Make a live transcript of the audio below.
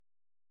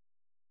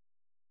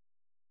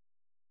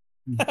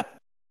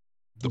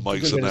The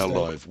mics are now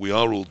live. We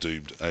are all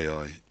doomed.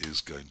 AI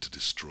is going to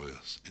destroy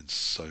us in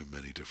so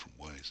many different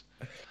ways.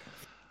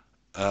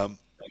 Um,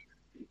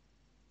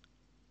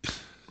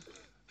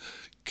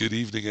 Good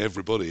evening,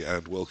 everybody,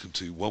 and welcome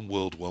to One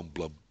World, One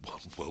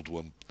World,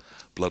 One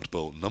Blood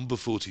Bowl number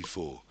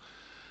 44,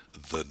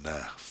 the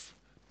NAF.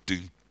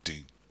 Ding,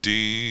 ding,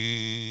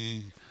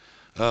 ding.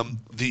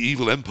 The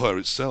Evil Empire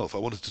itself. I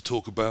wanted to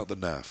talk about the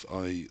NAF.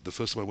 The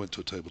first time I went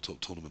to a tabletop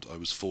tournament, I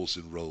was force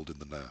enrolled in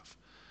the NAF.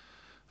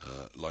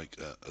 Like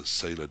a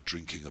sailor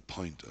drinking a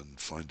pint and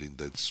finding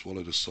they'd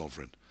swallowed a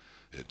sovereign.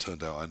 It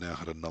turned out I now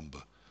had a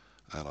number,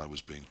 and I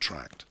was being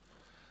tracked.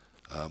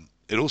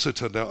 It also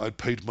turned out I'd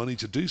paid money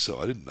to do so.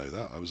 I didn't know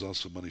that. I was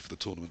asked for money for the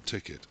tournament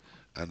ticket,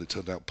 and it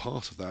turned out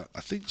part of that,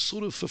 I think,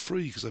 sort of for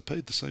free because I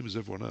paid the same as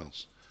everyone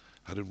else,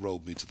 had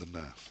enrolled me to the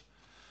NAF.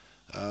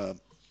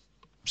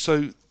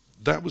 So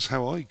that was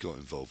how I got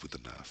involved with the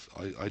NAF.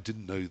 I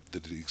didn't know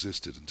that it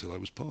existed until I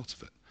was part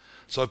of it.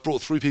 So I've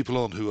brought three people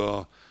on who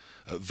are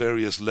at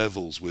various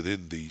levels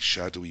within the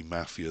shadowy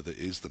mafia that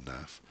is the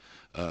NAF.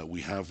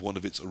 We have one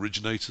of its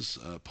originators,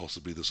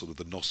 possibly the sort of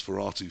the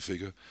Nosferatu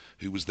figure,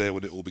 who was there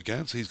when it all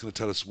began. So he's going to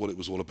tell us what it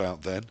was all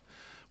about then,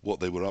 what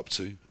they were up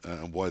to,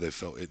 and why they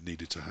felt it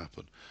needed to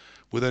happen.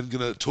 We're then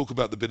going to talk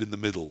about the bit in the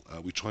middle.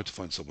 We tried to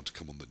find someone to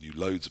come on that knew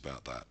loads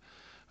about that,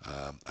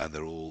 and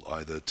they're all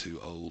either too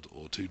old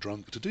or too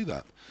drunk to do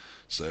that.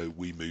 So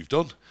we moved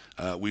on.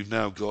 We've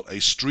now got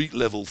a street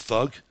level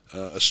thug,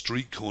 a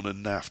street corner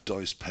NAF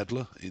dice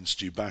peddler in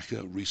Stu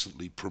Backer,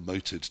 recently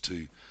promoted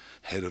to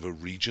head of a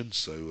region,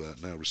 so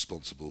now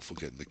responsible for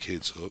getting the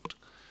kids hooked.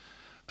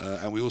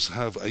 And we also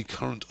have a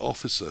current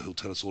officer who'll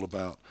tell us all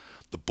about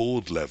the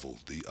board level,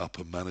 the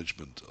upper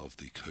management of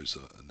the Cosa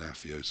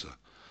Mafiosa,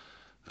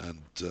 and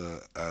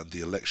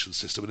the election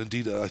system, and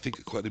indeed I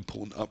think quite an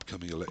important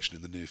upcoming election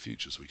in the near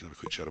future, so we can have a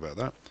quick chat about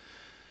that.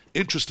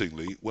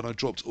 Interestingly, when I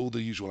dropped all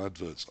the usual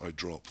adverts I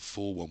drop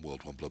for One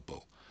World, One Blood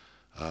Bowl,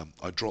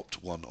 I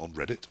dropped one on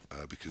Reddit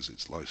because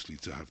it's likely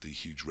to have the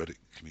huge Reddit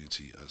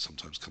community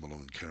sometimes come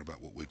along and care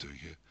about what we're doing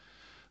here,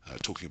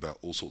 talking about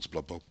all sorts of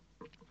Blood Bowl.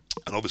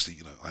 And obviously,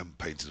 I haven't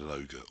painted an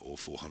ogre or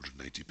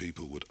 480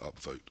 people would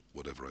upvote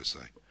whatever I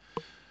say.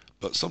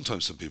 But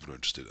sometimes some people are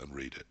interested and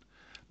read it.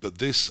 But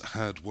this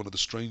had one of the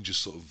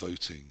strangest sort of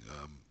voting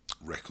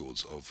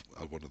records of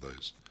one of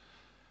those.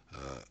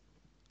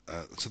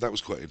 So that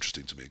was quite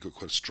interesting to me. It got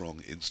quite a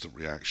strong instant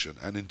reaction,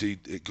 and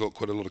indeed it got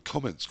quite a lot of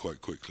comments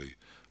quite quickly,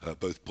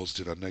 both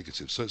positive and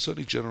negative. So it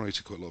certainly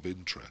generated quite a lot of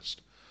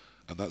interest,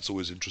 and that's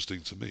always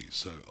interesting to me.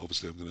 So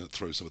obviously I'm going to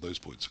throw some of those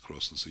points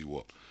across and see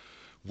what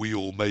we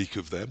all make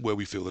of them, where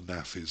we feel the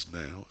NAF is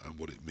now, and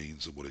what it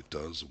means and what it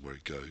does and where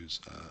it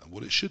goes, and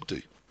what it should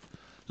do.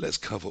 Let's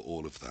cover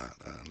all of that,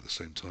 and at the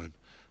same time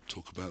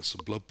talk about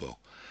some Blood Bowl.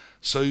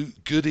 So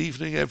good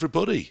evening,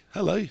 everybody.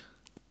 Hello.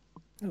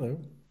 Hello.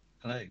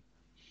 Hello.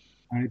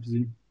 Hi,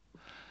 Bzee.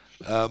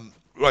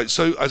 Right,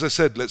 so as I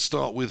said, let's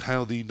start with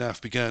how the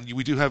NAF began.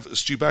 We do have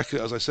Stu Backer,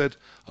 as I said,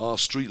 our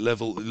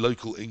street-level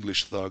local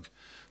English thug.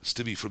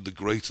 Stimmy from the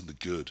great and the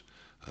good,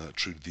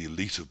 truly the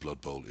elite of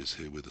Blood Bowl, is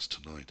here with us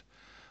tonight.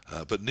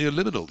 But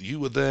Neoliminal, you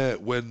were there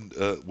when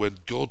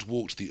God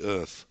walked the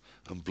earth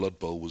and Blood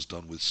Bowl was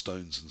done with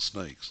stones and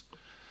snakes.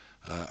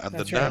 And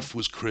That's the right. NAF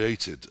was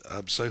created.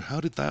 So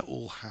how did that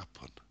all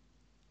happen?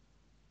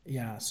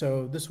 Yeah,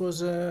 so this was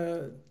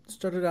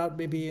started out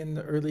maybe in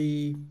the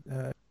early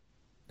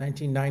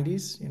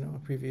 1990s, a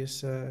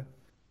previous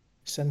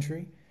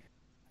century.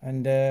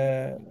 And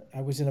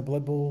I was in a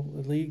Blood Bowl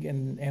league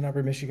in Ann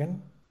Arbor,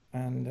 Michigan.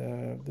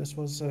 And this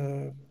was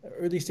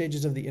early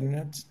stages of the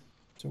internet.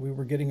 So we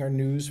were getting our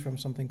news from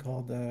something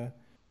called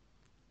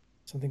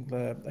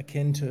something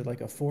akin to like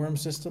a forum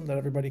system that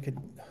everybody could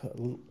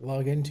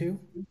log into.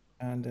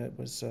 And it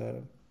was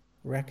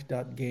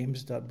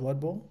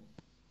rec.games.bloodbowl.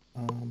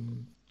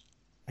 Um,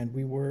 and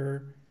we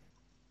were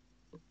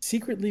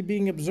secretly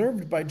being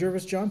observed by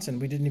Jervis Johnson.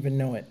 We didn't even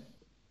know it.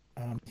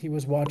 He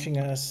was watching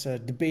us,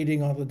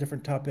 debating all the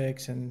different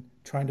topics and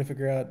trying to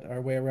figure out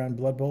our way around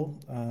Blood Bowl.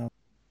 A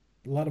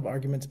lot of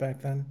arguments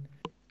back then,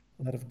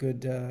 a lot of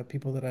good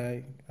people that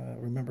I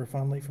remember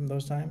fondly from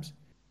those times.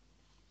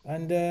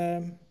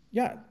 And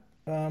yeah,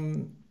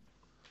 um,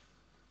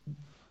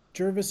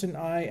 Jervis and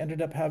I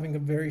ended up having a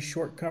very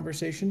short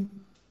conversation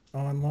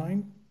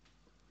online.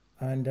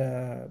 And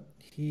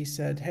he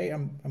said, "Hey,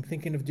 I'm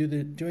thinking of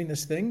doing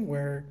this thing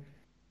where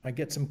I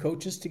get some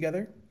coaches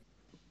together,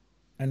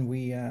 and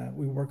we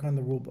work on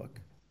the rule book."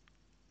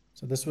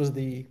 So this was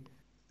the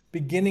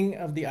beginning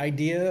of the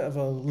idea of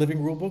a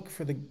living rule book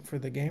for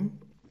the game.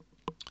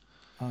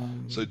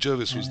 So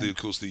Jervis was, And of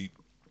course, the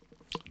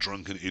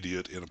drunken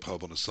idiot in a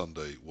pub on a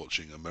Sunday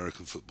watching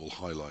American football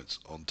highlights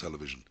on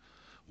television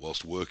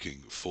whilst working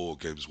for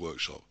Games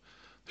Workshop,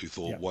 who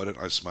thought, yeah, why don't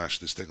I smash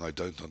this thing I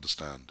don't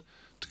understand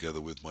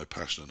together with my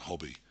passion and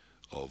hobby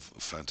of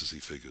fantasy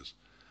figures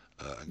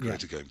and yeah.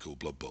 create a game called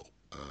Blood Bowl.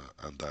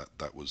 And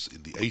that was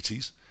in the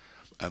 80s.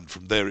 And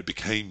from there it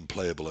became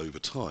playable over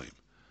time.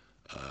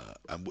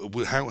 And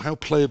how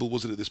playable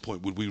was it at this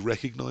point? Would we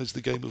recognise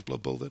the game of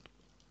Blood Bowl then?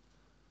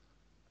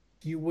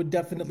 You would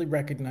definitely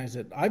recognize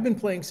it. I've been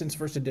playing since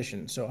first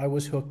edition, so I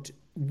was hooked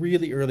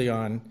really early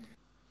on.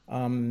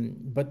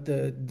 But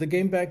the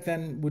game back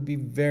then would be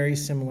very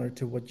similar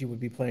to what you would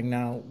be playing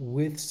now,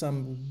 with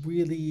some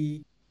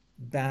really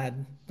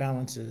bad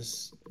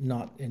balances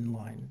not in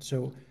line.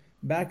 So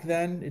back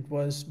then, it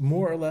was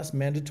more or less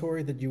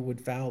mandatory that you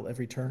would foul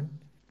every turn,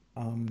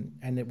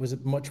 and it was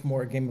much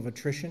more a game of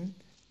attrition.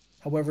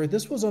 However,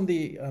 this was on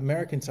the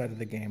American side of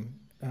the game.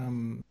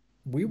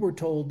 We were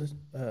told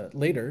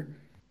later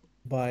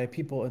by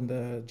people in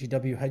the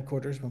GW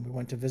headquarters when we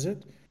went to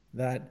visit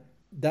that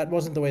that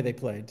wasn't the way they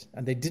played.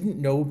 And they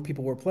didn't know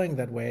people were playing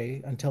that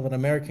way until an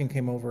American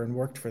came over and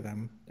worked for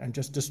them and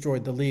just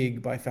destroyed the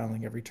league by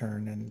fouling every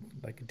turn and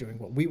like doing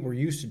what we were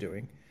used to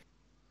doing.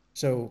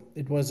 So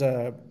it was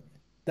a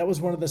that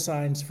was one of the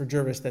signs for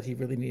Jervis that he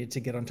really needed to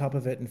get on top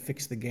of it and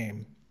fix the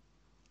game.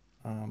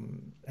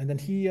 And then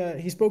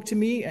he spoke to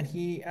me and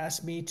he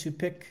asked me to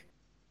pick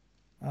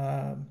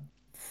uh,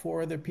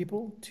 four other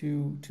people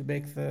to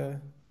make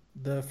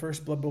the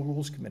first Blood Bowl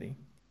rules committee.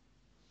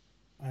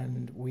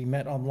 And we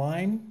met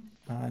online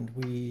and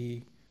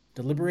we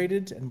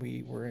deliberated and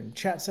we were in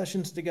chat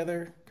sessions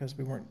together because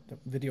we weren't the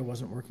video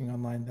wasn't working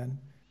online then.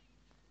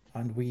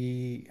 And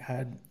we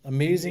had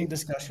amazing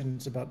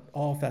discussions about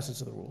all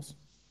facets of the rules.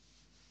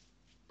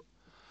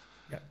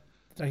 Yeah.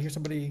 Did I hear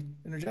somebody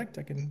interject?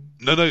 I can.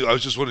 No, no, I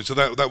was just wondering. So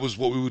that was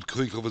what we would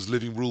think of as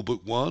Living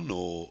Rulebook One,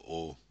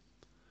 or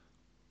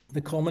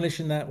The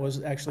culmination that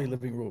was actually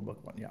Living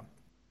Rulebook one. Yeah.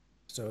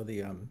 So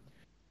the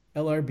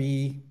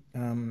LRB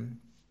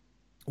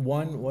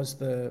one was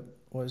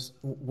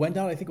went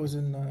out. I think it was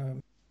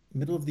in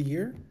middle of the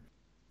year,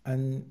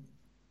 and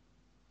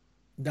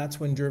that's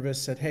when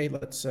Jervis said, "Hey,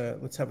 let's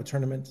have a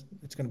tournament.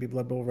 It's going to be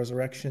Blood Bowl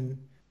Resurrection."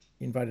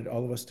 He invited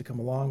all of us to come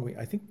along.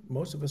 I think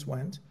most of us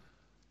went,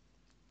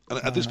 and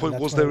at this and point, that's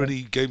was when I there went.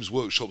 any Games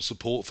Workshop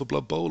support for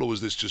Blood Bowl, or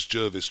was this just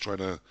Jervis trying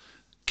to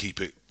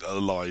keep it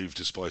alive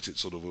despite it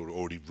sort of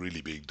already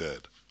really being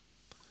dead?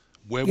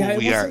 Where were Yeah,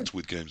 it we wasn't. at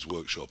with Games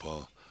Workshop,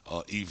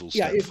 our evil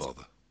Yeah, it's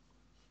stepfather?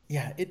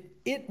 yeah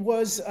it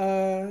was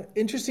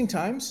interesting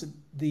times.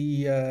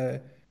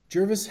 The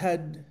Jervis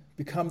had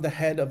become the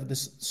head of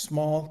this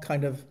small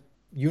kind of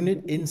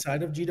unit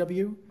inside of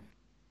GW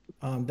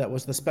that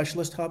was the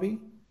specialist hobby.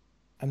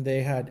 And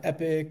they had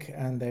Epic,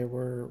 and they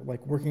were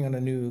like working on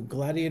a new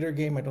Gladiator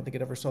game. I don't think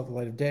it ever saw the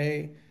light of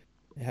day.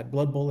 It had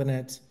Blood Bowl in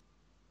it,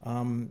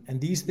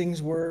 and these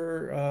things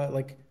were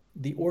like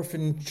the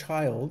orphan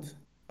child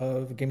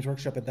of Games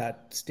Workshop at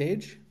that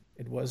stage.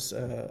 It was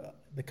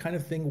the kind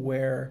of thing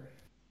where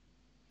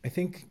I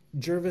think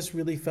Jervis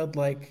really felt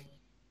like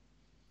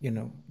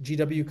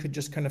GW could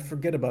just kind of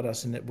forget about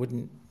us and it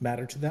wouldn't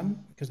matter to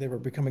them because they were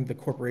becoming the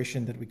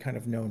corporation that we kind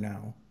of know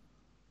now.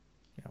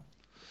 Yeah.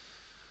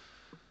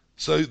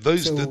 So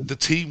So the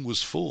team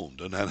was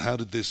formed, and how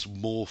did this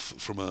morph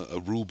from a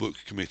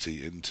rulebook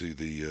committee into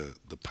the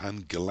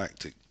pan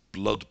galactic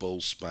Blood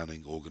Bowl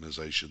spanning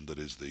organisation that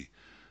is the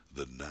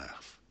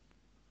NAF?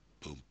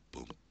 Boom,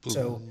 boom,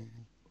 so boom.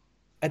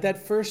 at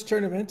that first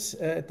tournament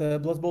at the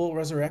Blood Bowl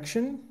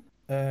Resurrection,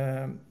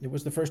 it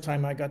was the first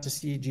time I got to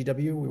see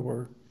GW. We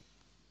were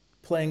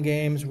playing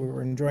games, we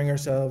were enjoying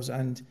ourselves,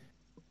 and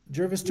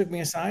Jervis took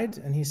me aside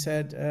and he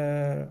said,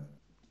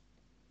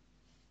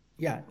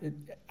 "Yeah,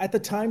 at the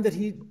time that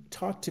he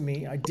talked to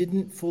me, I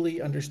didn't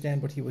fully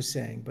understand what he was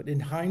saying, but in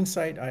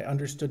hindsight, I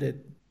understood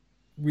it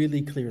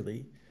really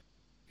clearly."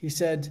 He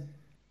said,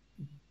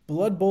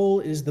 "Blood Bowl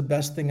is the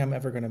best thing I'm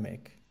ever going to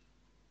make.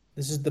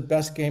 This is the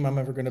best game I'm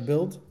ever going to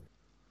build,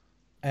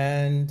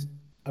 and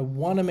I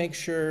want to make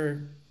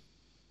sure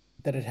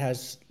that it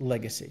has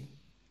legacy,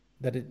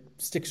 that it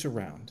sticks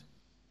around.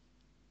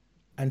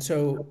 And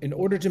so, in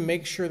order to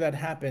make sure that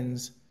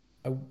happens,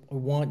 I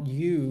want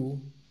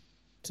you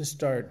to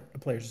start a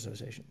players'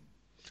 association."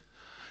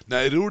 Now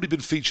it had already been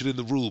featured in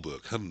the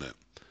rulebook, hadn't it?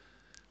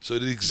 So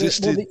it The,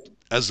 well, existed the,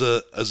 as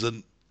a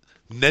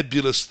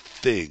nebulous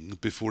thing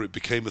before it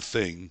became a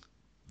thing.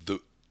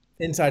 That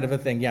Inside of a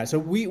thing, yeah. So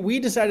we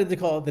decided to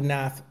call it the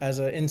NAF as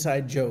an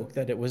inside joke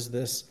that it was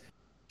this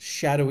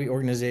shadowy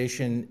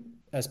organization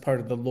as part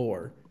of the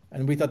lore,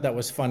 and we thought that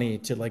was funny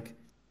to like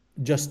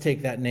just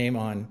take that name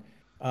on.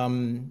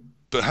 Um,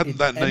 but hadn't it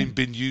that name and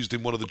been used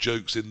in one of the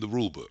jokes in the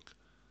rulebook?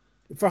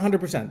 For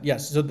 100%,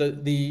 yes. So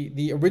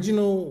the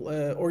original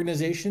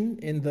organization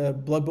in the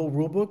Blood Bowl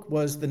rulebook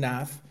was the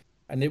NAF,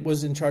 and it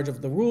was in charge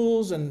of the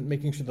rules and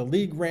making sure the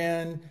league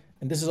ran.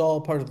 And this is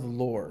all part of the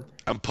lore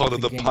And part of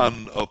of the the game.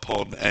 pun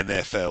upon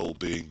NFL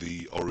being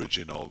the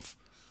origin of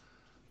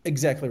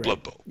Exactly right.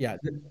 Blood Bowl. Yeah,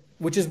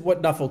 which is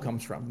what Nuffle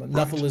comes from. Right.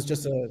 Nuffle is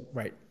just a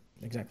right,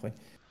 exactly.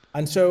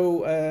 And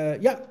so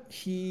yeah,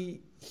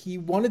 he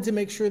wanted to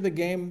make sure the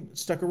game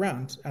stuck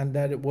around and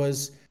that it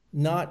was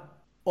not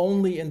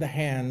only in the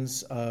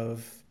hands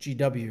of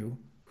GW,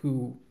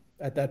 who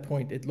at that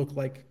point it looked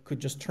like could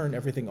just turn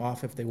everything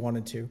off if they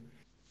wanted to.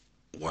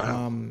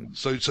 Wow.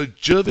 So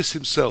Jervis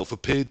himself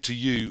appeared to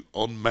you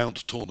on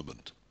Mount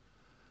Tournament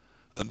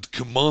and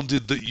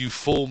commanded that you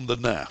form the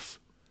NAF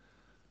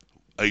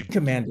a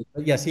Commanded.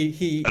 But yes,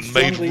 he and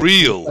made strongly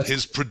real requested.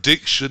 his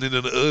prediction in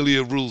an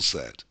earlier rule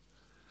set.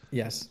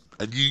 Yes.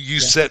 And you Yeah.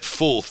 set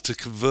forth to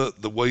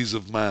convert the ways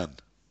of man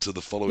to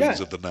the followings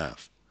Yeah. of the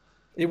NAF.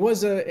 It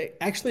was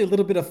actually a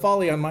little bit of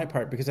folly on my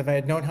part because if I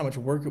had known how much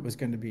work it was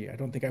going to be, I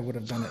don't think I would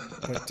have done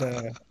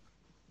it.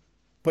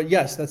 But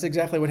yes, that's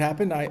exactly what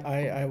happened.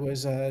 I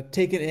was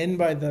taken in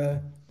by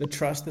the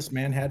trust this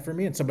man had for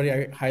me, and somebody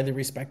I highly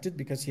respected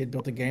because he had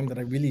built a game that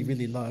I really,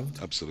 really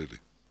loved. Absolutely.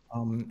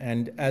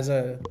 And as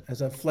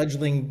a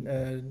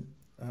fledgling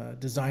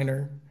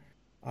designer,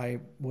 I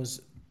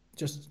was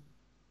just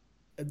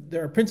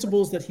there are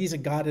principles that he's a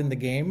god in the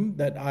game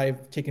that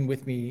I've taken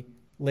with me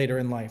later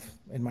in life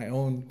in my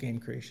own game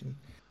creation.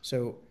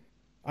 So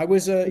I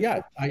was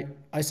yeah,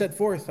 I set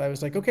forth. I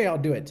was like, okay, I'll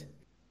do it.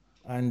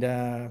 And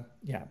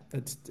yeah,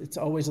 it's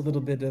always a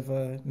little bit of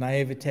a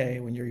naivete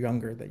when you're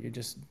younger that you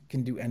just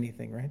can do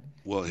anything, right?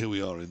 Well, here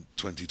we are in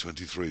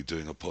 2023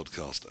 doing a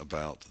podcast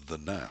about the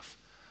NAF.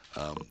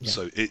 Yeah.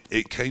 So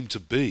it came to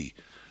be.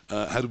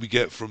 How did we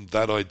get from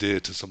that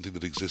idea to something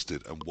that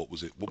existed, and what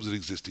was it? What was it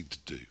existing to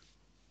do?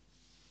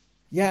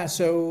 Yeah,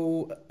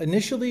 so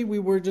initially we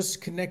were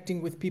just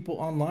connecting with people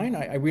online.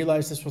 I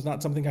realized this was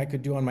not something I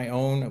could do on my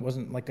own. It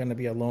wasn't like going to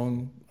be a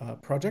lone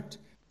project.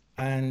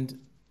 And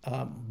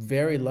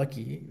very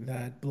lucky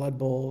that Blood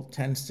Bowl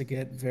tends to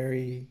get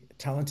very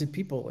talented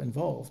people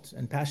involved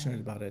and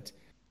passionate about it.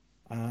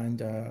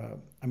 And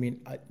I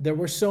mean, there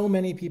were so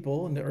many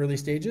people in the early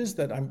stages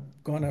that I'm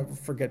going to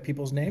forget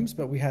people's names,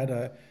 but we had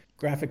a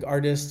graphic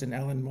artist and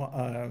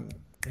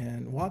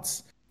and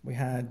Watts. We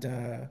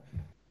had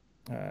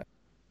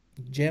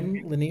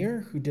Jim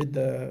Lanier, who did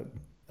the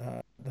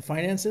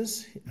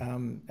finances,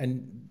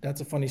 and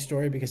that's a funny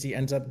story because he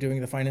ends up doing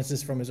the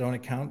finances from his own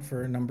account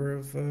for a number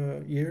of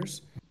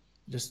years,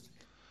 just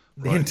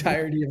the Right.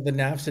 entirety of the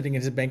NAV sitting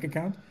in his bank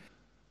account.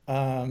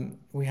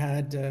 We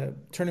had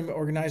tournament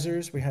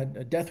organizers. We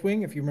had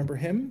Deathwing, if you remember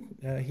him.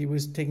 He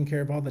was taking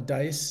care of all the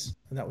dice,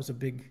 and that was a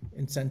big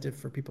incentive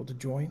for people to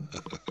join.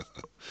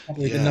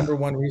 Probably the Yeah. number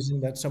one reason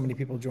that so many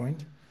people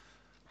joined.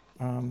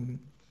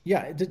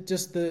 Yeah,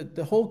 just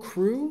the whole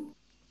crew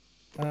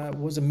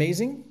was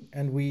amazing,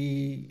 and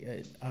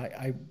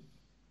I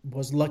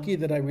was lucky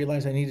that I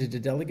realized I needed to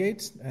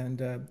delegate, and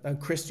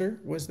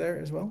Krister was there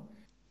as well,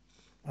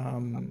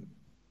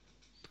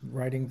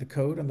 writing the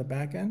code on the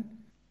back end,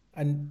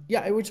 and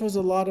yeah, which was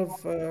a lot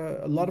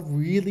of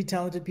really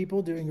talented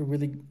people doing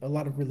a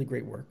lot of really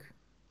great work.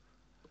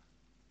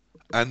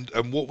 And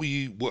what were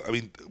you? What, I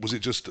mean, was it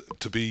just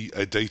to be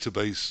a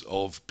database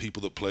of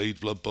people that played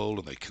Blood Bowl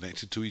and they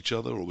connected to each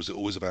other, or was it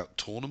always about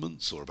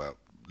tournaments or about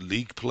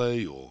league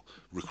play or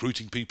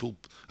recruiting people?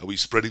 Are we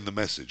spreading the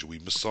message? Are we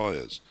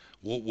messiahs?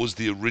 What was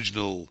the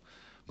original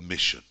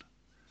mission?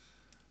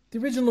 The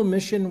original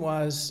mission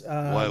was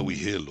Why are we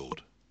here,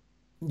 Lord?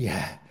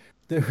 yeah,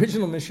 the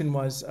original mission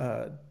was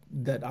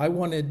that I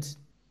wanted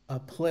a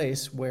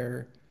place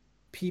where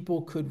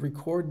people could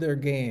record their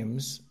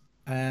games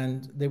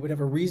and they would have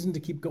a reason to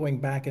keep going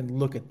back and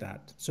look at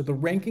that. So the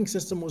ranking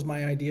system was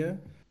my idea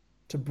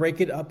to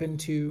break it up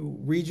into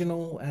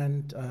regional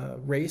and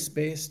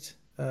race-based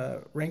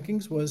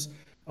rankings was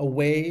a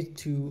way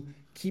to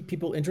keep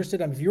people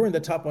interested. I mean, if you're in the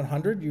top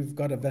 100, you've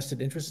got a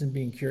vested interest in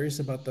being curious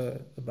about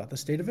the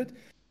state of it.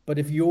 But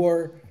if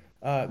you're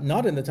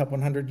not in the top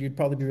 100, you'd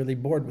probably be really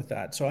bored with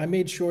that. So I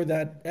made sure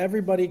that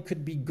everybody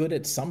could be good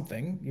at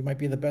something. You might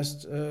be the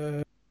best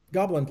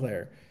goblin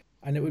player,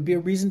 and it would be a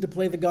reason to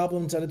play the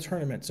goblins at a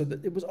tournament. So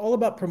that it was all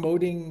about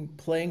promoting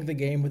playing the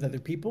game with other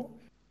people.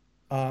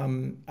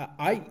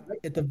 I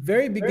at the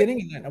very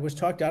beginning, and I was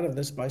talked out of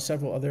this by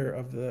several other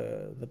of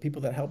the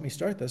people that helped me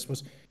start this.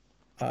 Was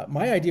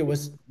my idea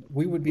was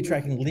we would be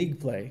tracking league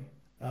play,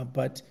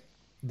 but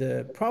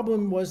the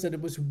problem was that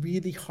it was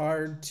really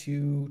hard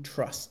to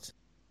trust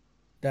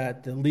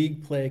that the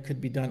league play could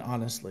be done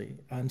honestly.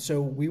 And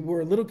so we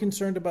were a little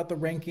concerned about the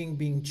ranking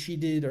being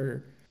cheated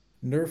or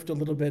nerfed a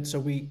little bit. So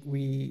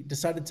we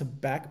decided to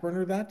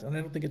backburner that. And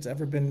I don't think it's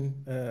ever been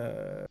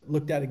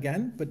looked at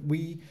again. But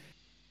we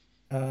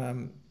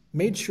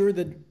made sure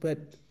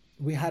that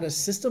we had a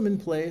system in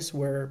place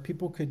where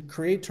people could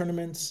create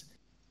tournaments.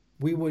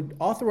 We would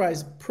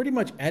authorize pretty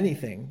much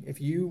anything.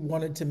 If you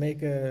wanted to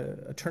make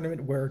a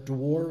tournament where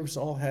dwarves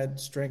all had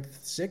strength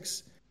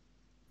 6,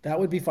 that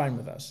would be fine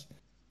with us.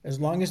 As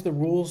long as the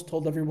rules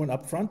told everyone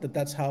up front that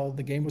that's how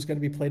the game was going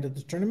to be played at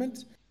the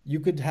tournament, you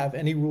could have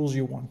any rules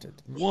you wanted.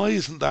 Why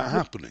isn't that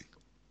happening?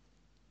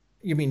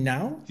 You mean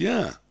now?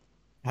 Yeah,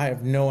 I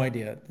have no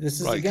idea. This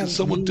is right. Can again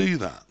someone me do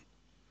that?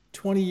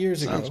 20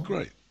 years Sounds ago.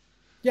 great.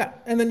 Yeah,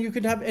 and then you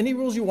could have any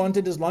rules you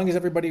wanted as long as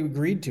everybody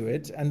agreed to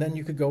it, and then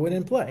you could go in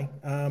and play.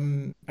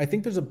 I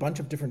think there's a bunch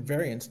of different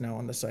variants now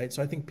on the site,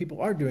 so I think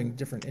people are doing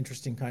different,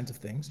 interesting kinds of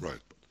things.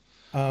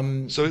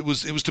 Right. So it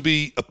was to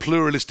be a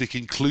pluralistic,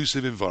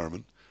 inclusive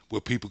environment where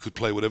people could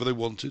play whatever they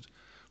wanted,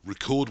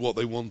 record what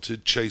they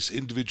wanted, chase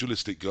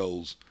individualistic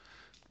goals,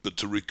 but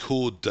to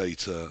record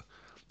data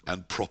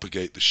and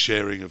propagate the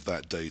sharing of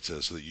that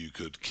data so that you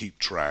could keep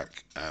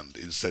track and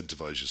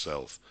incentivize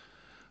yourself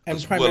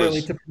and as well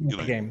primarily as, to promote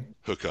the game.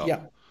 hook up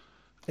Yeah,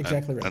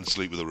 exactly right. and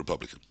sleep with a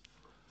Republican.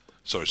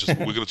 Sorry, it's just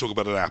we're going to talk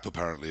about an app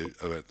apparently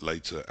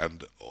later,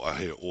 and I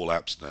hear all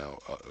apps now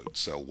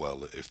sell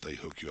well if they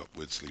hook you up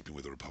with sleeping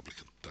with a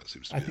Republican. That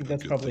seems to I be think a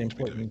that's good probably thing to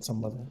be important doing. at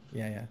some level.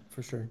 Yeah, yeah,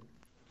 for sure.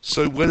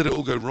 So where did it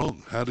all go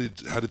wrong? How did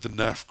the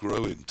NAF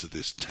grow into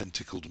this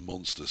tentacled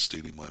monster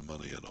stealing my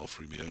money and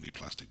offering me only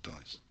plastic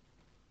dice?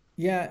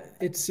 Yeah,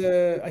 it's.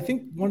 I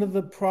think one of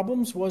the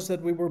problems was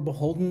that we were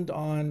beholden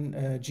on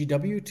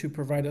GW to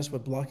provide us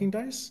with blocking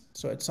dice.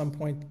 So at some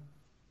point,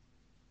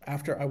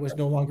 after I was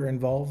no longer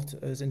involved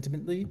as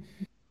intimately,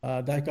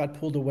 that got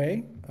pulled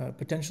away,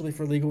 potentially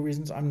for legal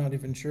reasons. I'm not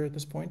even sure at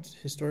this point,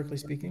 historically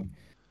speaking.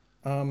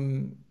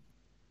 Um,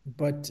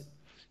 but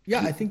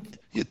yeah, I think.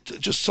 Yeah,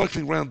 just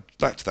cycling round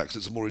back to that because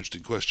it's a more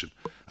interesting question.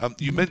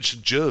 You Mhm.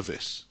 mentioned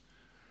Jervis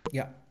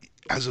Yeah.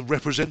 as a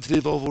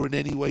representative of or in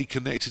any way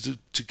connected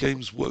to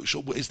Games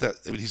Workshop. What is that?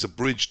 I mean, he's a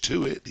bridge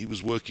to it. He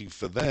was working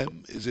for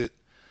them. Is it?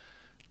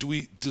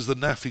 Does the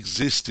NAF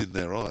exist in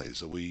their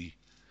eyes? Are we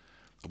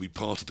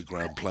part of the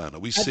grand plan? Are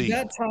we At seen?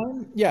 that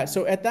time, yeah.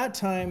 So at that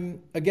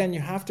time, again, you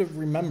have to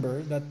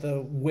remember that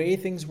the way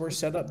things were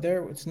set up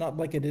there, it's not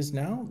like it is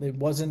now. It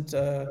wasn't.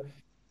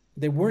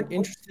 They weren't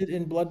interested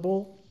in Blood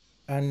Bowl,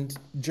 and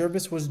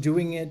Jervis was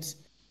doing it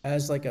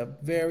as like a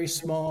very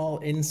small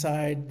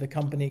inside the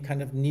company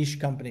kind of niche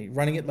company,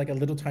 running it like a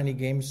little tiny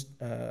games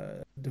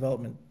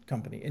development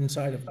company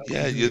inside of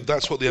Yeah, the yeah, video.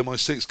 that's what the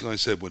MI6 guy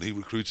said when he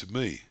recruited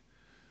me.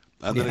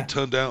 And then it Yeah.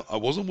 turned out I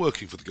wasn't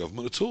working for the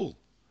government at all.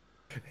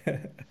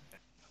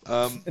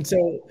 Um, And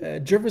so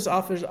Jervis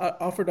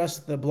offered us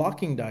the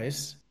blocking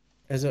dice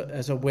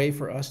as a way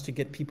for us to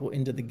get people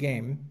into the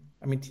game.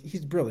 I mean,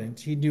 he's brilliant.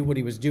 He knew what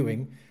he was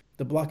doing.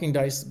 The blocking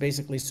dice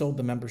basically sold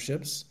the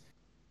memberships.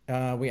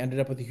 We ended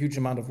up with a huge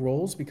amount of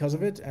rolls because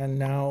of it, and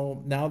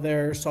now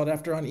they're sought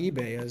after on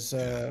eBay as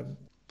yeah,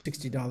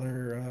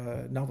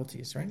 $60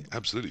 novelties, right?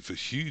 absolutely, for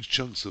huge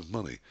chunks of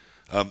money.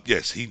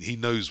 Yes, he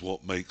knows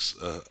what makes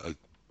a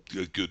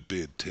good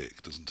beard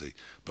tick, doesn't he?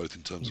 Both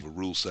in terms Yeah, of a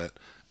rule set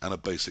and a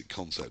basic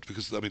concept.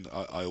 Because, I mean,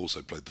 I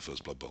also played the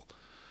first Blood Bowl,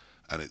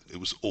 and it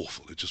was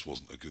awful. It just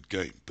wasn't a good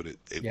game, but it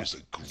yeah, was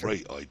a for sure.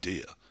 great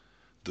idea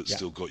that Yeah,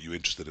 still got you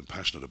interested and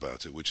passionate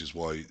about it, which is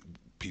why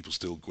people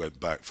still went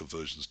back for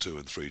versions 2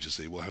 and 3 to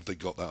see, well, have they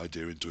got that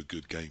idea into a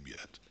good game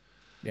yet?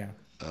 yeah,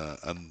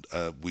 And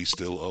we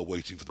still are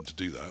waiting for them to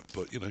do that.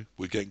 But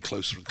we're getting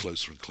closer and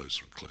closer and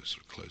closer and closer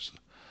and closer.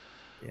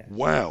 yeah.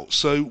 Wow!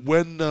 So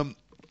when the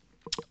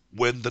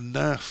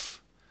NAF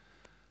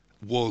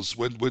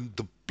when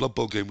the Blood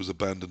Bowl game was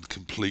abandoned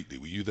completely,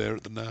 were you there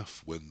at the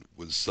NAF when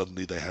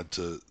suddenly they had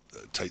to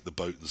take the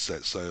boat and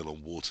set sail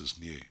on waters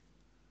new?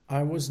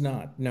 I was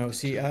not. No,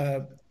 see, Okay.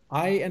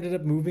 I ended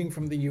up moving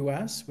from the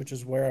US, which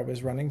is where I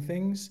was running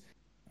things,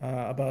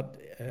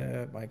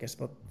 I guess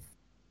about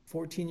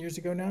 14 years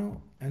ago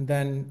now. And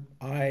then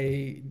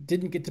I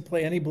didn't get to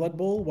play any Blood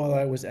Bowl while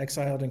I was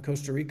exiled in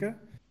Costa Rica.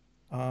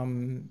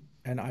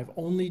 And I've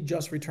only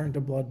just returned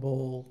to Blood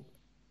Bowl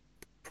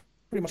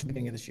pretty much at the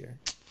beginning of this year.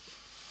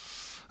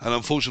 And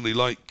unfortunately,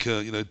 like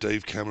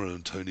Dave Cameron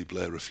and Tony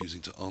Blair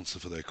refusing to answer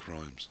for their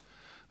crimes,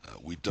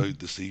 we don't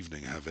this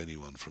evening have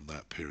anyone from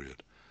that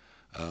period.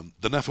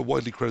 The NAF are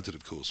widely credited,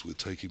 of course, with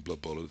taking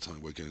Blood Bowl at a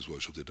time where Games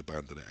Workshop did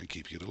abandon it and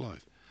keeping it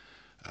alive.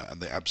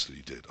 And they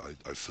absolutely did.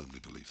 I firmly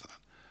believe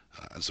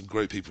that. And some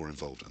great people were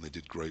involved, and they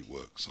did great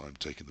work. So I'm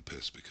taking the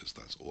piss because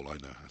that's all I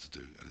know how to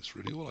do, and it's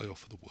really all I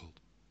offer the world.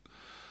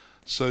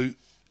 So,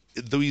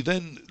 though we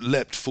then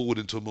leapt forward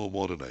into a more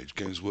modern age,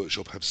 Games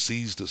Workshop have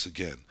seized us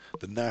again.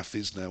 The NAF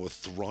is now a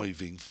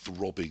thriving,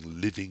 throbbing,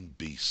 living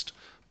beast,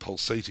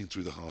 pulsating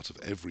through the heart of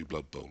every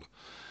Blood Bowler.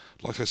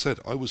 Like I said,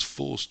 I was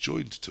force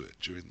joined to it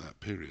during that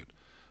period.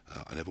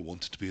 I never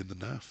wanted to be in the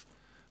NAF,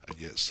 and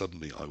yet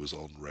suddenly I was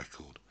on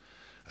record.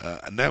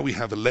 And now we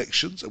have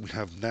elections, and we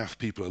have NAF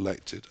people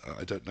elected.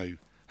 I don't know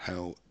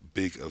how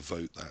big a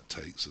vote that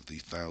takes of the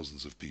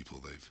thousands of people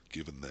they've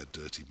given their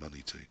dirty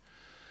money to,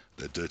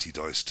 their dirty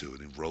dice to,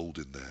 and enrolled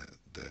in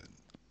their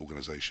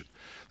organisation.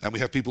 And we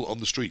have people on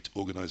the street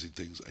organising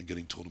things and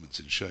getting tournaments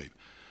in shape,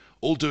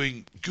 all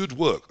doing good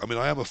work. I mean,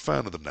 I am a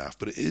fan of the NAF,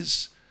 but it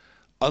is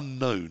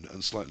unknown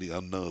and slightly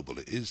unknowable.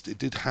 It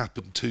did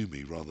happen to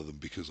me rather than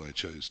because I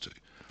chose to.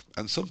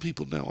 And some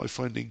people now I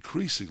find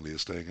increasingly are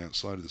staying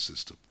outside of the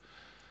system.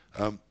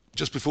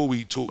 Just before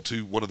we talk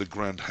to one of the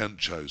grand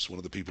henchos, one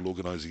of the people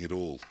organising it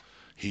all,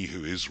 he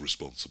who is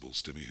responsible,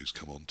 Stimmy, who's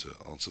come on to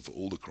answer for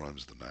all the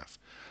crimes of the NAF,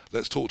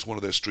 let's talk to one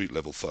of their street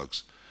level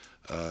thugs.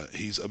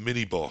 He's a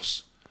mini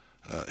boss.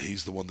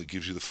 He's the one that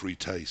gives you the free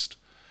taste.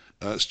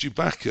 Stu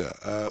Backer,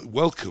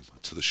 welcome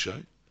to the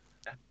show.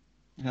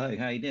 Hello,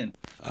 how you doing?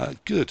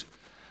 Good.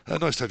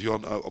 Nice to have you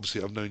on.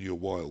 Obviously, I've known you a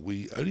while.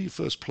 We only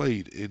first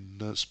played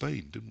in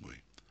Spain, didn't we?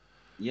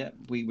 Yeah,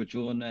 we were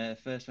drawn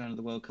first round of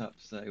the World Cup,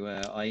 so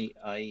I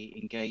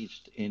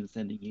engaged in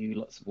sending you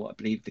lots of what I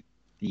believe the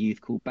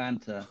youth call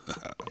banter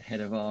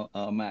ahead of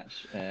our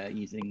match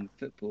using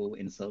football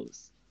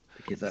insults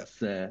because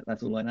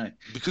that's all I know.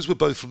 Because we're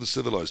both from the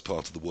civilised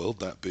part of the world,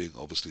 that being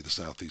obviously the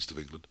southeast of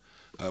England,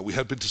 We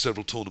had been to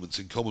several tournaments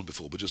in common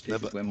before, but just This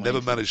never is when my never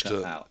internet managed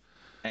cut to out.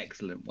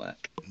 Excellent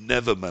work.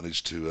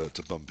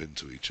 to bump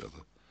into each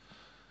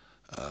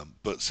other.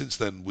 But since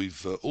then,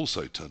 we've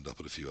also turned up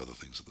at a few other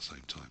things at the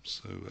same time.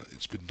 So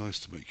it's been nice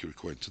to make your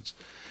acquaintance.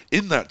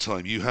 In that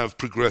time, you have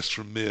progressed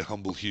from mere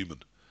humble human.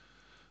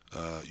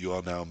 You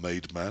are now a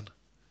made man.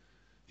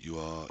 You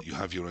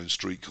have your own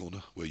street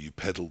corner where you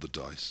peddle the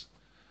dice.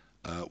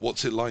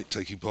 What's it like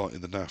taking part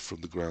in the NAF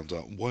from the ground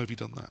up, and why have you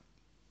done that?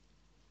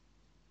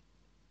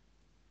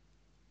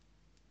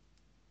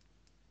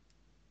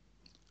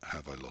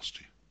 Have I lost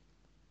you?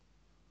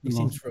 He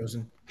seems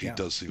frozen. He Yeah.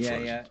 does seem Yeah,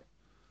 frozen. yeah.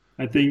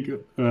 I think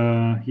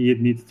he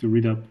needs to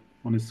read up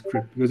on his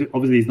script because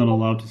obviously he's not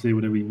allowed to say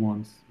whatever he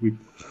wants. We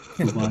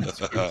provide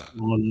scripts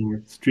for all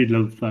our street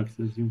level thugs,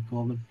 as you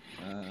call them.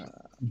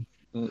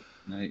 Oh,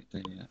 no,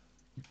 don't do that.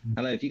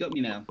 Hello, have you got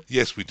me now?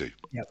 Yes, we do.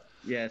 Yep.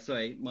 Yeah,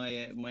 sorry, my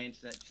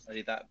internet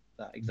decided that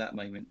exact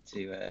moment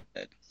to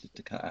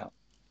cut out.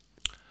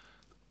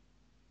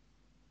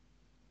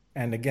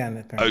 And again,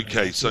 apparently.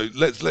 Okay, so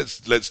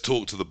let's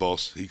talk to the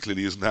boss. He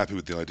clearly isn't happy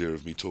with the idea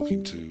of me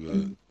talking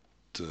to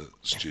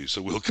Stu,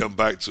 so we'll come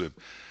back to him.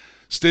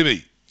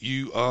 Stimmy,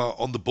 you are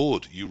on the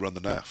board. You run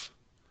the NAF.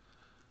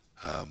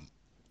 I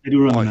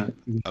do run Why? that.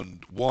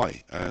 And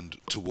why? And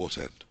to what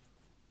end?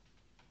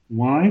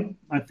 Why?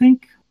 I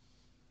think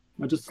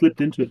I just slipped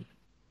into it.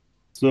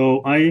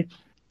 So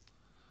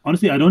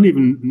honestly, I don't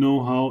even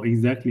know how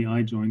exactly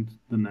I joined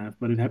the NAF,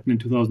 but it happened in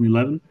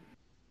 2011.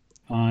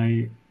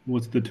 I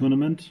was at the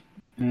tournament,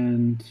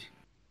 and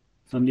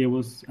suddenly I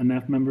was a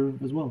NAF member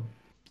as well,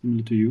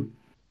 similar to you.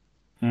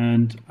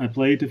 And I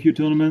played a few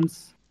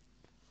tournaments.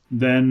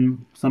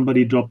 Then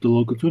somebody dropped the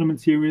local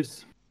tournament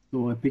series,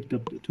 so I picked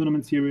up the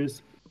tournament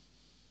series.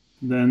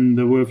 Then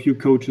there were a few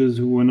coaches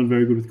who were not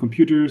very good with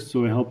computers,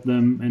 so I helped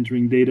them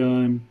entering data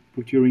and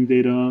procuring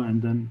data.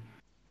 And then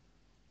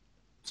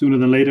sooner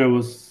than later, I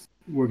was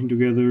working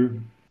together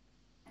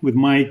with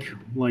Mike,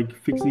 like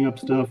fixing up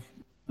stuff.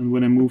 And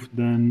when I moved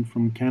then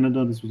from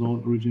Canada, this was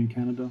all originally in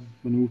Canada.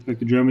 When I moved back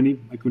to Germany,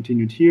 I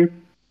continued here,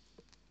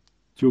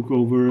 took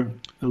over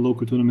a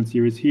local tournament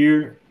series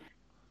here,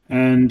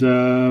 and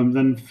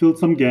then filled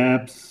some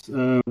gaps,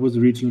 was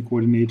a regional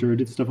coordinator,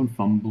 did stuff on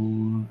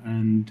Fumble,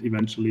 and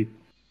eventually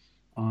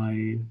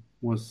I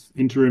was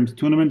interim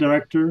tournament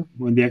director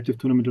when the active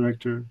tournament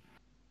director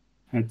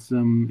had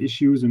some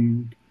issues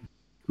and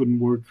couldn't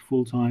work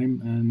full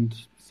time. And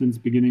since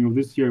beginning of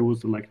this year, I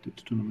was elected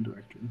tournament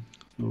director.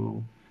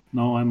 So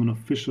now I'm an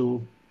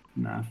official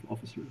NAF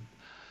officer.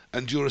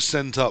 And you're a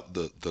ascent up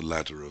the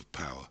ladder of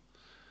power.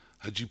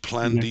 Had you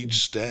planned Exactly. each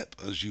step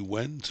as you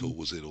went, or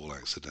was it all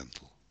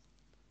accidental?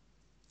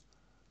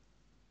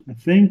 I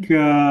think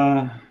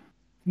it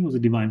was a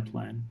divine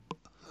plan.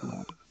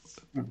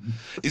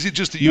 Is it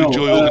just that you No,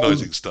 enjoy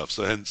organising stuff?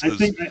 So hence, I as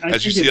think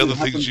you see it other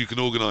happened. things you can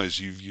organise,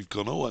 you've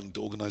gone, oh, I can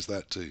organise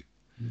that too.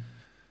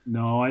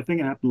 No, I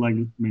think it happened like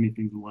many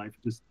things in life.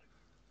 Just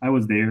I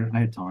was there, I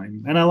had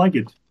time, and I like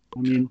it.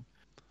 I mean,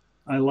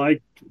 I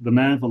like the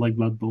math, I like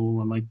Blood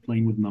Bowl, I like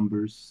playing with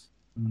numbers,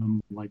 I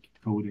like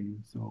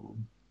coding. So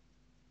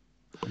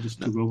I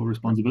just took over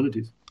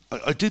responsibilities.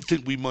 I did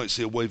think we might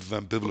see a wave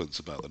of ambivalence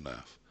about the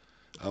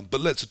NAF,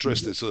 but let's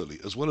address this early.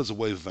 As well as a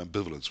wave of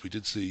ambivalence, we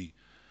did see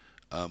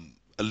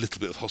a little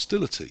bit of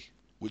hostility,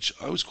 which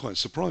I was quite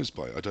surprised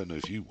by. I don't know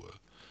if you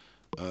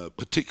were.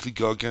 Particularly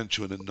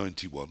Gargantuan in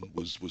 '91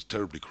 was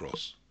terribly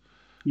cross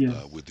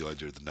Yes. with the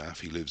idea of the NAF.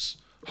 He lives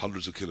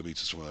hundreds of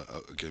kilometres from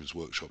a Games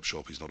Workshop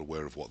shop. He's not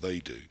aware of what they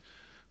do,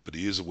 but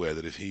he is aware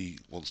that if he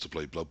wants to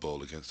play Blood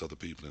Bowl against other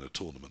people in a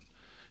tournament,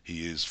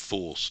 he is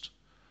forced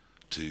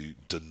to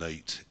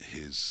donate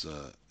his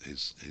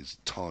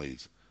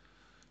tithe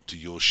to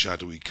your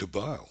shadowy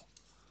cabal.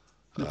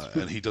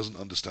 And he doesn't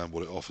understand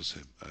what it offers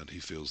him, and he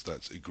feels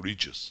that's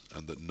egregious,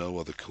 and that no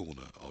other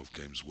corner of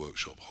Games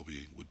Workshop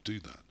hobbying would do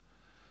that.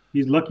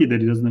 He's lucky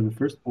that he doesn't have a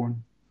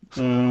firstborn.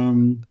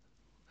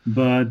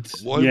 But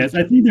Why yes,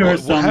 would, I think there why, are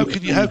some. how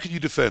can you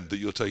defend that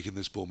you're taking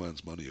this poor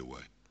man's money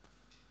away?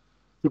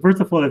 So first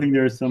of all, I think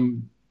there are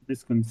some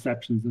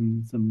misconceptions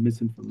and some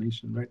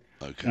misinformation, right?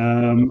 Okay.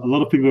 A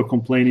lot of people are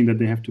complaining that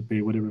they have to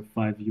pay whatever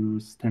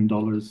 €5,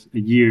 $10 a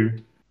year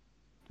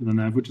to the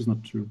NAV, which is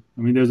not true.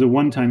 I mean, there's a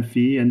one-time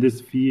fee, and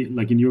this fee,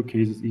 like in your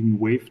case, is even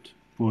waived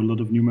for a lot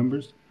of new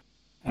members.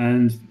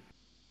 And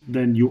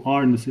then you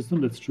are in the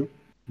system, that's true.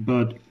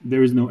 But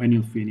there is no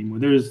annual fee anymore.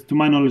 There is, to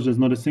my knowledge, there's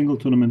not a single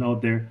tournament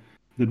out there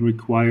that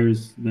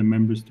requires their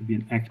members to be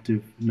an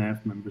active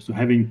NAV member, so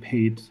having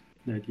paid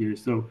that year.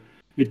 So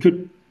it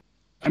could,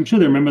 I'm sure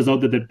there are members out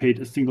there that paid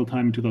a single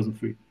time in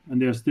 2003, and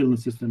they are still in the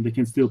system. They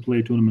can still play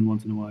a tournament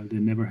once in a while. They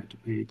never had to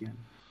pay again.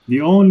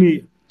 The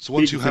only So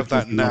once big you have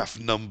that exception is NAF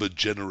number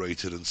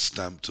generated and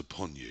stamped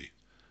upon you,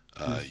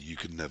 you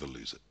can never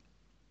lose it.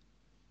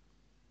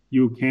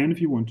 you can if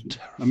you want to.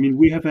 I mean,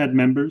 we have had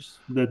members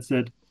that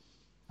said,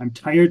 I'm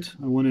tired,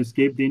 I want to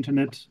escape the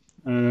internet,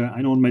 I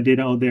don't want my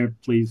data out there,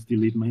 please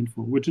delete my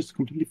info, which is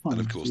completely fine.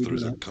 And of course, So we there do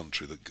is a that.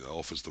 country that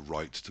offers the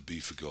right to be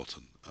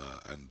forgotten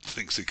and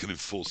thinks it can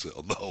enforce it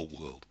on the whole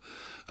world,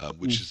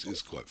 which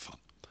is quite fun.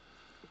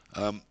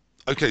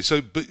 Okay,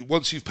 so but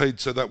once you've paid,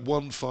 so that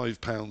one £5,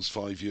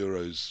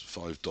 €5,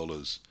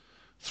 $5,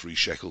 3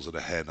 shekels and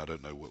a hen. I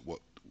don't know what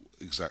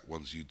exact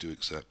ones you do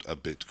accept. A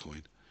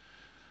Bitcoin.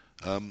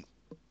 Um,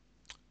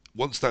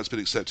 Once that's been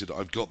accepted,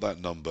 I've got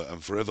that number,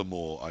 and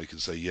forevermore I can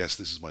say yes,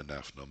 this is my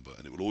NAF number,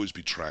 and it will always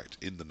be tracked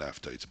in the NAF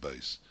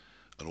database,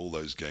 and all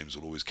those games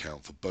will always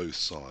count for both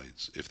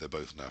sides if they're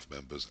both NAF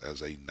members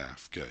as a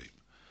NAF game.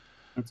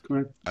 That's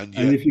correct. And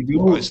And yet, if you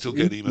I go still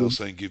get into, emails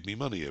saying give me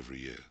money every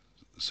year.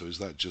 So is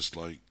that just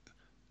like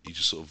you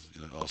just sort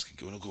of asking,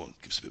 going, oh, go on,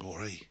 give us a bit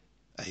more, hey,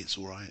 it's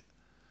all right,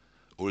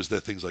 or is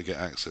there things I get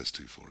access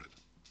to for it?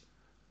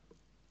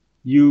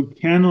 you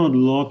cannot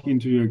log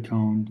into your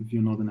account if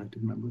you're not an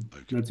active member.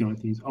 Okay. That's the only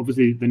thing.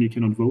 Obviously, then you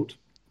cannot vote.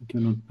 You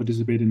cannot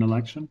participate in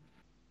election.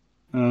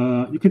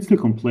 You can still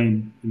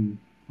complain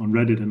on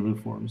Reddit and other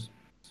forums.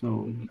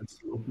 So that's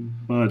still open.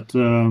 But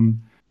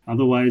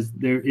otherwise,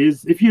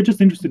 if you're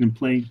just interested in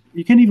playing,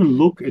 you can even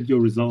look at your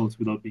results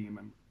without being a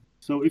member.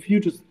 So if you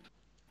just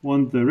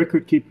want the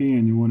record keeping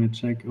and you want to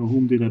check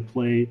whom did I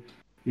play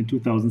in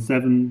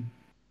 2007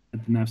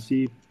 at the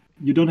NAFC,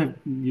 you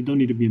don't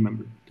need to be a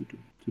member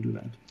to do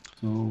that.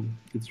 So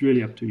it's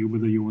really up to you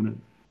whether you want to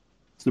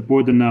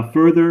support the NAF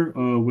further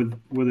or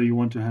whether you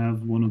want to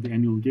have one of the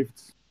annual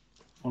gifts.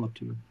 All up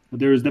to you. But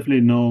there is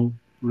definitely no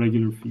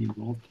regular fee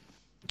involved.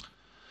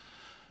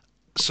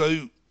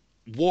 So,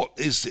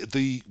 what's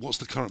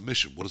the current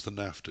mission? What does the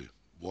NAF do?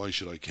 Why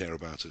should I care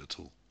about it at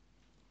all?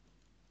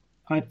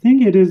 I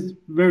think it is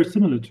very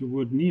similar to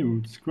what Neo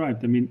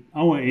described. I mean,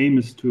 our aim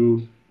is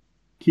to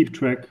keep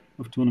track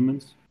of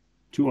tournaments,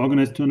 to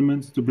organize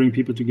tournaments, to bring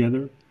people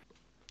together.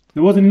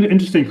 There was an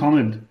interesting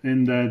comment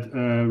in that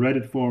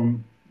Reddit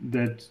forum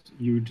that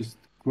you just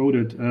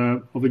quoted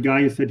of a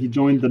guy who said he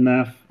joined the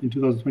NAF in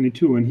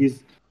 2022,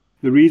 and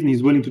the reason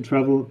he's willing to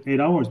travel 8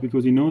 hours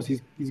because he knows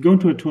he's going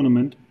to a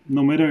tournament,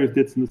 no matter if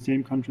that's in the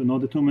same country or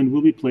not. The tournament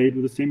will be played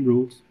with the same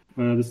rules,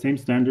 the same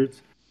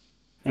standards.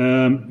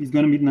 He's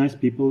going to meet nice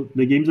people.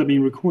 The games are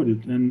being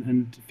recorded,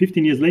 and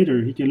 15 years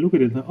later, he can look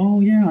at it and say, "Oh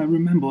yeah, I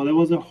remember. That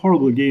was a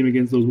horrible game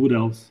against those Wood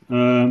Elves.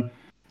 I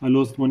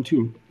lost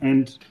 1-2."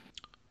 And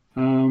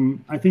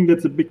I think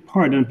that's a big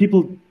part. And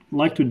people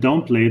like to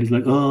downplay it. It's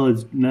like, oh,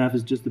 NAF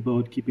is just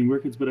about keeping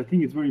records, but I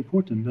think it's very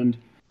important. And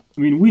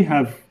I mean, we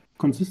have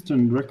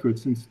consistent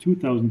records since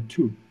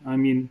 2002. I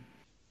mean,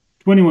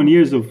 21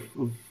 years of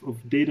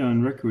data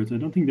and records. I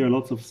don't think there are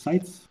lots of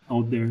sites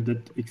out there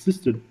that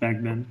existed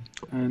back then,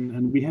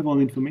 and we have all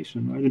the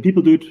information, right? And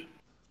people do it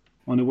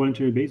on a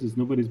voluntary basis.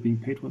 Nobody's being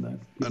paid for that.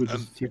 People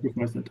just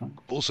sacrifice their time.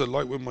 Also,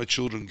 like when my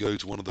children go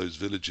to one of those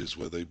villages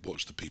where they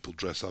watch the people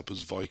dress up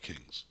as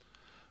Vikings.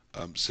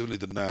 Similarly,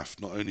 the NAF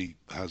not only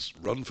has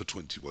run for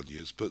 21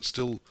 years, but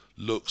still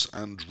looks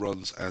and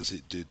runs as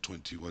it did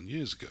 21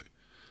 years ago.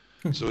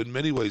 So in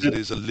many ways, it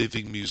is a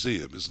living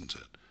museum, isn't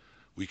it?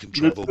 We can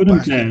travel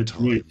back in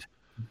time. Right.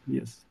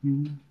 Yes.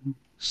 Mm-hmm.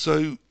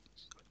 So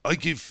I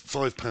give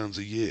 £5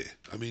 a year.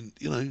 I mean,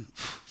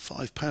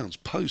 £5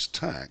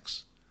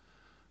 post-tax.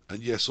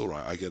 And yes, all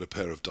right, I get a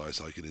pair of dice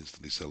I can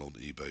instantly sell on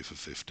eBay for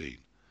 15.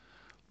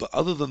 But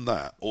other than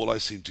that, all I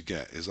seem to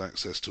get is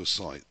access to a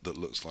site that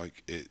looks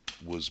like it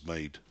was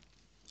made,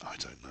 I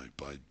don't know,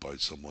 by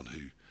someone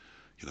who,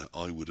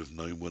 I would have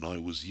known when I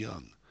was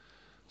young.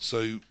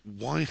 So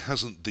why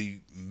hasn't the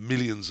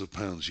millions of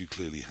pounds you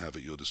clearly have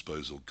at your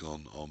disposal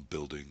gone on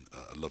building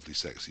a lovely,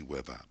 sexy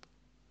web app?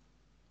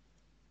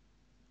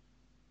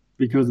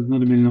 Because it's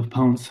not £1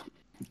 million.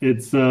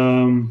 It's,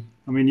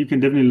 I mean, you can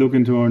definitely look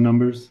into our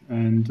numbers,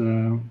 and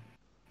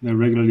they're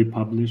regularly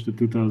published. The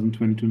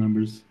 2022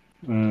 numbers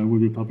will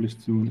be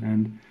published soon,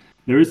 and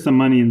there is some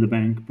money in the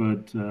bank,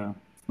 but it's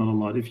not a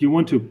lot. If you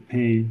want to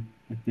pay,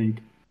 I think,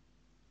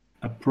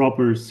 a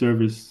proper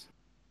service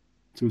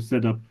to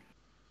set up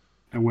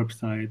a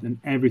website and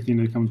everything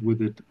that comes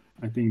with it,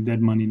 I think that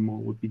money and more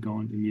would be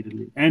gone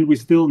immediately. And we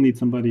still need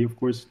somebody, of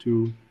course,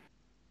 to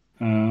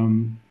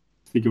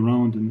stick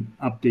around and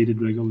update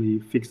it regularly,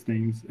 fix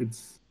things.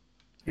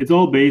 It's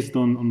all based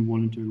on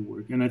voluntary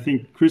work. And I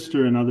think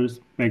Krister and others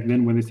back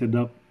then, when they set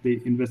up, they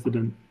invested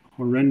a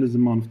horrendous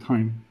amount of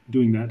time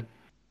doing that.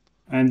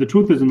 And the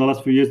truth is, in the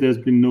last few years, there's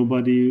been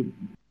nobody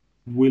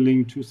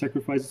willing to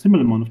sacrifice a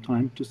similar amount of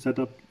time to set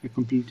up a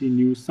completely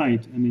new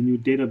site and a new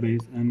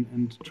database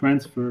and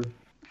transfer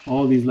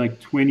all these like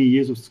 20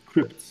 years of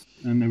scripts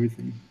and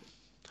everything.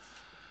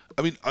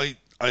 I mean, I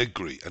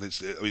agree, and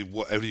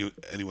what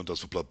anyone does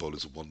for Blood Bowl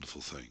is a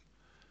wonderful thing,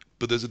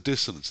 but there's a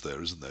dissonance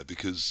there, isn't there?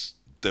 Because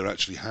there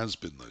actually has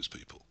been those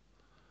people.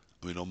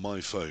 I mean, on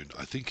my phone,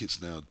 I think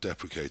it's now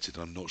deprecated.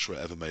 I'm not sure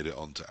it ever made it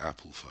onto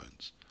Apple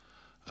phones,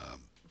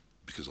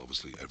 because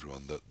obviously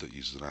everyone that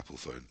uses an Apple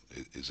phone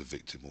is a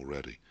victim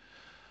already.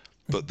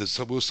 But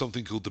there was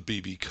something called the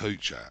BB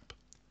Coach app.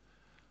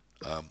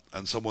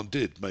 And someone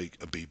did make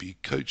a BB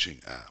coaching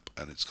app,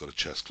 and it's got a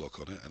chess clock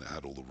on it, and it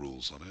had all the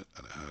rules on it,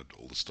 and it had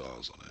all the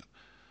stars on it,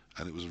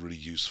 and it was a really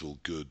useful,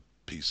 good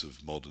piece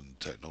of modern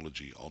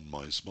technology on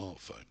my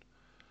smartphone.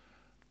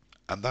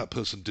 And that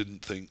person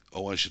didn't think,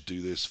 oh, I should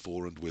do this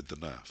for and with the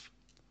NAF.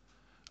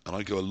 And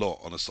I go a lot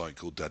on a site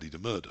called Daddy to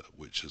Murder,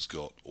 which has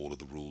got all of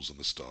the rules and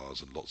the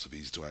stars and lots of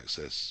easy to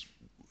access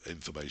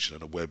information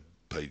and a web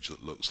page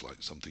that looks like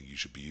something you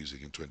should be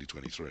using in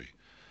 2023.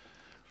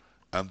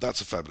 And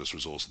that's a fabulous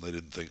resource, and they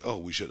didn't think,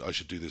 oh, I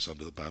should do this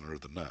under the banner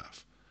of the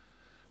NAF.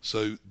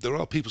 So there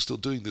are people still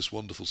doing this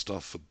wonderful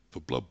stuff for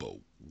Blood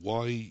Bowl.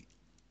 Why?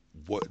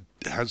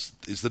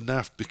 Is the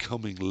NAF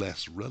becoming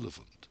less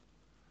relevant?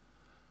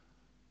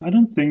 I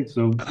don't think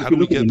so. And If how you do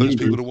we look at the get those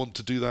people to numbers, want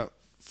to do that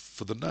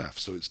for the NAF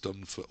so it's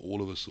done for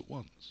all of us at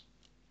once?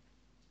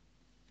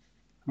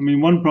 I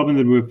mean, one problem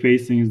that we're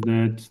facing is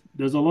that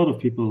there's a lot of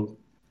people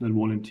that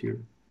volunteer,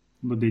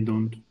 but they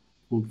don't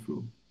pull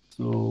through.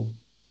 So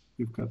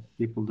you've got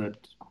people that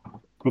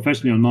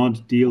professionally or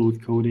not deal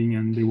with coding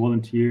and they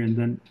volunteer, and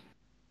then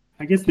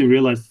I guess they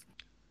realize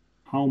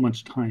how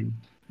much time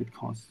it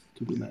costs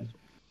to do that.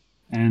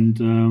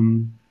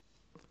 And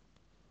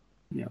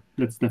yeah,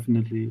 that's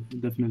definitely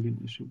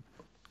an issue.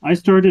 I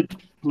started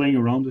playing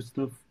around with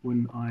stuff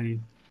when I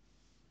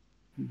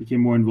became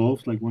more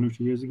involved, like 1 or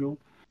 2 years ago.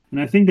 And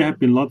I think there have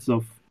been lots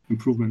of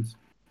improvements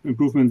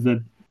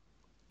that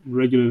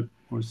regular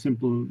or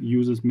simple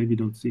users maybe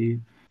don't see.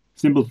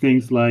 Simple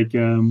things like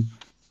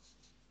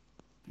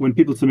when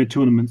people submit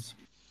tournaments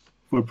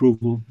for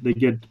approval, they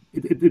get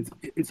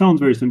it sounds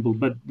very simple,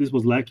 but this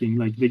was lacking.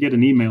 Like they get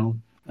an email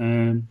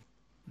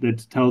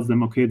that tells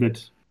them, okay,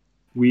 that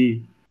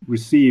we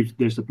received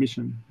their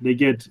submission. They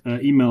get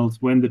emails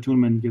when the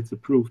tournament gets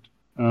approved.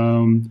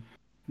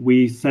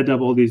 We set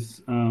up all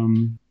these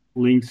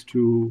links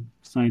to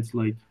sites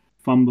like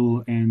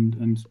Fumble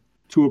and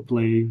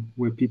TourPlay,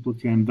 where people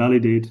can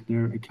validate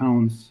their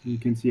accounts. You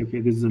can see,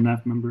 okay, this is a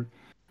NAF member,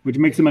 which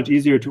makes it much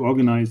easier to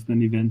organize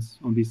than events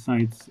on these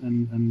sites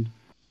and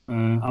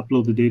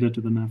upload the data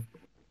to the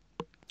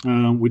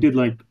NAF. We did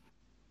like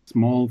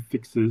small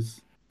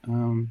fixes.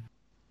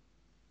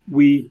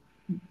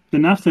 The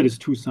NAF site is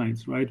two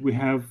sites, right? We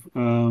have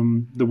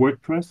the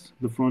WordPress,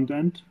 the front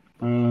end,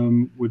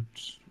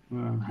 which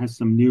has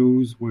some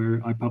news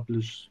where I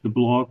publish the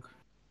blog.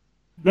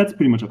 That's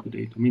pretty much up to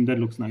date. I mean, that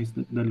looks nice.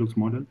 That looks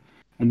modern.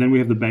 And then we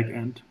have the back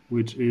end,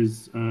 which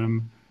is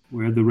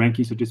where the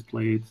rankings are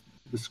displayed,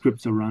 the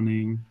scripts are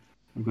running.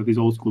 I've got this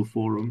old school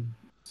forum.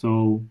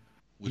 So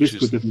which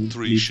is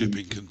 3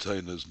 shipping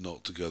containers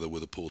knocked together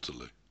with a portal.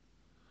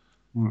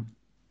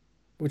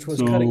 Which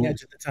was cutting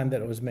edge at the time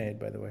that it was made,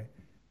 by the way.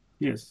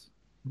 Yes.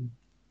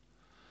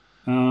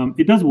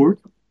 It does work.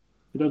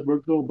 It does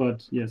work though,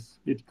 but yes,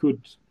 it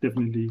could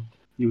definitely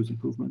use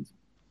improvements.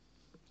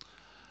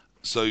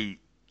 So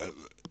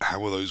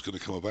how are those going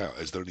to come about?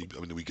 Is there any? I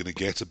mean, are we going to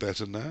get a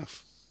better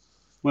NAF?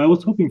 Well, I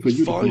was hoping for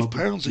you to come up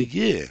with £5 a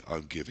year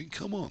I'm giving.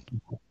 Come on.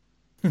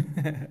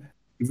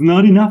 It's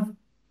not enough.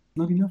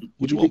 Not enough.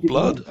 Would you want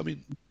blood? I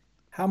mean,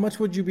 how much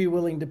would you be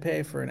willing to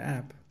pay for an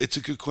app? It's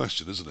a good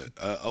question, isn't it?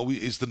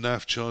 Is the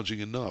NAF charging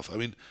enough? I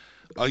mean,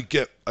 like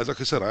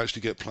I said, I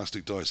actually get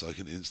plastic dice. I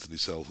can instantly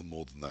sell for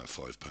more than that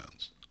 £5.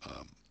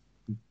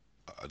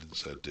 I didn't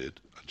say I did.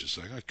 I'm just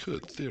saying I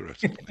could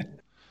theoretically.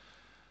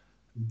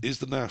 Is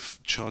the NAF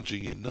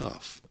charging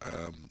enough?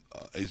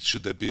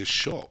 Should there be a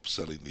shop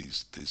selling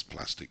these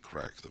plastic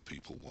crack that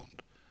people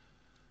want?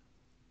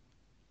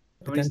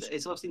 I mean,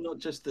 it's obviously not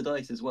just the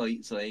dice as well.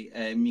 So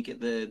you get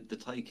the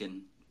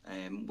token,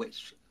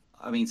 which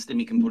I mean,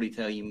 Stimmy can probably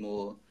tell you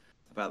more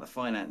about the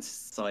finance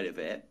side of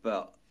it,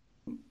 but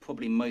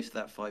probably most of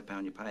that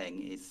 £5 you're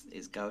paying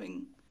is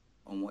going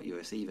on what you're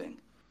receiving.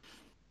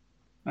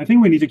 I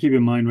think we need to keep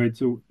in mind, right?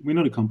 So we're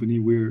not a company;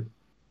 we're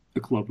a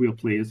club. We're a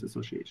players'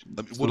 association.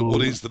 I mean,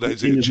 what is the?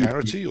 Is it a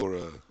charity or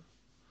a?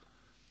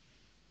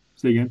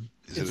 Say again.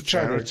 Is it a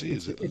charity?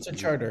 It's a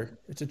charter.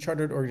 It's a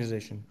chartered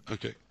organization.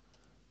 Okay.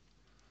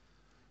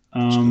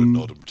 I'm just going to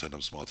nod and pretend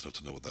I'm smart enough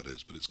to know what that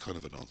is, but it's kind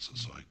of an answer,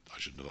 so I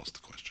shouldn't have asked the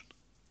question.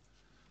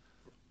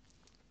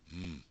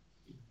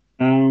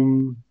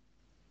 I'm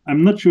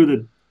not sure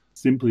that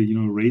simply,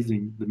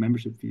 raising the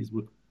membership fees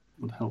would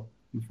help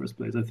in the first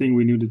place. I think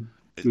we need to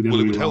do the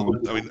other way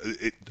around. I mean,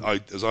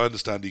 as I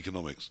understand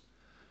economics,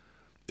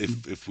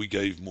 if we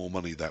gave more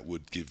money, that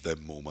would give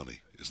them more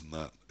money. Isn't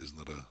that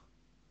a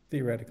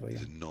theoretically?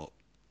 Is it not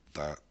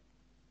that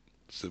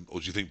simple? Or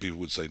do you think people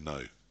would say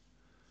no?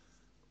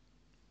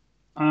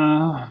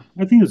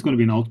 I think there's going to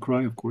be an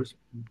outcry, of course,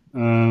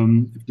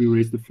 if we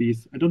raise the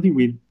fees. I don't think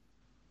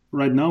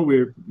right now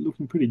we're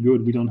looking pretty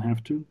good. We don't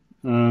have to.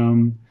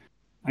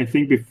 I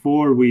think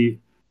before we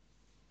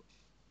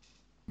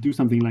do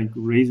something like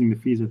raising the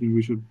fees, I think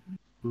we should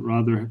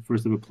rather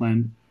first have a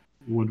plan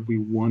what we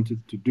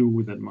wanted to do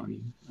with that money.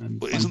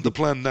 But isn't the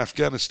plan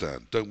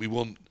Afghanistan? Don't we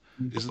want?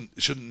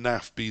 Shouldn't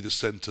NAF be the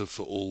center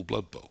for all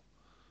Blood Bowl?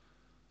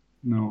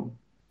 No,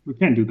 we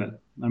can't do that.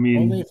 I mean,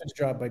 only if it's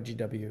dropped by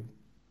GW.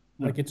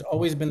 Like it's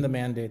always been the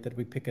mandate that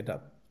we pick it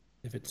up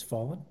if it's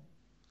fallen.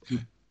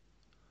 Okay.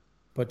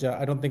 But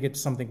I don't think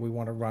it's something we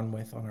want to run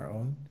with on our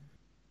own.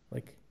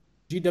 Like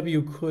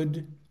GW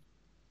could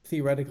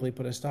theoretically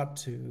put a stop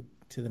to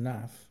the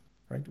NAF,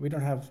 right? We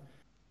don't have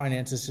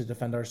finances to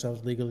defend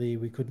ourselves legally.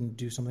 We couldn't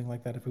do something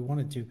like that if we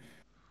wanted to.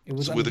 It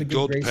was So under we're the the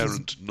good graces.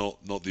 godparent,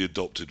 not the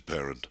adopted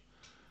parent.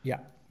 Yeah,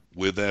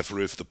 We're there for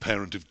if the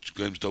parent of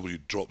Games W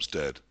drops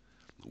dead,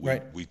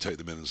 right. we take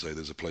them in and say,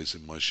 there's a place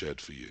in my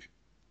shed for you.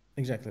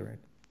 Exactly right.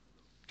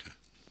 Okay.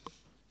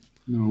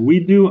 No, we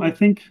do. I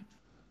think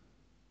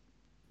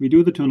we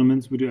do the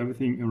tournaments. We do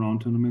everything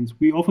around tournaments.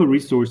 We offer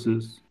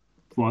resources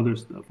for other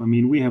stuff. I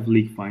mean, we have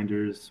league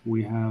finders.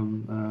 We have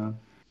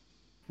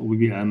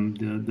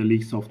OBBM, the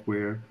league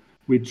software.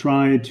 We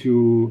try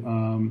to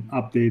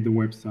update the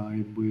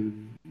website with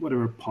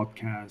whatever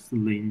podcasts,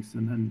 links,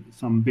 and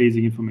some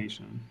basic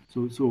information.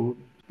 So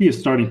be a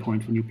starting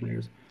point for new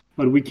players.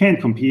 But we can't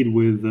compete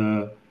with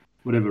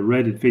whatever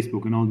Reddit,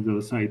 Facebook, and all these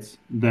other sites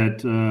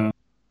that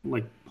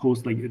like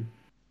post like a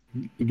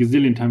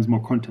gazillion times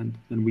more content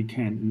than we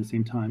can in the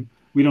same time.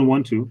 We don't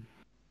want to.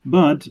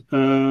 But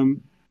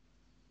when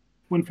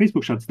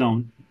Facebook shuts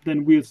down,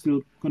 then we're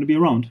still going to be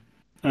around.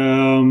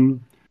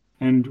 And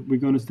we're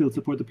going to still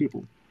support the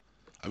people.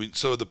 I mean,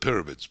 so are the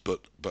pyramids, but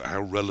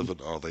how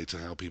relevant are they to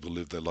how people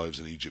live their lives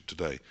in Egypt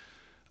today?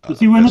 So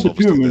see, we're not the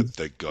Obviously pyramids.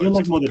 they're We're guides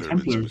like to more the the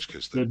pyramids, in Templars which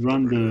case that they're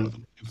run very the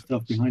relevant.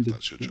 stuff behind it.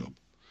 That's your job.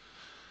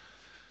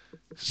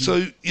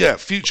 So, yeah,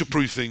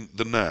 future-proofing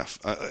the NAF.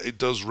 It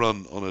does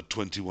run on a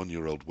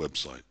 21-year-old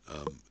website.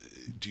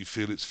 Do you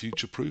feel it's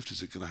future-proofed?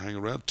 Is it going to hang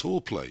around?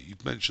 Tour play,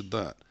 you've mentioned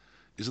that.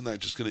 Isn't that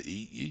just going to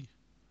eat you?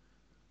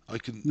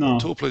 No.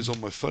 Tour play's on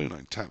my phone. I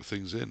can tap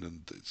things in,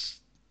 and it's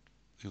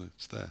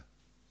there.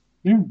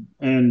 Yeah,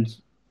 and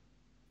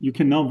you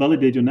can now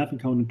validate your NAF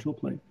account in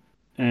TourPlay.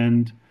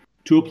 And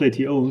TourPlay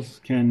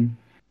TOs can,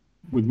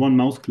 with one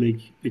mouse click,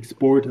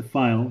 export a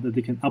file that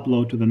they can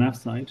upload to the NAF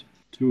site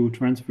to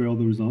transfer all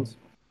the results.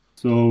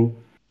 So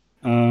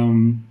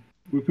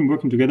we've been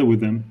working together with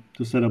them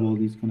to set up all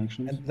these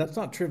connections. And that's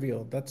not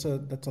trivial. That's a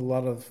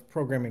lot of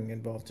programming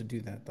involved to do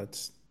that.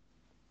 That's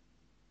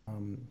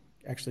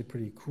actually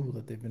pretty cool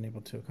that they've been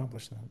able to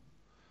accomplish that.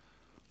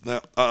 Now,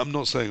 I'm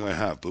not saying I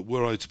have, but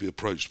were I to be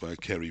approached by a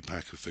Kerry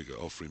Packer figure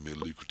offering me a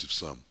lucrative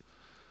sum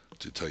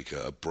to take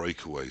a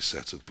breakaway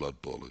set of blood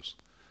ballers,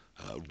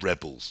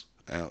 rebels,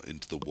 out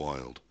into the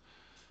wild,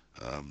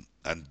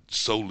 and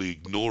solely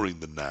ignoring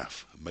the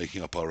NAF,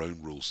 making up our own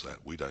rule set,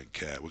 we don't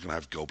care. We're going to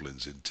have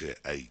goblins in tier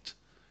 8.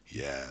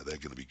 Yeah, they're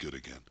going to be good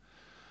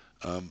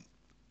again.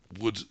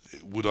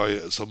 Would I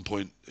at some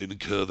point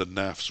incur the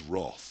NAF's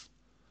wrath?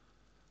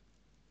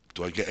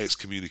 Do I get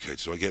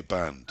excommunicated? Do I get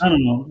banned? I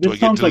don't know. Do I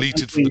get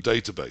deleted from the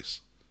database?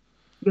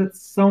 That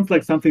sounds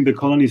like something the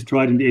colonies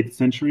tried in the 8th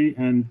century,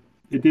 and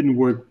it didn't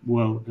work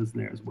well as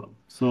well.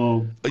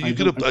 So are you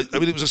going to? I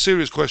mean, it was a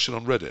serious question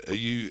on Reddit.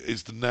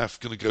 Is the NAF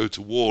going to go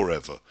to war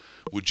ever?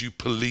 Would you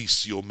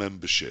police your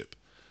membership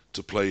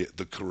to play it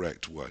the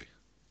correct way?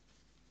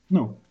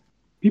 No,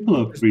 people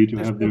are free to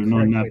have their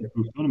non-NAF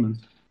approved tournaments.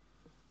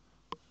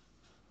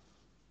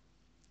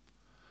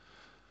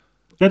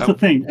 That's the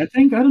thing. I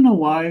don't know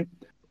why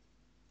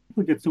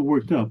people get so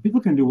worked up.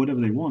 People can do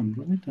whatever they want,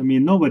 right? I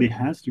mean, nobody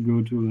has to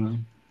go to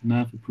a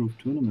NAF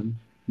approved tournament.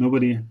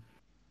 Nobody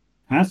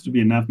has to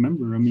be a NAF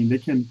member. I mean, there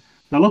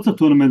are lots of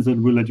tournaments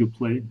that will let you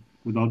play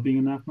without being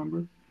a NAF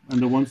member, and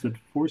the ones that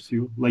force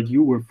you, like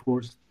you were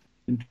forced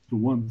into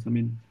ones. I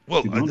mean,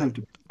 well, you don't have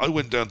to. I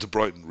went down to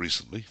Brighton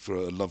recently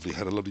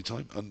had a lovely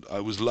time, and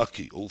I was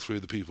lucky. All three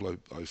of the people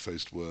I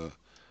faced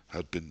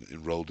had been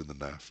enrolled in the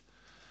NAF,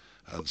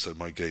 and so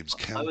my games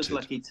counted. I was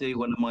lucky too.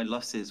 One of my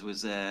losses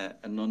was a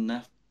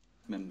non-NAF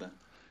member.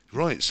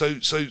 Right, so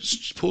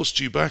poor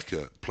Stu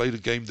Backer played a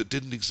game that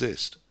didn't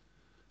exist,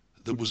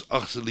 that was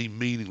utterly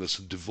meaningless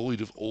and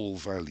devoid of all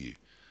value,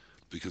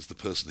 because the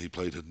person he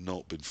played had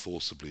not been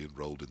forcibly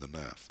enrolled in the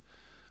NAF.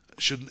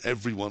 Shouldn't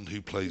everyone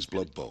who plays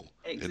Blood Bowl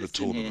in a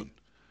tournament,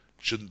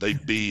 shouldn't they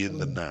be in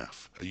the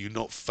NAF? Are you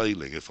not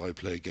failing if I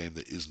play a game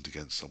that isn't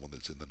against someone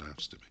that's in the NAF,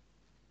 Stimmy?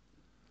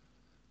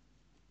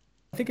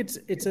 I think it's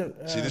a.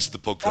 See, this is the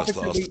podcast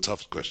that asks the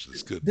tough questions.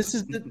 It's good.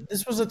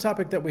 This was a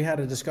topic that we had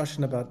a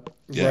discussion about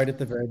right at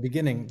the very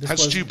beginning.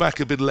 Has Stu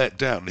Backer been let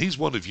down? He's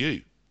one of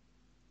you.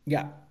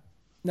 Yeah,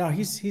 no,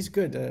 he's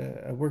good.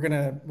 We're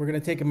gonna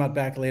take him out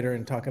back later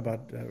and talk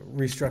about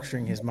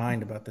restructuring his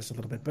mind about this a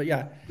little bit. But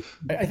yeah,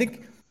 I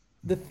think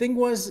the thing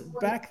was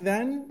back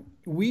then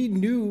we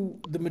knew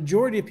the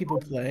majority of people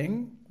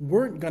playing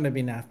weren't going to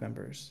be NAF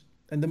members.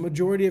 And the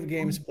majority of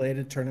games played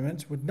at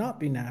tournaments would not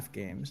be NAF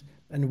games.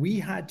 And we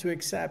had to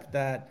accept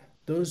that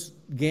those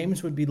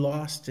games would be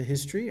lost to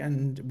history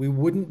and we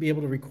wouldn't be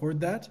able to record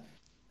that.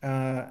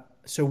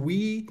 So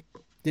we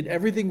did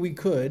everything we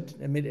could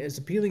and made it as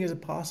appealing as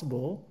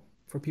possible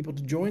for people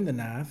to join the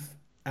NAF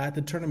at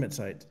the tournament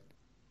site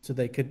so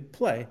they could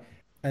play.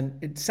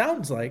 And it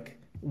sounds like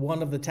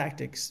one of the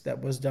tactics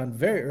that was done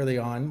very early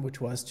on,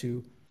 which was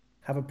to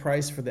have a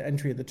price for the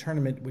entry of the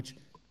tournament, which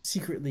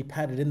secretly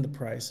padded in the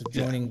price of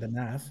joining the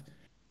NAF,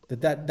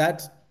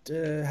 that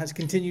has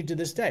continued to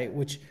this day,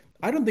 which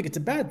I don't think it's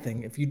a bad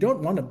thing. If you don't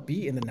want to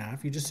be in the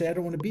NAF, you just say, I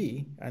don't want to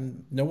be,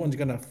 and no one's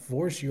going to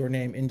force your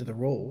name into the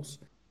rolls.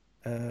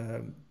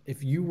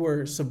 If you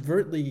were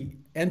subvertly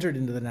entered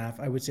into the NAF,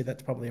 I would say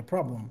that's probably a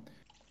problem.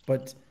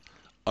 But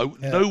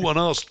no one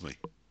asked me.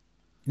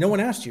 No one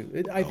asked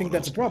you. I think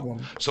that's a asked me.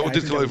 problem. Someone I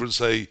did think come that over and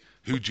say,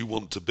 "Who do you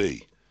want to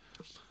be?"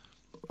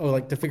 Oh,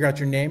 like to figure out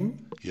your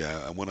name?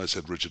 Yeah, and when I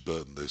said Richard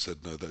Burton, they said,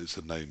 "No, that is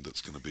the name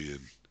that's going to be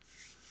in."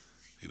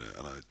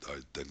 And I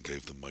then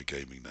gave them my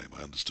gaming name.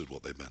 I understood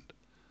what they meant.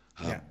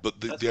 Yeah. But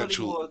That's the probably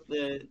actual more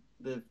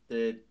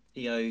the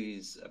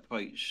TO's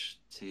approach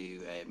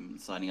to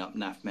signing up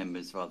NAF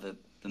members rather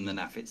than the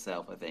NAF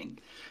itself, I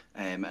think.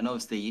 And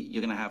obviously,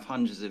 you're going to have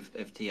hundreds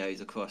of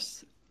TOs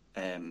across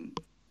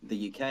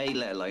the UK,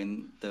 let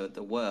alone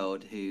the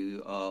world,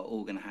 who are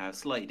all going to have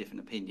slightly different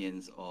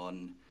opinions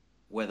on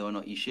whether or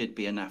not you should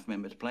be a NAF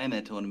member to play in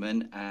their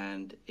tournament,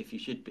 and if you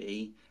should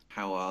be,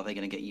 how are they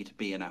going to get you to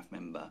be a NAF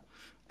member?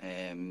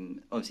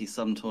 Obviously,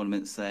 some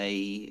tournaments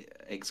say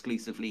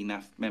exclusively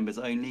NAF members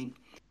only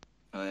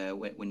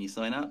when you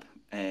sign up.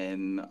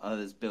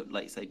 Others build,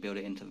 like you say, build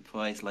it into the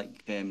price.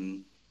 Like I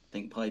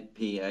think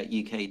P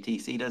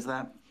UKTC does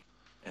that,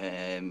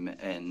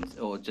 and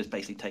or just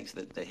basically takes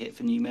the hit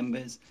for new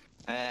members.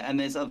 And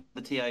there's other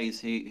TOs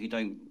who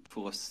don't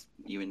force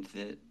you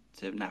into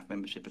to NAF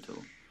membership at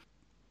all.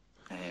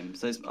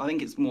 So I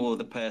think it's more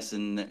the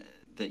person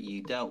that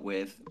you dealt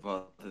with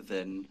rather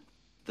than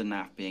the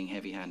NAF being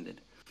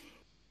heavy-handed.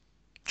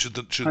 should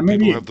I people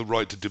maybe have the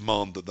right to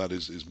demand that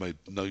is made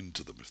known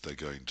to them if they're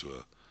going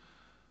to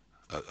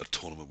a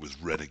tournament with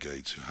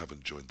renegades who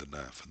haven't joined the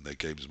NAF and their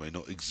games may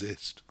not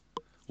exist?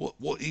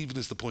 What even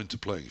is the point of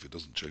playing if it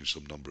doesn't change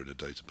some number in a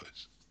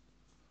database?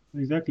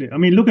 exactly. I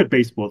mean, look at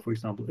baseball, for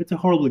example. It's a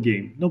horrible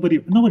game. Nobody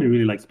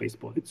really likes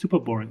baseball. It's super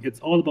boring. It's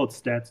all about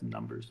stats and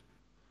numbers.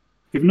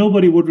 If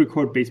nobody would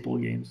record baseball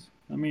games,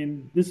 I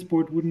mean, this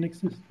sport wouldn't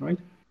exist, right?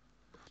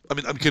 I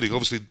mean, I'm kidding.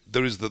 Obviously,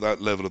 there is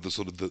that level of the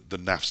sort of the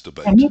NAFs I'm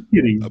debate not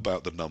kidding.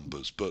 about the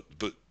numbers, but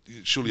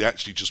surely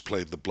actually just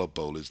playing the Blood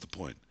Bowl is the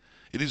point.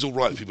 It is all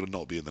right for people to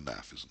not be in the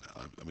NAF, isn't it?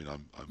 I mean,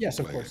 I'm Yes,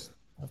 of playing it. course.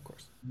 Of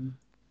course.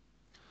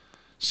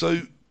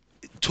 So,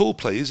 tour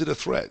play, is it a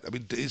threat? I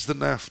mean, is the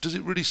NAF, does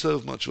it really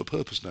serve much of a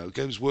purpose now?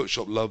 Games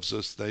Workshop loves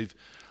us.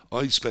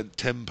 I spent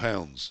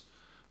 £10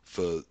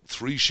 for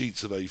 3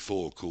 sheets of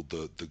A4 called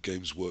the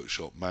Games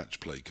Workshop Match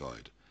Play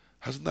Guide.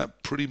 Hasn't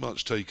that pretty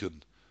much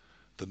taken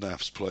the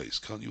NAF's place?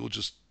 Can't you all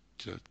just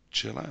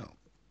chill out,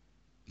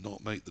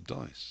 not make the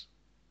dice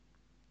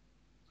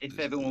If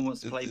everyone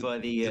wants to play by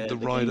in the the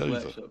ride Games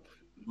over? Workshop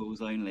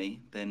rules only,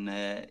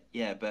 then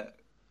yeah. But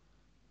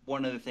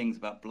one of the things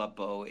about Blood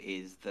Bowl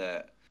is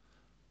that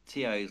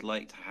TOs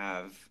like to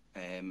have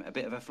a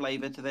bit of a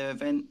flavour to their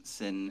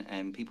events,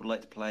 and people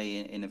like to play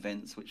in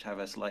events which have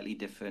a slightly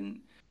different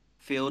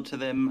feel to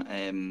them,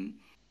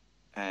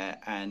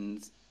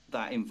 and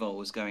that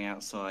involves going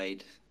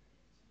outside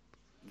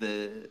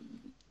the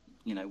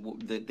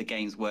the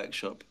Games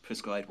Workshop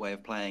prescribed way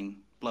of playing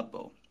Blood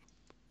Bowl.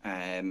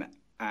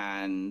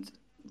 And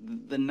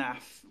the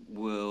NAF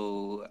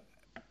will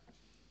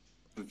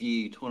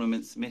review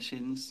tournament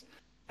submissions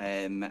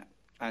and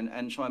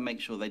try and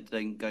make sure they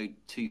don't go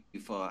too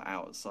far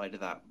outside of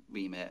that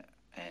remit.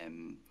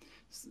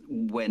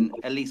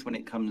 At least when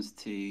it comes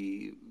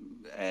to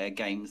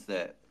games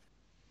that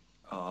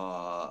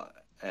are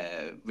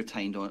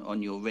retained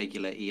on your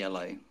regular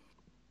ELO.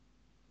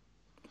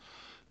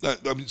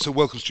 I mean, so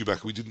welcome to you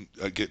back. We didn't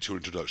get your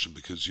introduction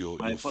because your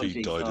My feed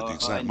apologies, died at the our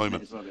exact internet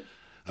moment. is rubbish.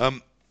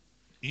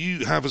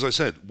 You have, as I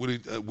said,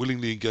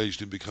 willingly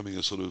engaged in becoming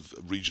a sort of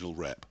regional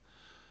rep.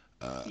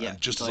 Yeah, And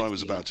just as I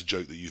was precisely, about to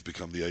joke that you've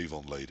become the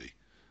Avon lady,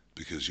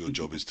 because your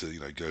job is to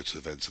go to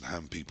events and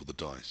hand people the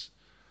dice.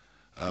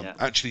 yeah.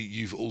 Actually,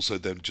 you've also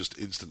then just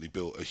instantly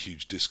built a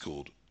huge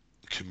Discord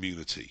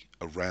community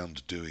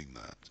around doing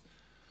that,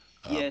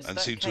 Yes, and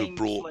that seem to have came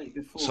brought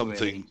slightly before,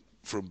 something really.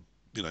 from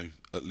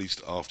at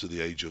least after the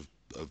age of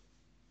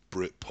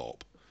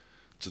Britpop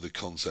to the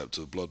concept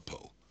of Blood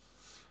Bowl.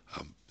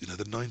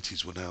 The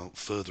 90s were now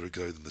further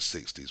ago than the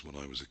 60s when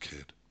I was a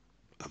kid.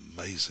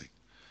 Amazing.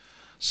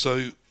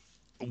 So,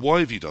 why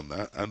have you done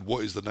that, and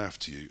what is the NAF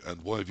to you, and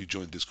why have you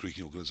joined this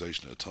creaking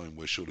organisation at a time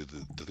where surely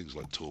the things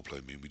like tour play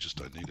mean we just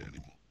don't need it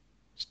anymore?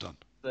 It's done.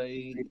 So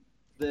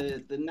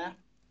the NAF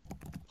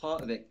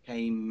part of it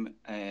came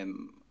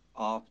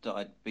after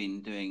I'd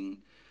been doing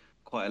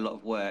quite a lot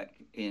of work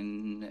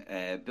in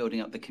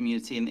building up the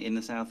community in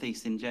the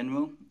southeast in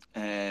general.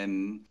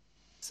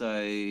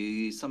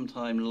 So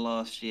sometime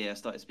last year, I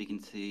started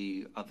speaking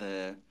to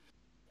other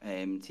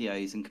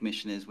TOs and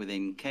commissioners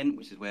within Kent,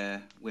 which is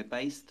where we're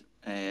based,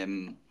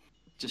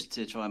 just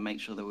to try and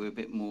make sure that we're a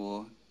bit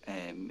more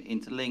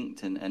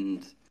interlinked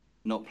and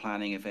not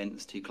planning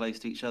events too close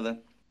to each other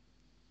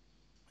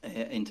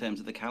in terms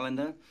of the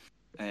calendar.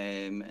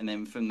 And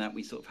then from that,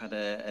 we sort of had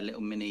a little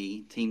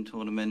mini team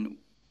tournament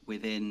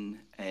within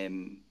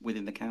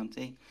the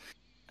county.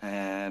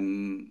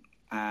 And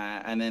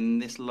then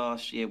this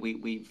last year,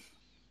 we've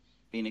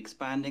been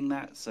expanding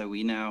that. So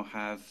we now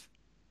have,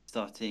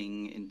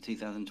 starting in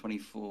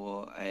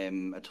 2024,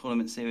 a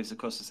tournament series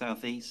across the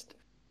southeast.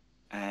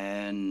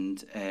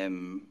 And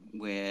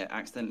we're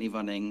accidentally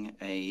running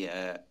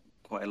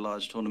quite a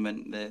large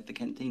tournament, the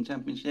Kent Team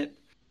Championship,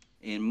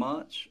 in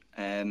March.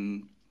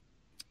 And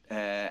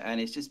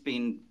it's just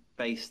been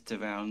based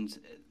around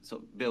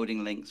sort of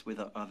building links with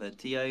other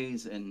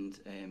TOs and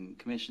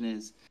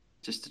commissioners,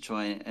 just to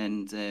try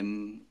and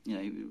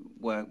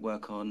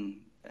work on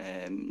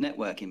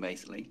networking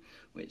basically,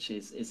 which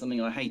is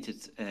something I hated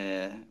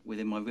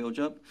within my real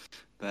job,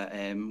 but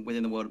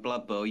within the world of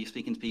Blood Bowl, you're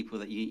speaking to people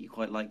that you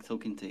quite like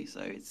talking to,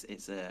 so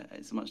it's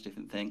a much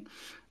different thing.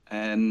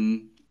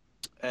 And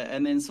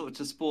then sort of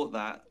to support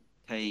that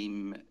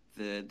came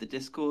the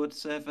Discord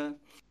server,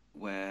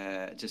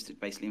 where just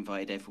basically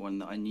invited everyone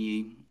that I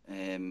knew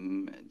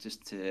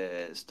just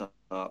to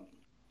start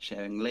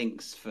sharing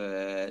links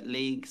for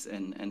leagues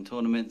and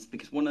tournaments,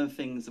 because one of the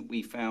things that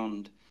we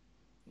found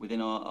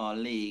within our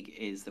league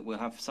is that we'll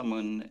have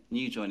someone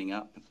new joining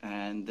up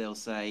and they'll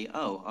say,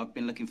 oh, I've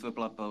been looking for a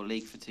Blood Bowl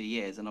league for 2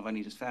 years and I've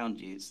only just found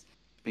you. It's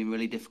been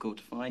really difficult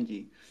to find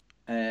you.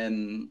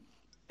 And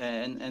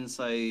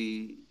so,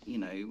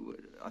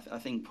 I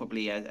think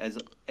probably as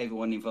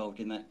everyone involved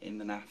in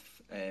the NAF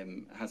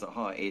has at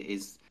heart, it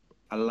is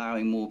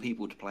allowing more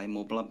people to play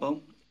more Blood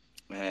Bowl.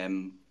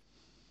 And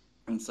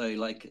so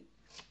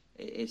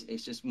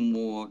it's just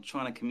more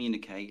trying to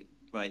communicate,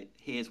 right,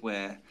 here's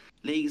where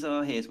leagues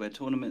are, here's where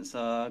tournaments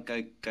are,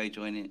 go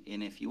join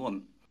in if you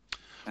want.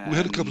 We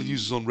had a couple of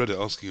users on Reddit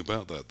asking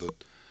about that the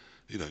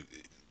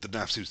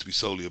NAF seems to be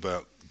solely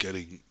about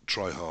getting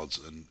tryhards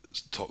and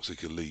toxic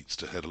elites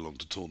to head along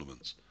to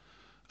tournaments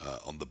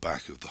on the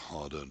back of the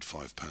hard-earned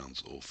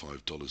 £5 or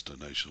 $5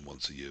 donation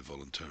once a year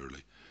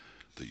voluntarily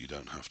that you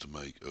don't have to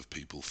make, of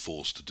people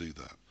forced to do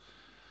that.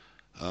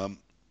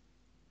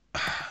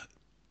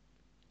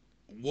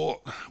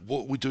 What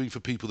are we doing for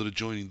people that are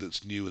joining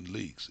that's new in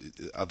leagues?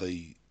 Are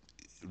they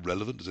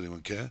relevant? Does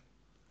anyone care?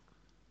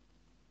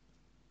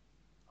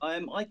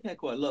 I care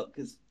quite a lot,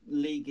 because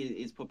league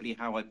is probably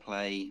how I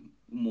play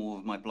more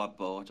of my Blood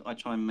Bowl. I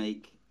try and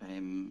make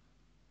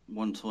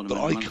one tournament But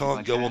a I month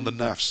can't go on the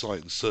but NAF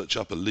site and search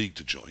up a league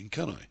to join,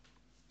 can I?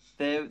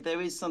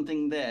 there is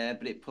something there,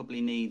 but it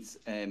probably needs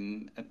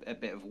a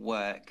bit of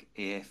work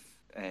if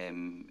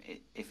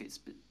it's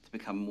to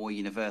become more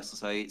universal.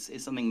 So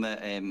it's something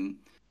that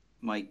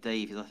Mike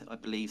Davies, I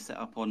believe, set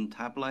up on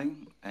Tableau,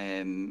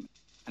 and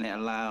it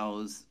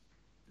allows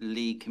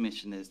league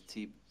commissioners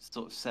to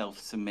sort of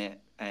self-submit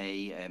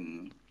a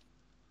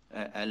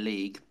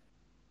league,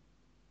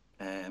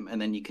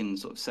 and then you can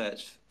sort of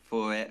search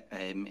for it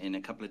in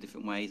a couple of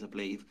different ways, I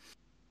believe.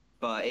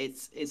 But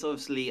it's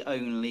obviously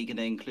only going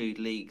to include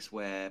leagues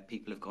where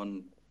people have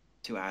gone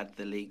to add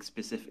the league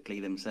specifically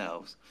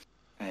themselves.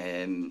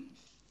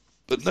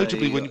 But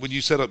notably, when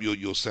you set up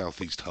your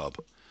Southeast hub,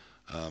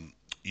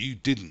 you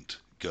didn't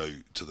go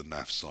to the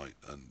NAF site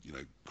and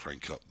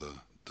crank up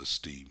the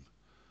steam,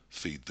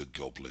 feed the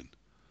goblin,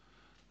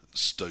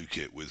 stoke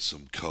it with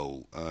some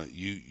coal.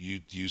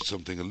 You used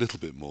something a little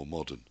bit more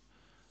modern.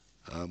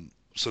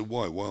 So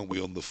why aren't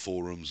we on the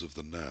forums of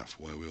the NAF?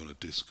 Why are we on a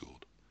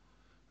Discord?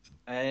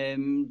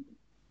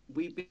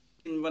 We've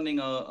been running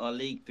our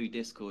league through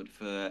Discord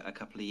for a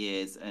couple of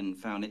years and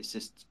found it's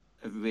just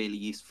a really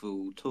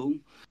useful tool.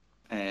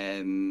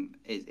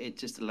 It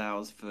just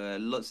allows for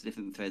lots of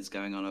different threads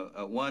going on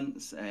at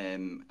once,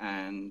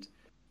 and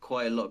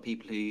quite a lot of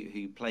people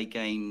who play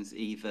games,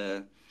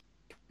 either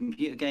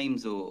computer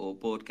games or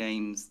board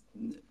games,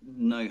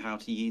 know how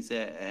to use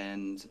it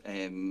and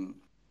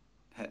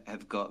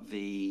have got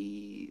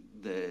the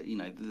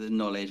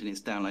knowledge, and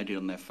it's downloaded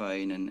on their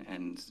phone,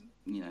 and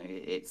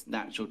it's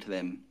natural to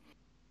them,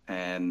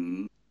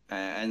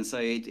 and so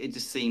it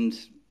just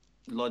seemed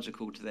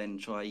logical to then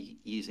try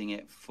using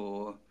it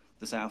for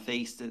the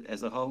Southeast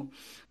as a whole,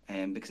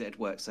 because it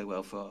worked so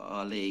well for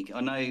our league.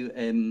 I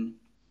know,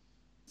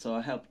 so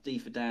I helped D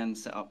for Dan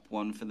set up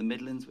one for the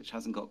Midlands, which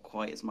hasn't got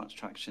quite as much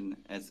traction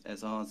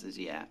as ours as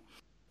yet.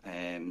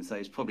 So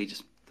it's probably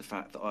just the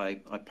fact that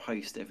I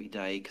post every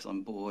day because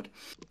I'm bored.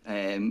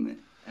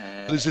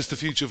 But is this the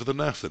future for the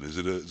NAF then? Is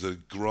it a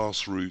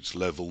grassroots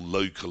level,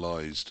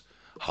 localised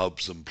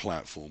hubs and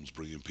platforms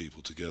bringing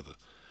people together,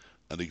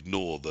 and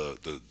ignore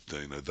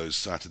those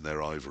sat in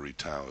their ivory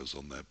towers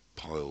on their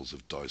piles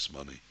of dice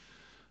money,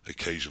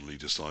 occasionally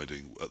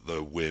deciding at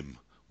their whim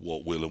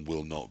what will and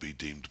will not be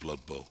deemed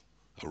Blood Bowl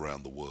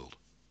around the world?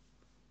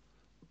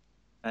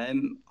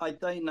 I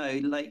don't know.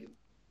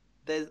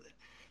 There's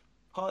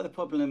part of the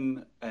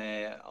problem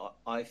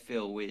I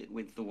feel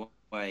with the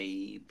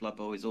way Blood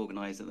Bowl is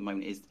organised at the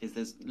moment is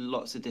there's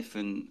lots of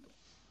different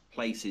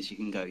places you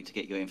can go to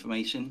get your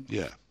information.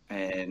 Yeah.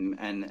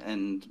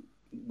 And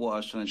what I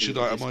was trying to do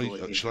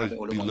Should I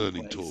be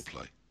learning tour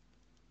play?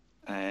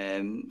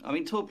 I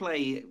mean, tour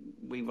play,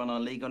 we run our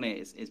league on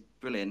it. It's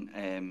brilliant.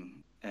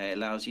 It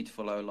allows you to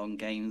follow along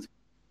games.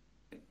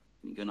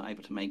 You're not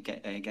able to make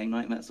a game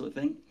night and that sort of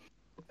thing.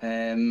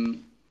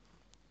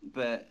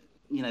 But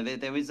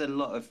there is a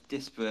lot of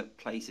disparate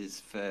places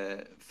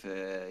for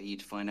you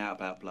to find out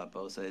about Blood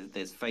Bowl. So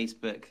there's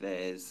Facebook,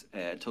 there's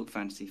Talk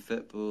Fantasy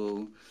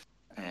Football,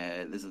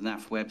 there's a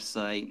NAF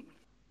website.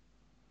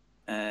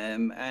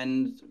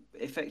 And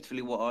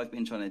effectively what I've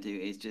been trying to do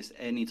is just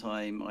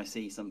anytime I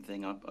see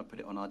something, I put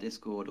it on our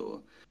Discord,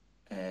 or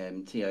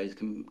TOs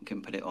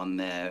can put it on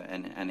there,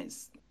 and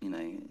it's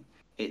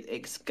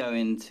it's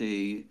going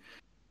to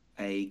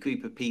a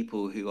group of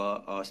people who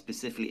are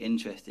specifically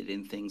interested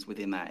in things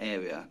within that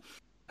area.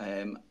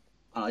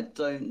 I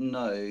don't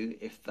know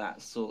if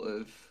that sort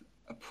of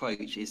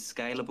approach is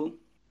scalable,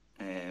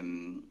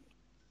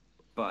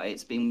 but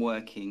it's been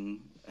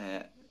working.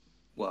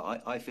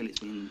 Well, I feel it's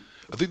been.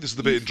 I think this is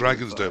the bit in useful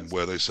Dragon's for Den us.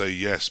 where they say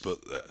yes, but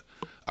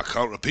I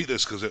can't repeat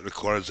this because it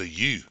requires a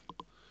U.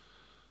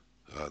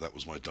 That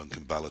was my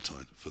Duncan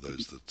Ballantyne for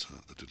those that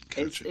didn't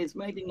catch it. It's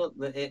maybe not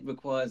that it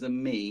requires a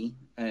me,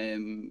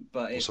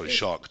 but Also,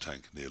 Shark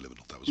Tank, near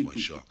liminal. That was my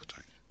Shark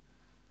Tank.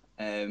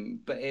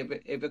 but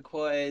it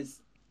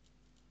requires,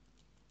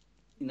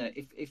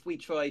 if we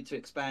try to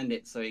expand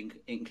it so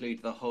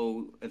include the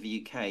whole of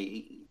the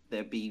UK,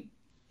 there'd be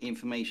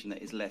information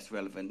that is less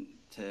relevant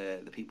to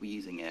the people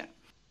using it.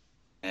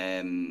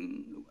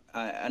 And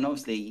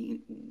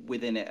obviously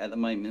within it at the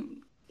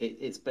moment,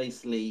 it's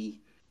basically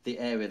the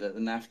area that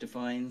the NAF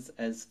defines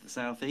as the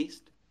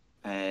southeast,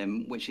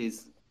 which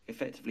is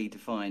effectively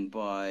defined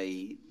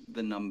by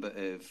the number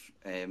of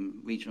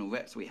regional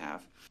reps we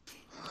have,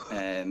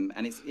 and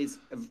it's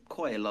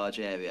quite a large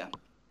area.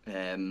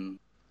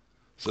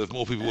 So if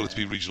more people wanted to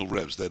be regional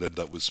reps, they'd end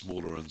up with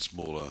smaller and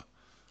smaller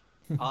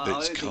I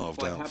bits would be carved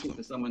quite out for happy them.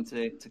 for someone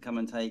to come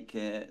and take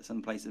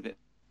some place a bit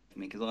for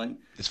me, because I'm.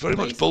 It's very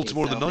much basically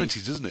Baltimore in the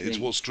southeast 90s, isn't it? It's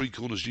Ring. what street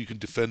corners you can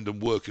defend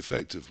and work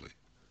effectively.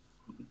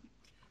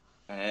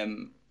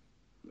 And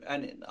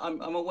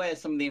I'm aware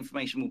some of the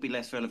information will be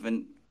less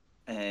relevant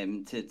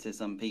to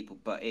some people,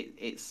 but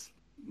it's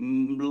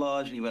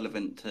largely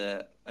relevant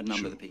to a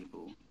number of the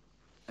people.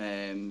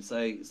 So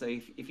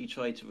if you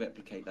try to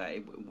replicate that,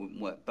 it wouldn't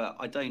work. But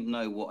I don't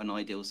know what an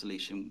ideal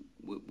solution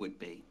would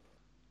be.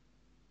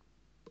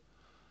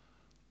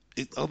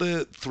 Are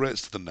there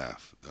threats to the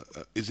NAF?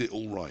 Is it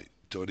all right?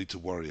 Do I need to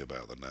worry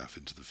about the NAF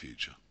into the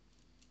future?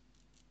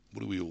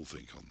 What do we all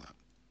think on that?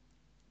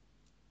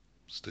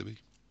 Stibby?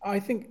 I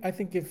think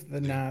if the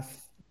NAF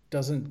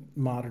doesn't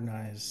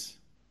modernize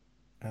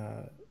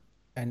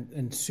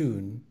and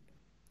soon,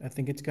 I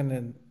think it's going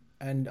to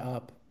end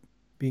up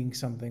being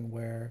something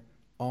where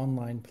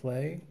online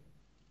play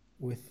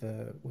with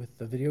the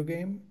video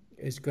game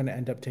is going to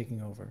end up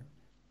taking over.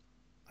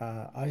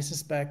 I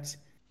suspect,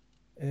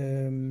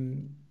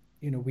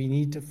 we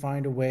need to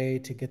find a way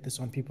to get this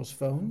on people's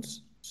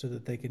phones so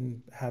that they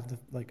can have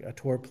like a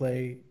tour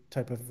play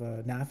type of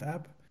NAF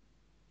app.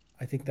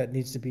 I think that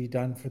needs to be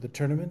done for the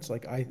tournaments.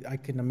 Like I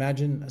can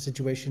imagine a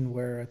situation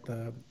where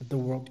at the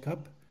World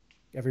Cup,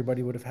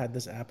 everybody would have had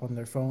this app on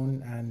their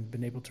phone and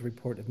been able to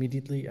report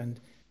immediately, and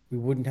we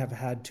wouldn't have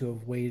had to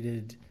have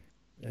waited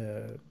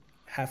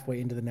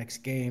halfway into the next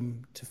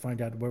game to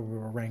find out where we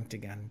were ranked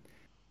again.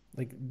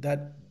 Like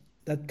that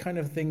kind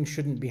of thing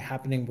shouldn't be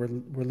happening.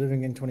 We're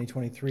living in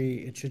 2023.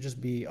 It should just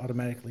be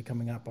automatically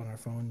coming up on our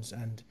phones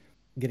and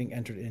getting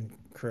entered in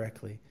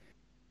correctly.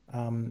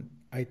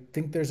 I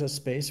think there's a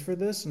space for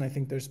this, and I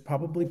think there's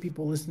probably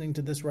people listening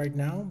to this right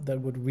now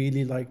that would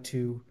really like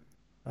to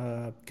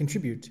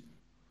contribute,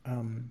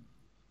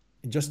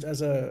 just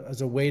as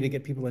a way to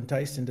get people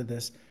enticed into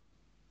this.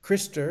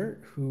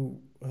 Krister, who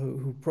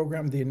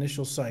programmed the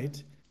initial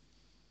site,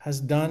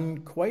 has done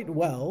quite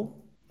well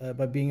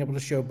by being able to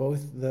show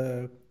both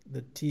the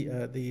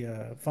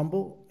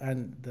Fumble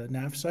and the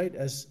NAF site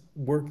as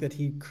work that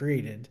he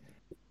created.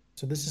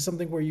 So this is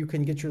something where you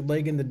can get your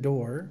leg in the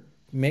door,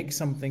 make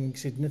something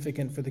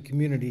significant for the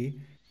community,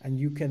 and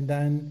you can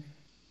then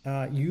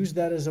use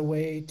that as a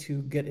way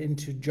to get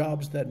into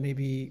jobs that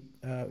maybe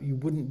you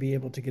wouldn't be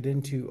able to get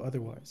into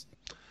otherwise.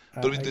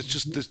 But I mean, there's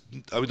just this.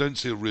 I don't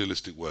see a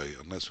realistic way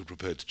unless we're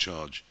prepared to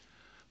charge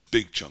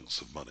big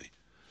chunks of money,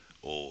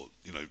 or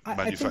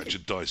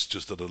manufactured dice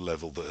just at a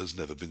level that has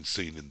never been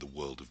seen in the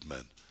world of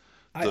men.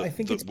 I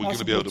think it's we're going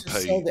to be able to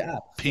sell pay the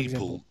app,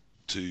 people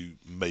to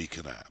make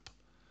an app.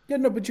 Yeah,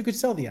 no, but you could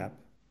sell the app.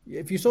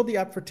 If you sold the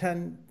app for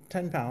 10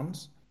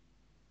 pounds,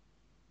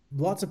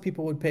 lots of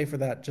people would pay for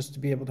that just to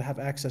be able to have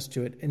access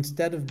to it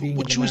instead of being.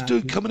 What you was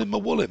doing coming in my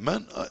wallet,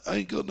 man? I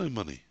ain't got no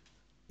money.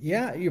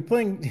 Yeah, you're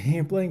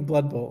playing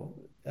Blood Bowl.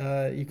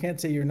 You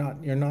can't say you're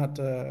not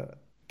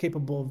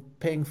capable of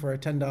paying for a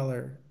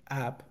 $10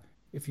 app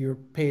if you're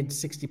paid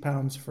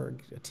 £60 for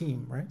a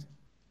team, right?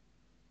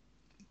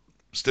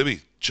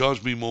 Stibby,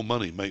 charge me more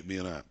money, make me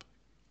an app.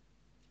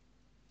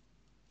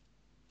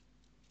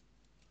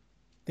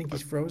 Think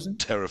he's frozen?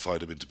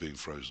 Terrified him into being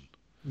frozen.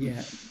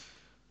 Yeah.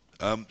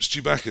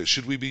 Stu Backer,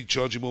 should we be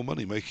charging more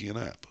money making an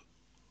app?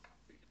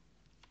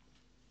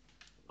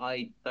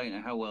 I don't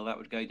know how well that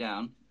would go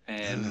down.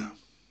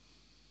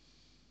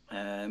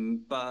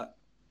 But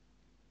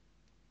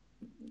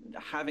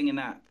having an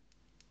app,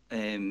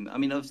 I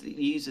mean, obviously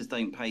users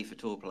don't pay for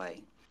tour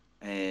play.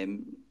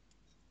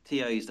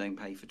 TOs don't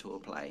pay for tour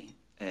play.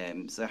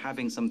 So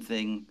having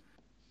something,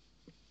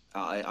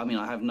 I mean,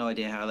 I have no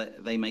idea how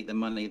they make the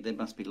money. There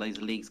must be loads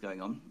of leagues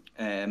going on.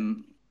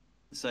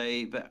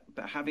 But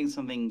having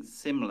something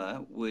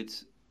similar would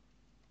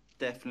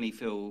definitely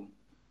feel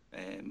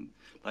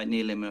like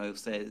Neil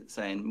Limmel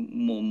saying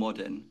more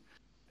modern,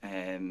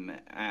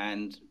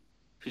 and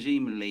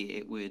presumably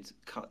it would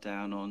cut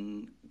down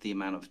on the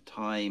amount of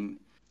time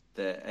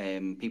that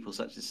people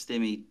such as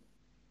Stimmy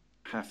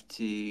have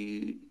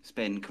to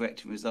spend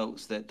correcting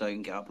results that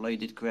don't get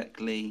uploaded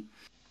correctly.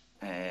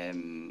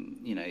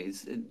 You know,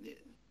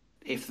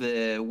 if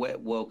the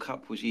World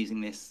Cup was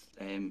using this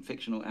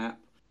fictional app,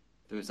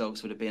 the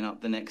results would have been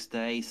up the next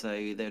day.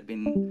 So there had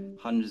been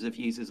hundreds of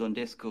users on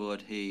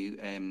Discord who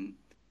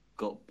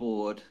got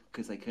bored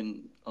because they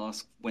couldn't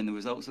ask when the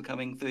results were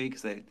coming through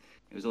because it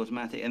was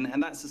automatic.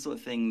 And that's the sort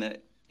of thing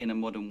that in a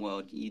modern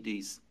world you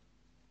do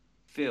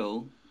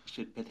feel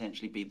should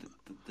potentially be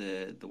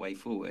the way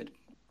forward.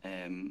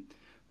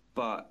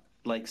 But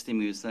like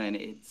Stimmy was saying,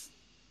 it's,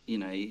 you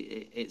know,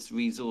 it's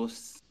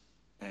resource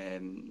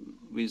is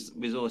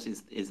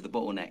the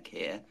bottleneck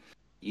here.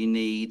 You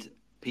need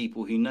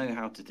people who know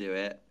how to do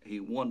it,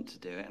 who want to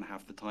do it, and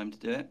have the time to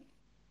do it.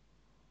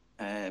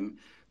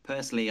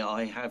 Personally,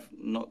 I have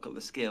not got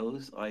the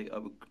skills. I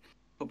would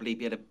probably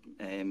be able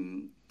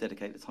to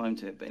dedicate the time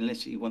to it, but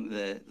unless you want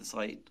the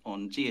site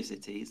on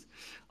GeoCities,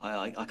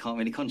 I can't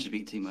really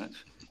contribute too much.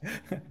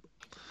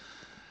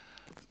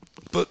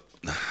 But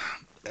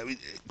I mean,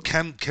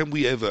 can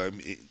we ever? I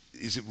mean,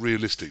 is it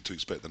realistic to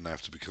expect the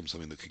NAF to become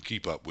something that can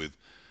keep up with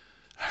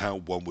how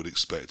one would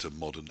expect a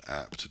modern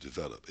app to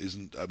develop?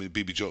 I mean,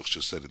 BB Jocks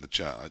just said in the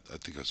chat. I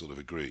think I sort of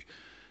agree.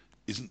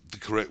 Isn't the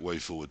correct way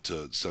forward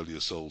to sell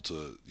your soul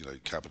to, you know,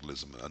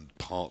 capitalism and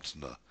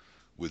partner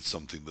with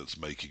something that's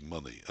making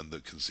money and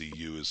that can see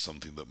you as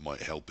something that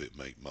might help it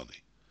make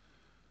money?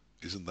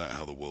 Isn't that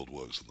how the world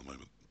works at the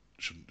moment?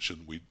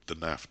 Shouldn't we, the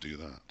NAF, do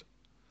that?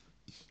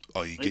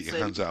 I.e., get your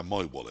hands out of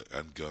my wallet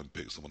and go and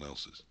pick someone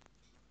else's.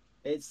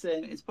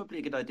 It's probably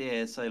a good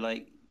idea. So,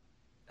 like,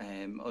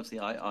 obviously,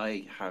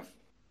 I have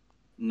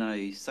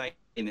no say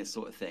in this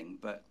sort of thing,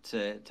 but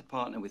to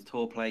partner with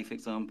TourPlay, for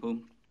example,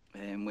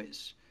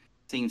 which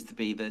seems to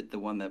be the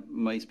one that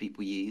most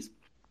people use,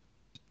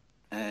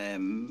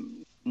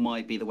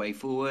 might be the way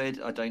forward.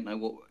 I don't know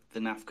what the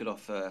NAF could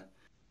offer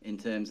in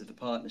terms of the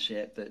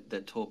partnership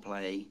that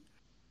TourPlay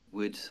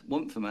would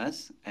want from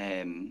us,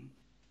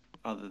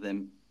 other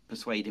than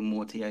persuading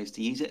more TOs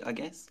to use it, I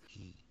guess.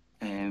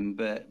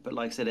 But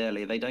like I said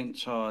earlier, they don't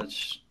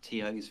charge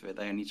TOs for it.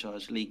 They only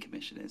charge league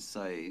commissioners.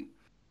 So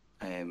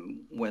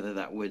whether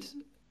that would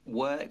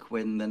work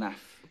when the NAF...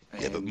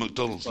 yeah, but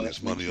McDonald's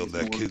makes money on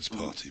their kids'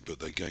 party, but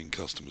they gain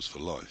customers for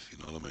life, you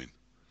know what I mean?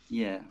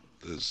 Yeah.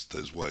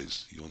 There's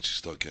ways. Once you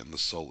start getting the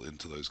salt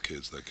into those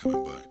kids, they're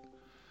coming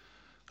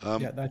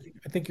back. Yeah,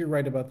 I think you're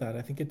right about that.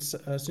 I think it's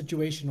a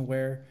situation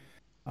where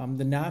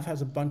the NAV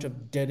has a bunch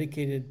of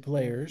dedicated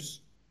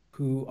players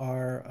who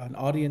are an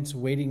audience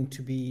waiting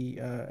to be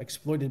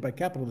exploited by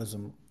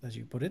capitalism, as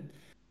you put it.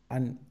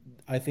 And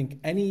I think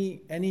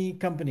any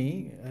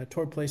company,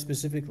 TourPlay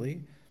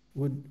specifically,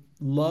 would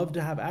love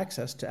to have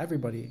access to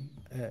everybody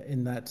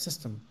in that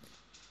system.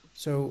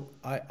 So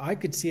I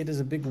could see it as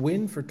a big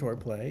win for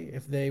TourPlay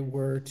if they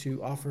were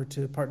to offer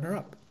to partner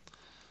up.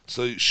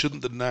 So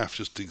shouldn't the NAF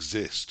just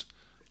exist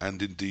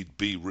and indeed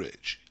be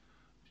rich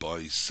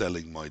by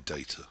selling my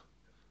data?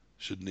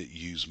 Shouldn't it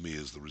use me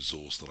as the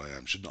resource that I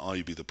am? Shouldn't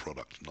I be the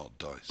product, not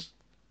DICE?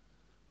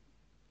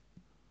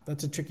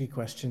 That's a tricky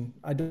question.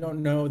 I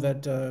don't know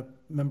that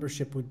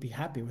membership would be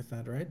happy with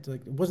that, right?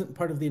 Like, it wasn't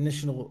part of the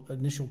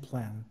initial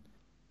plan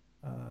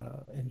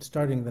in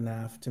starting the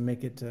NAF to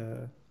make it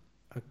a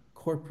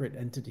corporate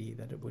entity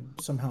that it would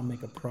somehow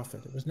make a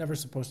profit. It was never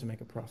supposed to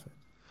make a profit.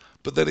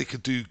 But then it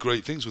could do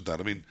great things with that.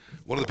 I mean,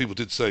 one of the people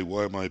did say,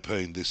 why am I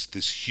paying this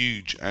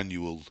huge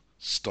annual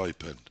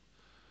stipend,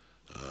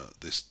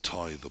 this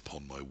tithe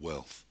upon my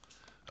wealth,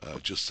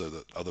 just so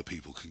that other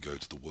people can go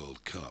to the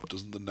World Cup?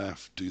 Doesn't the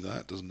NAF do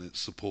that? Doesn't it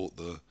support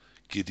the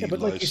giddy But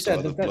like you lifestyle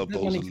said, of Blood that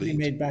Bowl's money can be elite?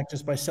 made back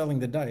just by selling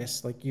the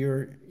dice. Like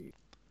you're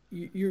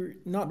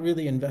not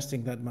really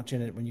investing that much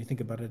in it when you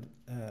think about it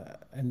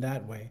in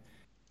that way.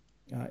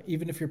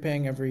 Even if you're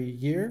paying every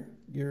year,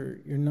 you're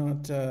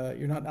not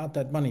out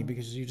that money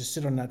because you just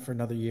sit on that for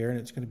another year and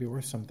it's going to be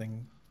worth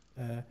something.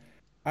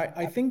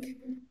 I think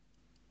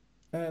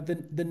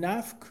the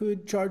NAF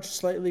could charge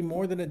slightly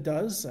more than it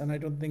does, and I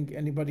don't think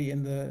anybody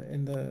in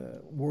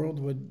the world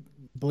would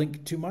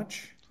blink too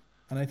much.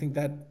 And I think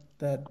that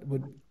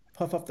would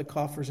puff up the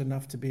coffers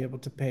enough to be able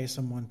to pay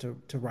someone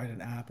to write an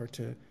app or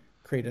to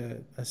create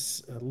a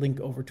link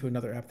over to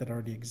another app that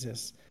already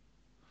exists.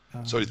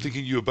 Sorry,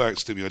 thinking you were back,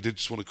 Stimmy, I did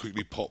just want to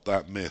quickly pop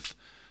that myth.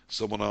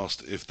 Someone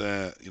asked if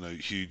their,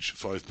 huge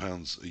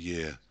 £5 a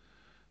year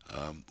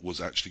was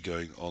actually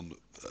going on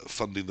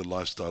funding the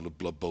lifestyle of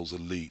Blood Bowl's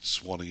elite,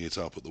 swanning it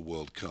up at the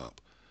World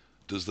Cup.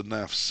 Does the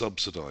NAF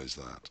subsidise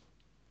that?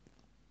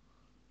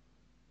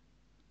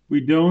 We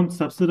don't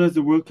subsidize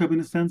the World Cup in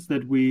the sense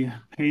that we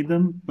pay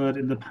them, but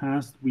in the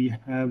past we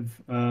have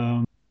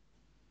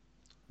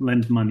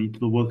lent money to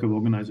the World Cup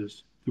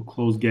organizers to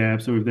close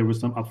gaps, or if there were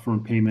some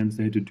upfront payments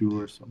they had to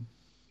do or something.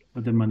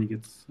 But the money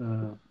gets,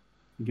 you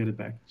get it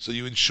back. So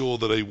you ensure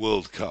that a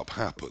World Cup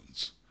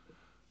happens,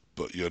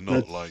 but you're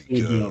not I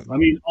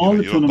mean, all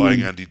the you're not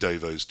buying tournaments. Andy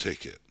Davo's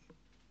ticket.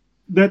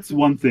 That's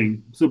one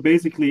thing. So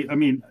basically, I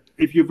mean,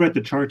 if you've read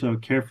the charter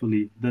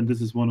carefully, then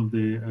this is one of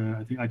the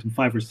I think item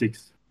 5 or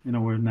 6 in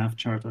our NAF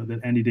charter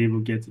that Andy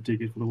Davo gets a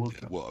ticket for the World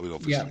Cup. Well, I mean,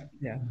 obviously,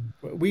 Yeah.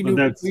 We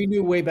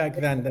knew way back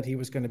then that he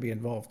was going to be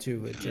involved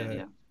too.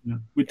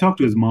 We talked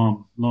to his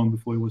mom long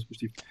before he was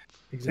perceived.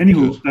 Exactly.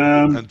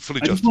 Anywho, and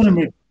fully I just want justified. to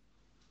make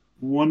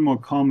one more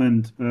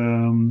comment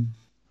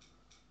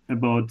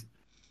about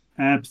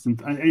apps, and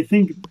I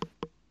think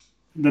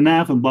the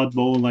NAF and Blood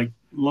Bowl, like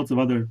lots of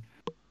others,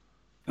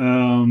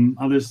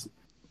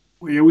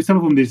 we suffer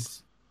from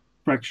this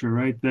fracture,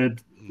 right? That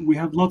we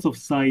have lots of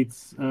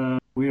sites.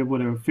 We have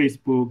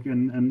Facebook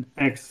and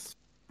X,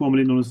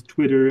 formerly known as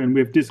Twitter, and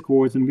we have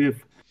Discords, and we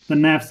have the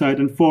NAF site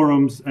and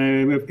forums.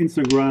 We have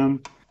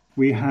Instagram.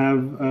 We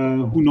have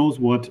who knows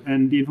what,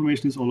 and the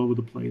information is all over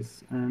the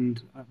place.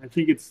 And I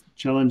think it's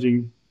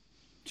challenging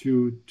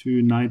to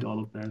unite all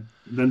of that.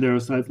 Then there are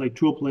sites like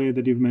Tour Play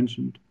that you've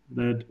mentioned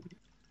that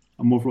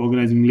are more for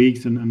organizing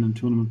leagues and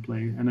tournament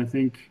play. And I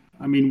think,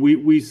 I mean,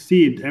 we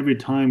see it every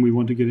time we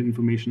want to get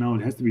information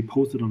out. It has to be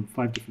posted on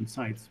 5 different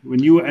sites.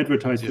 When you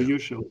advertise for your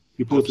show,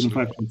 you post it on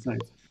 5 different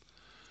sites.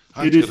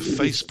 I have to go to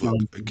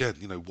Facebook again,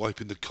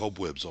 wiping the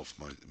cobwebs off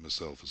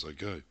myself as I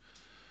go.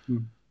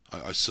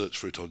 I search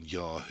for it on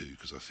Yahoo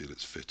because I feel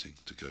it's fitting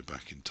to go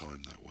back in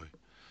time that way.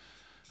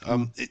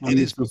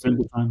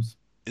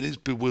 It is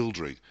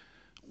bewildering.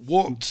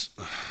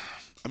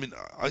 I mean,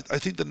 I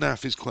think the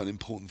NAF is quite an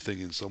important thing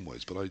in some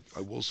ways, but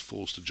I was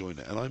forced to join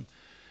it, and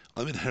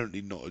I'm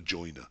inherently not a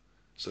joiner.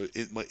 So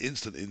my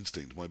instant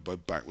instinct, my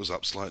back was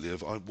up slightly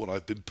of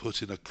I've been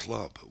put in a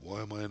club.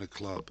 Why am I in a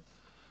club?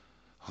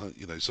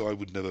 So I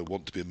would never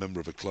want to be a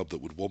member of a club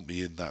that would want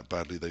me in that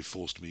badly. They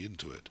forced me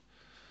into it.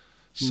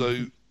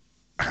 So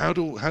how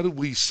do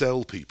we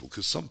sell people?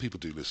 Because some people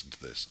do listen to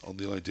this on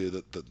the idea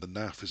that the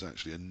NAF is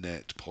actually a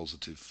net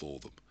positive for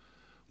them,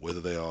 whether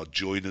they are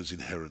joiners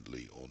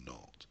inherently or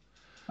not.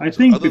 I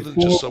think other than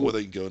just somewhere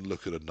they can go and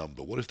look at a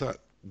number, what if that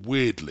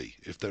weirdly,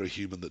 if they're a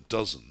human that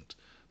doesn't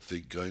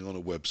think going on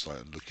a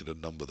website and looking at a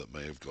number that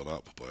may have gone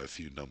up by a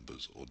few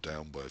numbers or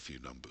down by a few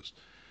numbers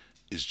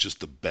is just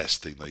the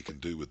best thing they can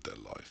do with their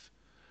life?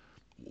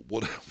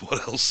 What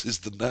else is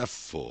the NAF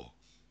for?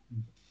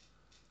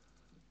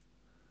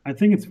 I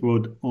think it's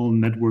for all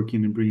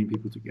networking and bringing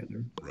people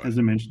together. Right. As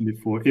I mentioned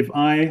before, if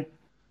I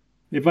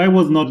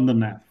was not in the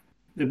NAF,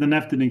 if the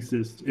NAF didn't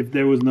exist, if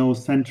there was no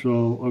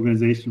central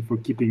organization for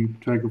keeping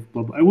track of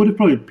Blood Bowl, I would have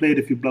probably played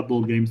a few Blood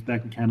Bowl games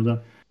back in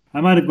Canada.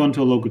 I might have gone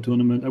to a local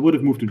tournament. I would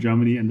have moved to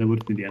Germany, and that would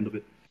have been the end of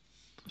it.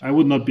 I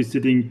would not be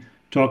sitting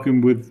talking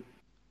with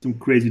some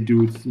crazy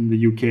dudes in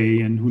the UK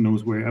and who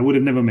knows where. I would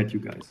have never met you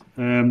guys.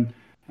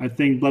 I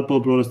think Blood Bowl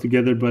brought us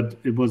together, but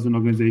it was an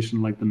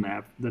organization like the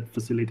NAF that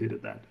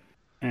facilitated that.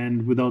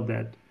 And without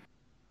that,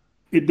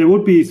 there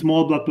would be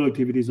small Blood Bowl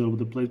activities all over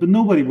the place, but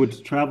nobody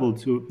would travel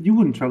to. You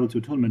wouldn't travel to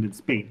a tournament in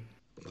Spain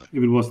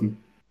if it wasn't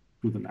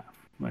through the NAF,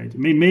 right?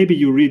 Maybe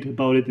you read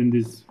about it in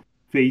this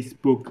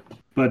Facebook,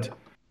 but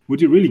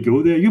would you really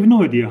go there? You have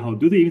no idea how.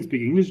 Do they even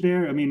speak English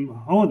there? I mean,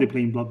 how are they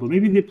playing Blood Bowl?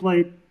 Maybe they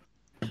play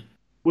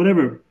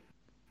whatever,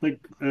 like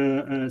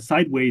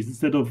sideways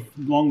instead of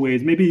long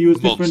ways. Maybe use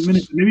different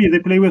minutes. Maybe they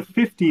play with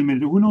 15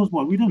 minutes. Who knows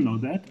what? We don't know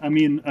that. I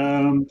mean,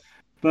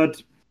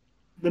 but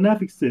the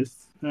NAF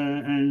exists,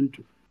 and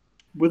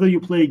whether you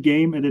play a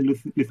game at a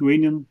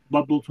Lithuanian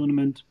Blood Bowl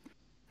tournament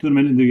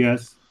in the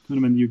US,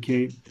 tournament in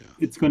the UK,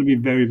 it's going to be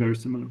very, very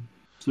similar.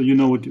 So you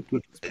know what to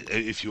expect.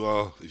 If you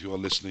are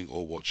listening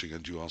or watching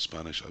and you are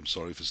Spanish, I'm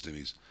sorry for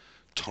Stimmy's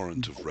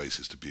torrent of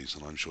racist abuse,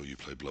 and I'm sure you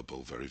play Blood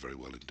Bowl very, very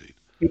well indeed.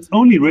 It's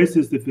only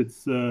racist if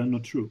it's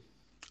not true.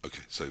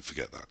 Okay, so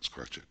forget that.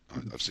 Scratch it.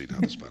 I've seen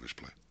how the Spanish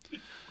play.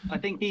 I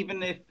think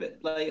even if,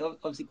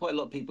 obviously quite a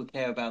lot of people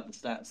care about the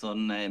stats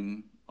on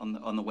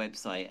the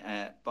website,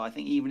 but I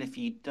think even if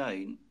you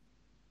don't,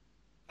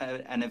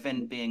 an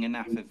event being a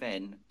NAF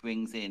event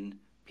brings in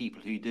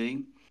people who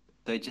do.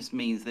 So it just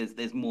means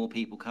there's more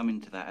people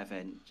coming to that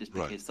event just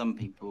because some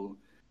people,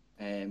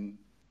 are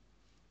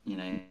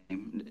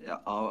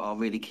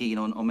really keen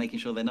on making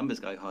sure their numbers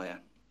go higher.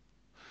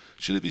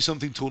 Should it be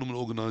something tournament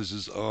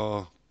organisers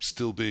are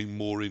still being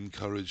more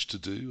encouraged to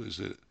do?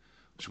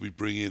 Should we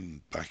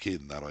bring back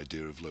in that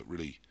idea of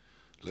really,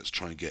 let's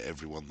try and get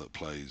everyone that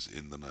plays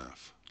in the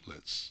NAF.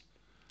 Let's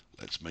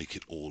make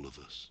it all of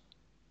us.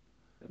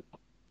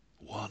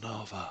 One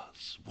of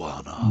us.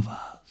 One of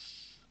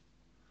us.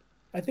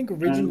 I think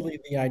originally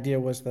the idea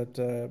was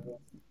that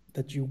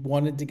you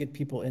wanted to get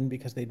people in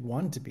because they'd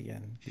want to be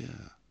in.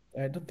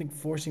 Yeah. I don't think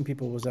forcing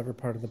people was ever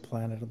part of the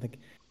plan. I don't think.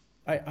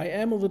 I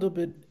am a little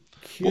bit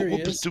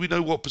curious. Do we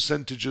know what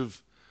percentage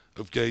of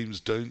games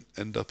don't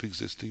end up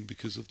existing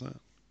because of that?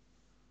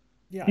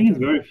 Yeah, I think it's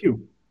very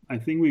few. I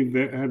think we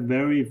have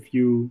very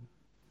few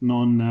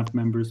non-NAF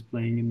members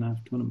playing in NAF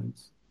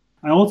tournaments.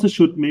 I also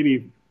should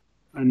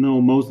I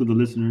know most of the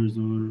listeners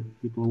or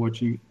people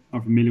watching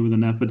are familiar with the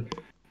NAF, but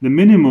the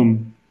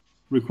minimum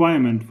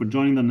requirement for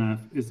joining the NAF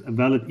is a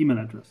valid email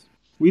address.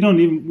 We don't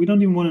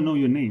even want to know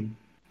your name.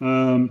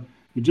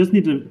 You just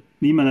need an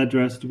email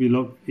address to be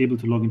able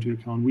to log into your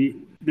account.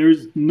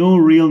 There's no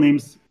real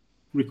names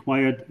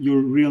required. Your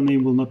real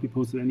name will not be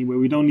posted anywhere.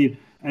 We don't need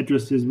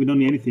addresses. We don't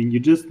need anything. You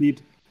just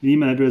need an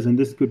email address, and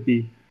this could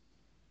be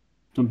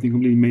something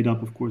completely made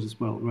up, of course, as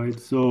well, right?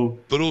 So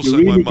But you're also my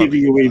really money.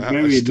 giving away I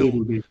very still,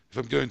 little bit. if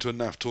I'm going to a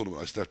NAF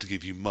tournament, I still have to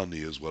give you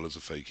money as well as a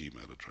fake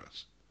email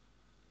address.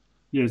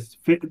 Yes,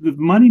 the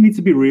money needs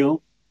to be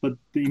real, but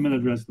the email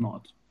address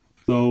not.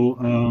 So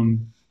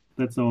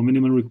that's our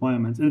minimum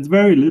requirements, and it's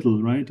very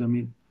little, right? I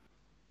mean,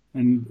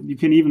 and you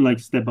can even like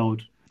step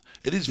out.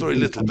 It is very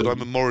little, but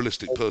I'm a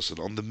moralistic person.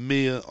 On the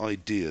mere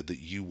idea that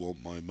you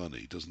want my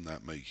money, doesn't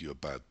that make you a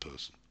bad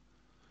person?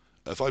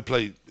 If I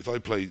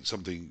play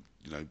something,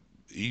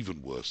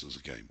 even worse as a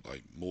game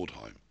like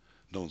Mordheim,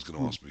 no one's going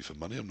to ask me for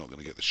money. I'm not going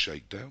to get the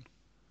shakedown.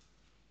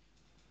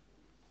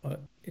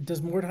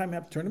 Does Mordheim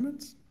have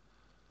tournaments?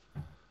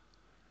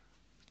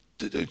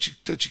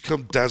 Don't you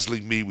come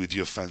dazzling me with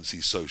your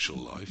fancy social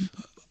life?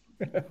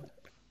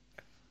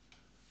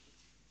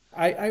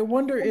 I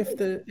wonder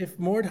if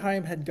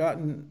Mordheim had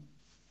gotten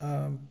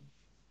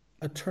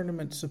a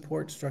tournament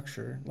support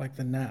structure like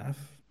the NAF,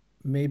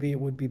 maybe it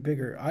would be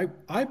bigger.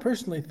 I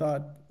personally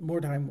thought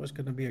Mordheim was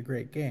going to be a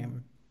great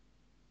game,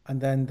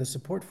 and then the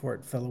support for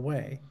it fell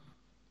away.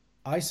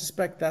 I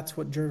suspect that's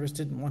what Jervis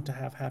didn't want to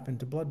have happen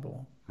to Blood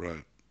Bowl.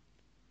 Right.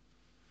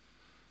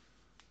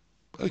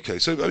 Okay,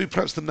 so I mean,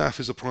 perhaps the NAF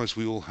is a price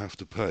we all have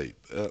to pay,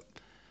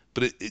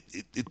 but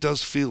it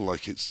does feel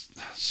like it's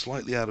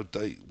slightly out of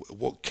date.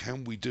 What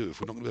can we do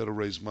if we're not going to be able to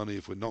raise money,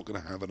 if we're not going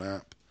to have an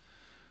app?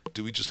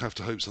 Do we just have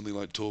to hope something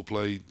like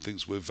TourPlay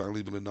thinks we're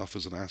valuable enough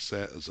as an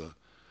asset, as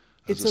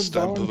a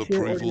stamp of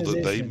approval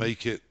that they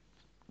make it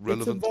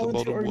relevant to the modern world?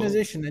 It's a volunteer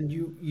organization, and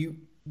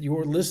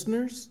your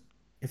listeners,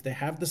 if they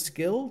have the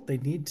skill, they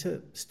need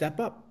to step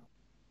up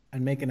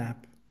and make an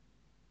app.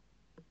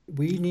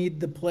 We need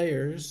the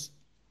players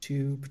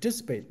to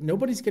participate.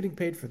 Nobody's getting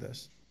paid for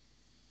this.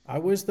 I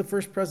was the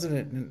first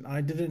president and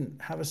I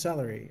didn't have a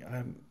salary.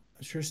 I'm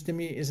sure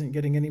Stimmy isn't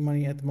getting any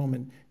money at the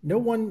moment. No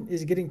one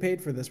is getting paid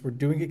for this. We're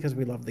doing it because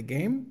we love the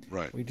game.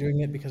 Right. We're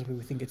doing it because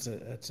we think it's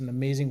an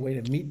amazing way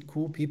to meet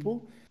cool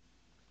people.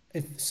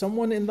 If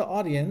someone in the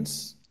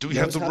audience, do we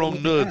have the wrong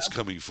nerds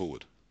coming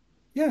forward?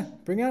 Yeah,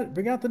 bring out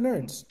the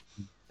nerds.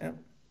 Yeah.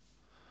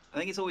 I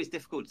think it's always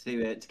difficult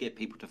to get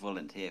people to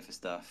volunteer for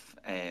stuff.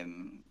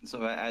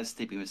 So as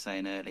Stevie was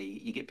saying earlier,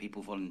 you get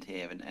people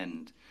volunteer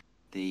and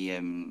the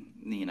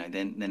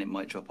then it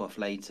might drop off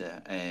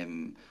later.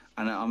 And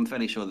I'm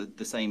fairly sure that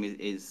the same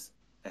is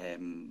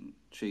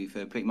true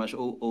for pretty much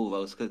all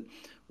roles. Because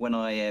when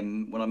I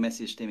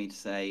messaged Timmy to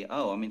say,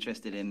 oh, I'm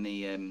interested in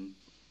the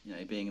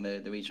being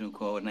the regional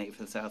coordinator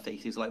for the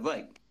Southeast, he was like,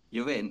 right,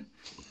 you're in.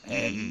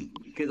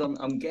 Because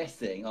I'm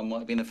guessing I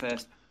might be the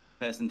first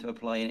person to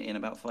apply in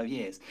about 5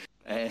 years.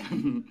 Yeah.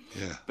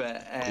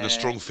 But in a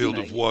strong field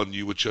of one,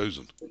 you were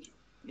chosen.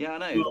 Yeah, I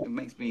know. It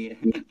makes me.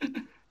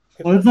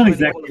 Well, it's not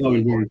exactly how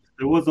it works.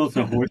 There was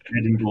also a horse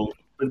head involved,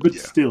 but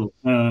Yeah. still.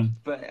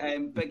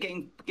 But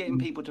getting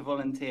people to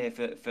volunteer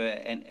for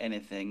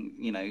anything,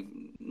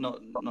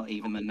 not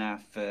even the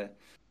NAF, for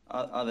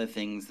other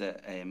things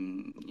that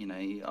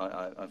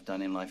I've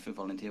done in life for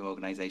volunteer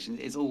organisations,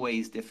 it's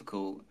always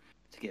difficult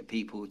to get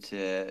people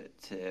to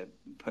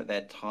put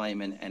their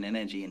time and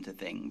energy into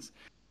things.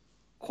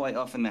 Quite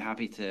often they're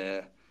happy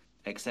to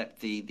accept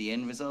the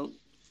end result,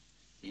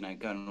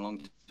 going along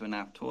to a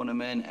NAF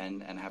tournament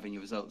and having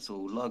your results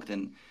all logged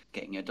and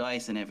getting your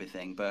dice and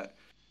everything. But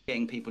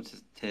getting people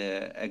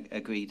to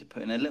agree to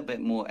put in a little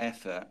bit more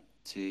effort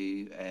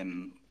to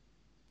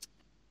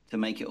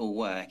make it all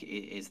work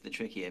is the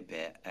trickier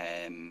bit.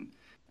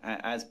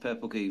 As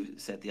Purple Goo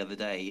said the other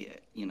day,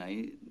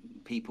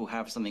 people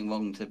have something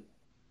wrong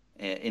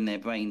in their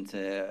brain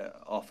to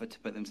offer to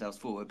put themselves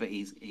forward, but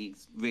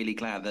he's really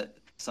glad that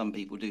some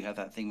people do have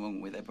that thing wrong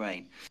with their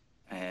brain.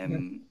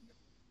 And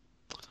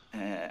so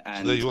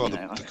there you are.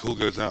 The call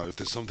goes out. If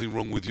there's something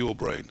wrong with your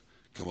brain,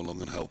 come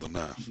along and help the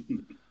NAF.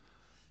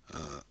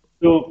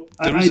 So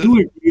I do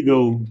agree,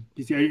 though.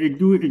 You see, I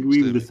do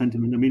agree with the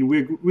sentiment. I mean,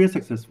 we're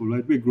successful,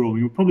 right? We're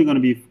growing. We're probably going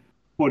to be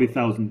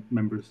 40,000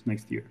 members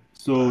next year.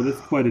 So that's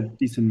quite a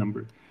decent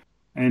number.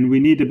 And we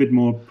need a bit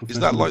more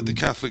professionalism. Is that like the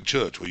Catholic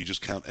Church, where you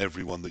just count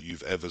everyone that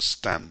you've ever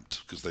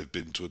stamped because they've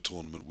been to a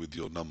tournament with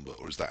your number,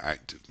 or is that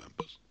active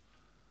members?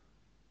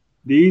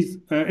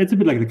 It's a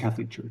bit like the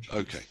Catholic Church.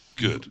 Okay,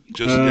 good.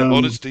 Just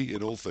honesty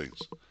in all things.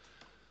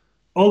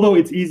 Although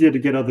it's easier to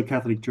get out of the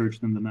Catholic Church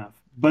than the NAF,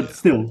 but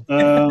still.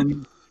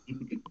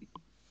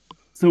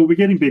 So we're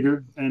getting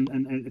bigger, and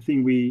I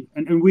think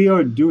we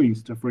are doing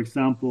stuff. For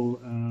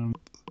example,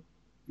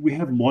 we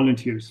have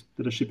volunteers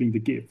that are shipping the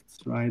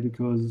gifts, right?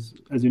 Because,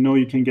 as you know,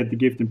 you can get the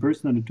gift in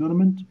person at the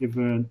tournament if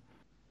a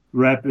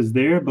rep is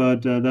there,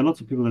 but there are lots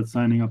of people that are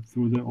signing up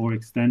or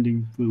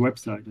extending through the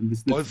website. And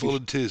this by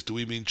volunteers, do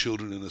we mean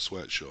children in a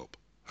sweatshop?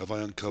 Have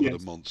I uncovered a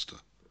monster?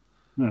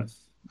 Yes.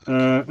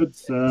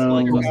 It's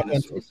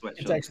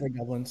actually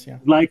goblins, yeah.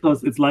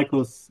 It's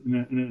Lycos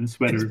in a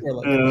sweater.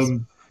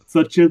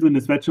 So children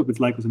in a sweatshop, it's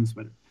Lycos in a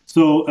sweater.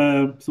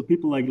 So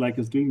people like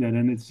Lycos doing that,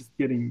 and it's just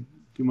getting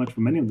too much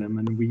for many of them,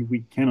 and we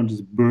cannot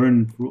just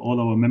burn through all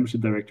our membership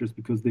directors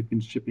because they've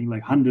been shipping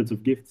like hundreds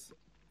of gifts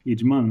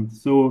each month.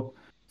 So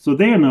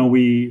there now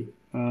we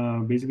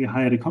basically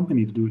hired a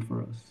company to do it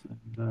for us,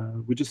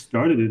 and we just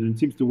started it, and it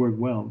seems to work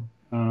well.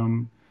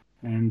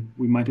 And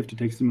we might have to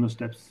take similar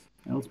steps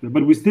elsewhere,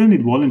 but we still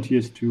need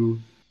volunteers to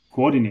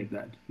coordinate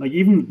that. Like,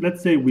 even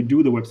let's say we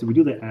do the website, we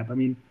do the app. I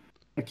mean,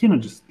 I cannot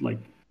just like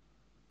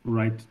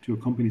write to a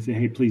company and say,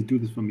 hey, please do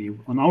this for me.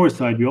 On our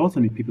side, we also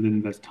need people that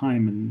invest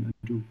time and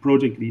do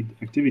project lead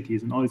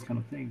activities and all these kind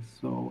of things.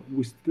 So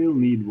we still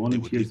need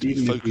volunteers. It would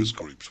need focus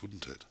groups,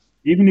 wouldn't it?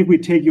 Even if we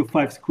take your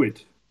 5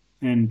 quid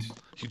and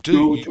you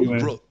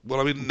do. Well,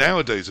 I mean,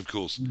 nowadays, of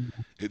course,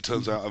 it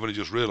turns out, I've only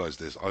just realised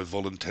this, I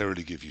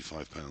voluntarily give you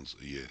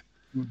 £5 a year.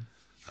 And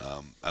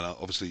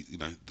obviously,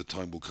 the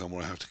time will come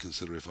where I have to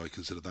consider if I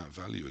consider that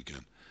value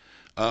again.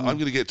 I'm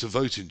going to get to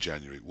vote in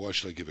January. Why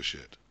should I give a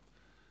shit?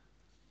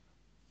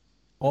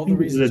 All the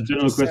reasons. This is a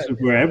general question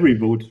for every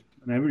vote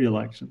and every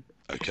election.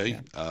 Okay.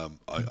 Yeah.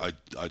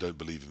 I don't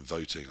believe in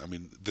voting. I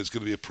mean, there's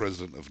going to be a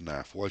president of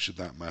NAF. Why should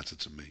that matter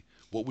to me?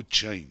 What would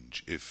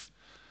change if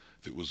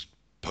it was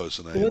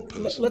person A and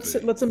person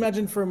B? Let's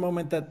imagine for a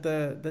moment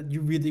that you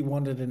really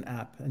wanted an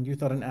app and you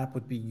thought an app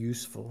would be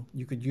useful.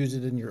 You could use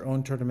it in your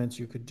own tournaments.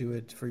 You could do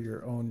it for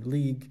your own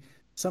league,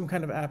 some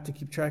kind of app to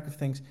keep track of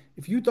things.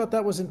 If you thought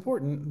that was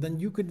important, then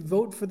you could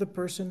vote for the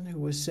person who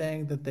was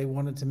saying that they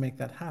wanted to make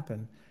that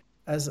happen.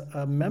 As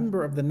a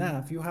member of the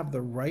NAF, you have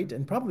the right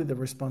and probably the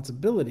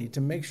responsibility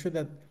to make sure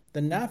that the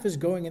NAF is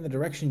going in the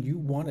direction you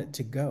want it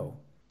to go.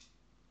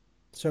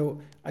 So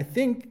I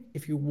think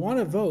if you want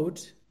to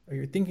vote, or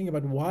you're thinking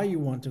about why you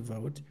want to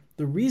vote,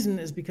 the reason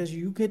is because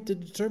you get to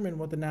determine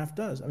what the NAF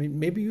does. I mean,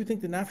 maybe you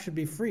think the NAF should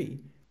be free.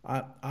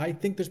 I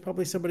think there's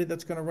probably somebody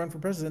that's going to run for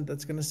president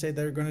that's going to say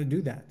they're going to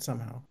do that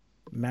somehow,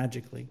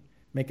 magically,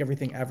 make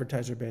everything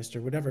advertiser-based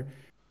or whatever.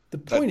 The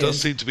point that does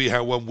seem to be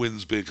how one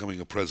wins becoming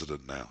a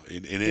president now,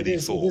 in any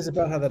form. It is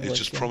about how that works. It's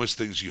just promise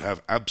things you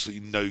have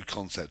absolutely no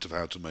concept of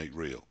how to make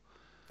real.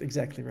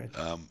 Exactly right.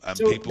 And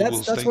so people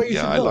will think,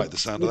 yeah, I like the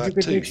sound of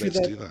that too, let's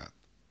do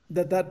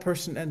that. That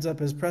person ends up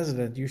as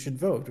president, you should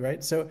vote,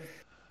 right? So,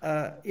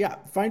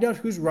 find out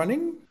who's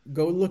running.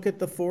 Go look at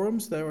the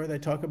forums where they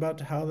talk about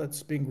how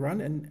that's being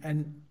run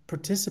and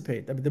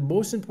participate. I mean, the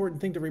most important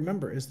thing to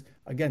remember is,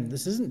 again,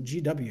 this isn't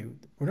GW.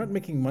 We're not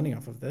making money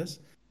off of this.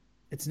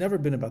 It's never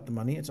been about the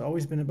money. It's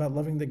always been about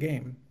loving the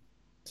game.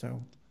 So.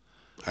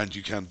 And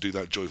you can do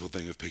that joyful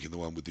thing of picking the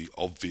one with the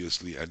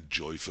obviously and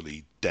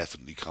joyfully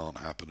definitely can't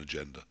happen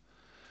agenda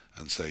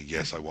and saying,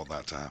 yes, I want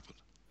that to happen.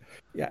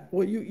 Yeah,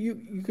 well,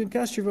 you can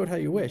cast your vote how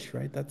you wish,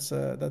 right? That's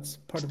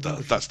part of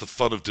membership. That's the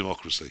fun of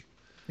democracy.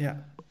 Yeah.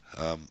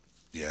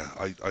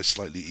 I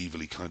slightly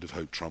evilly kind of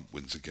hope Trump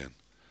wins again.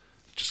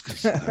 Just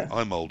because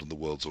I'm old and the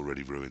world's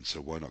already ruined,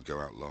 so why not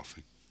go out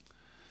laughing?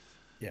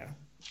 Yeah.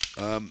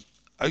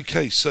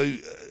 Okay, so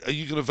are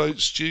you going to vote,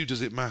 Stu?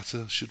 Does it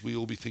matter? Should we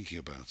all be thinking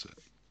about it?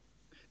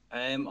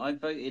 I've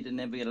voted in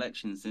every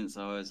election since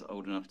I was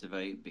old enough to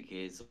vote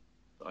because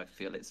I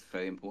feel it's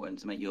very important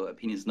to make your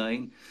opinions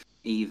known.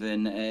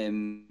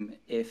 Even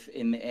if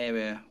in the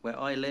area where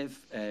I live,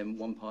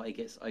 one party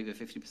gets over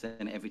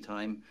 50% every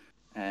time,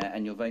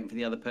 and you're voting for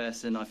the other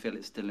person, I feel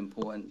it's still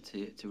important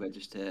to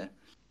register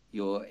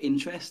your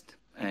interest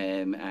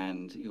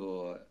and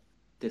your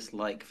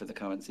dislike for the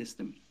current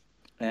system.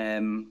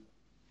 And,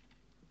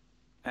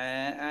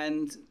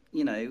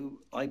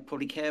 I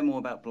probably care more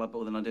about Blood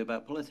Bowl than I do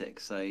about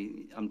politics, so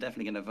I'm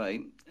definitely going to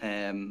vote.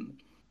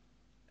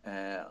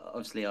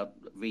 Obviously, I'll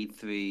read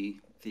through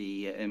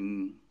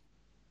the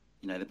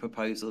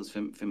proposals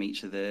from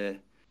each of the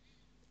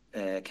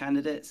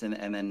candidates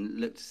and then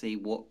look to see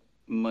what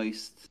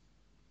most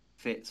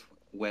fits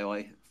where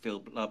I feel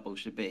Blood Bowl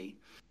should be.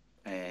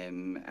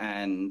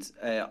 And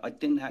I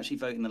didn't actually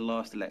vote in the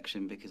last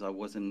election because I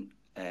wasn't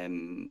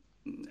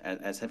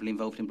as heavily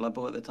involved in Blood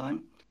Bowl at the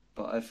time.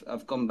 But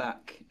I've gone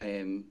back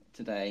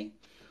today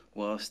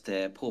whilst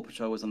Paw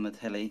Patrol was on the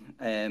telly,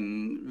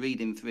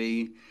 reading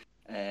through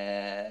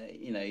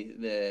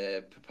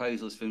the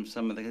proposals from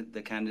some of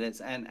the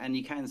candidates, and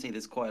you can see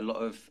there's quite a lot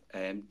of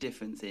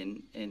difference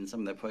in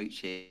some of the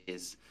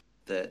approaches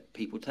that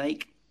people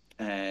take,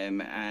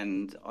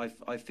 and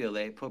I feel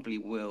they probably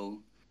will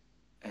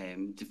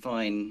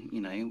define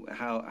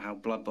how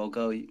Blood Bowl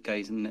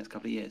goes in the next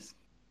couple of years.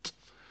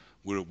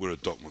 We're a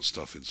Doc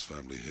Stuffins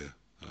family here.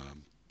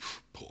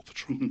 Paw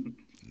Patrol.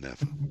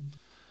 Never.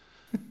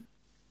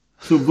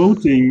 So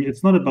voting,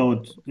 it's not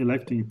about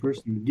electing a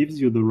person. It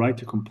gives you the right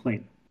to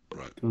complain.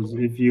 Right. Because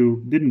if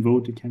you didn't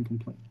vote, you can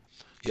complain.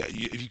 Yeah,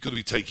 if you've got to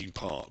be taking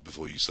part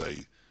before you say,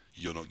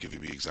 you're not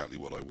giving me exactly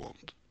what I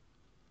want.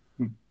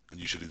 And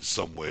you should in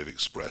some way have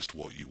expressed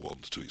what you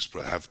want to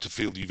express, have to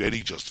feel you've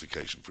any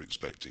justification for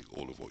expecting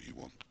all of what you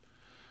want.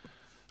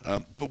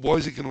 But why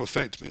is it going to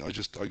affect me? I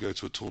go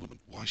to a tournament.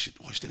 Why should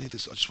any of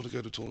this? I just want to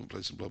go to a tournament,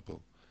 play some Blood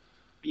Bowl.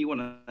 You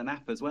want an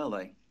app as well,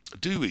 though.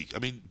 Do we? I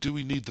mean, do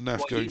we need the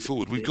NAF going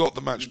forward? We've got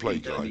the match play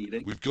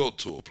guide. We've got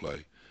tour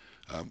play.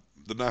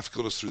 The NAF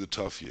got us through the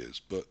tough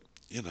years, but,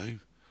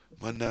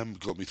 my NAM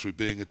got me through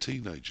being a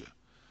teenager.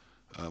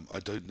 I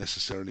don't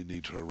necessarily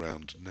need her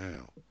around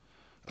now.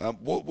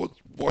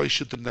 Why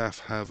should the NAF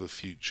have a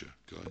future,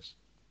 guys?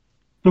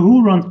 So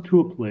who runs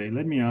Tour Play?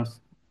 Let me ask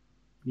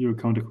you a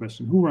counter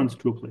question. Who runs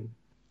Tour Play?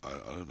 I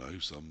don't know.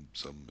 Some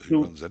who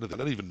So runs anything. I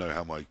don't even know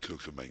how my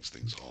cooker makes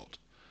things hot.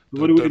 if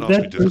Don't ask me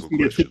that difficult person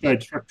gets hit by a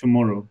questions. truck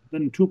tomorrow,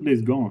 then Tour Play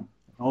is gone.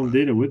 All the Right.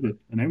 data with it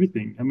and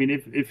everything. I mean,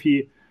 if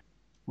he,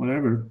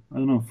 whatever, I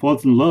don't know,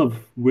 falls in love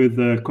with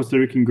a Costa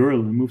Rican girl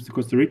and moves to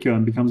Costa Rica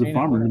and becomes a I know.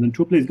 farmer, and then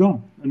Tour Play is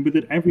gone. And with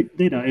it, every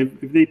data, if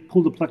they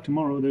pull the plug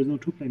tomorrow, there's no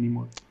Tour Play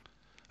anymore.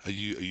 Are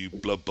you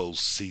Blood Bowl's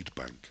seed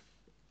bank?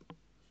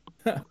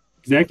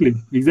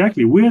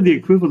 Exactly. We're the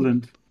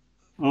equivalent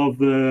of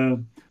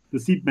the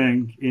seed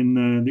bank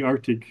in the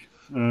Arctic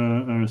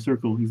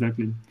circle.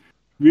 Exactly.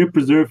 We are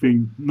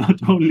preserving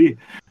not only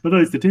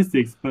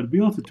statistics, but we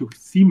also took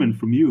semen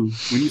from you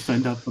when you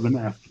signed up for the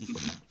NAF.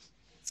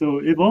 So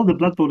if all the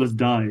blood bowlers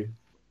die,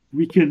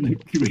 we can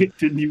create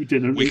a new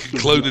generation. We can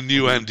clone a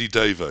new Andy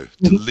Davo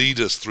to lead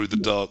us through the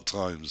dark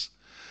times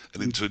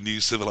and into a new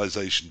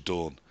civilization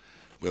dawn,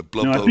 where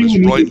Blood No, I Bowl think is we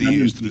need rightly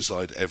used to redundancy.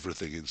 decide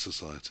everything in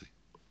society.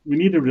 We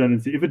need a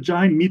redundancy. If a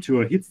giant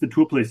meteor hits the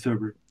Tour Play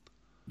server,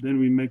 then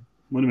we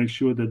want to make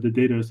sure that the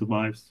data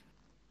survives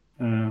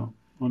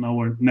on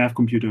our NAV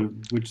computer,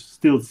 which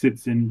still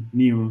sits in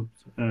Neo's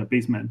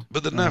basement.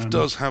 But the NAF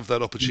does have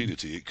that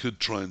opportunity. It could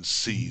try and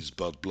seize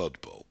Blood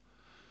Bowl.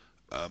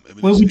 I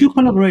mean, Well, we do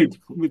collaborate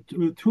with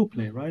Tour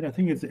Play, right? I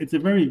think it's a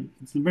very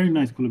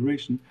nice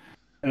collaboration.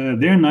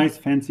 They're nice,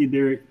 fancy.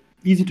 They're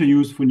easy to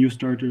use for new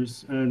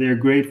starters. They're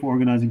great for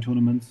organizing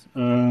tournaments,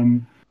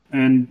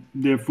 and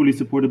they're fully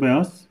supported by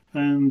us,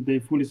 and they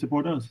fully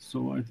support us.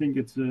 So I think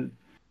it's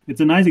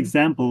a nice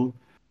example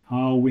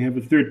how we have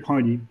a third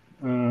party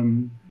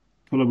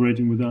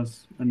collaborating with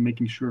us and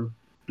making sure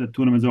that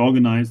tournaments are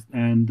organized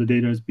and the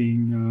data is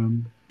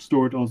being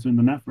stored also in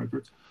the NAF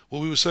records. Well,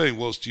 we were saying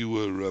whilst you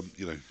were,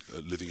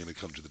 living in a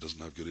country that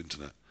doesn't have good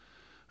internet,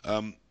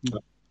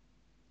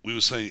 we were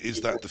saying, is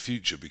that the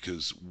future?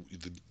 Because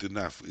the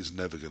NAF is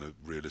never going to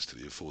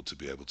realistically afford to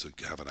be able to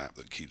have an app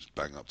that keeps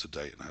bang up to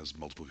date and has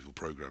multiple people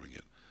programming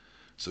it.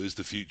 So is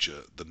the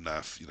future the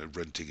NAF,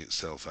 renting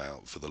itself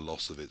out for the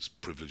loss of its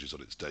privileges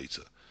on its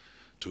data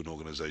to an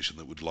organisation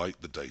that would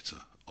like the data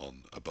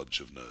on a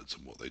bunch of nerds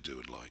and what they do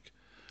and like,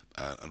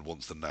 and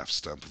wants the NAF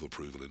stamp of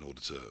approval in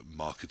order to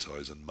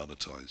marketise and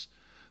monetise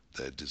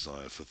their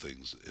desire for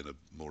things in a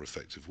more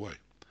effective way?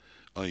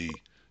 I.e.,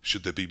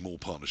 should there be more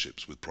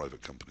partnerships with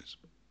private companies?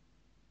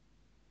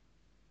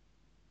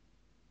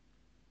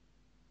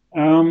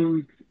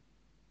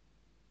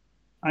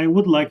 I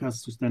would like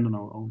us to stand on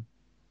our own.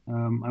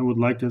 I would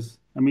like us.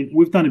 I mean,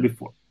 we've done it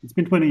before. It's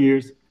been 20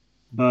 years,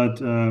 but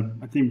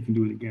I think we can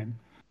do it again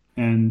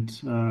and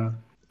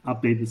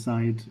update the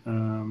site,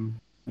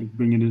 like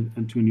bring it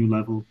into a new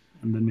level,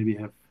 and then maybe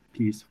have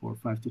peace for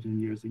 5 to 10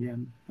 years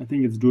again. I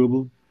think it's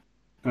doable.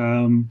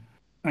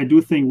 I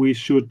do think we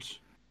should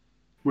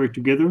work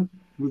together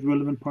with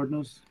relevant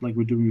partners, like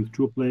we're doing with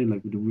TruePlay,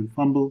 like we're doing with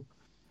Fumble.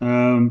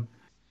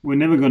 We're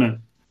never gonna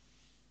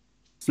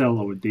sell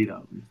our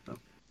data and stuff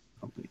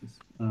companies.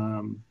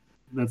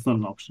 That's not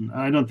an option.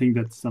 I don't think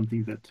that's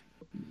something that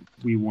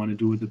we want to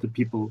do. That the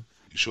people.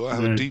 Sure, I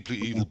have a deeply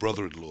evil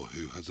brother-in-law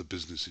who has a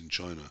business in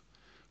China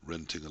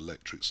renting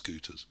electric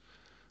scooters,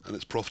 and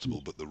it's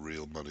profitable, but the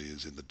real money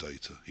is in the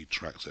data. He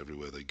tracks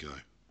everywhere they go.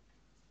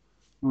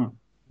 Oh.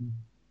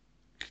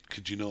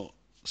 Could you not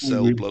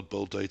sell Blood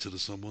Bowl data to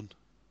someone?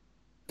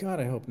 God,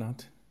 I hope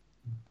not.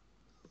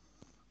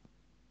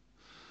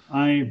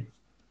 I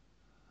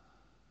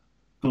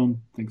don't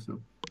think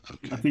so.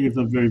 Okay. I think it's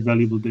a very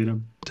valuable data.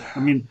 I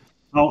mean,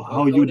 how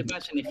I you would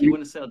imagine if you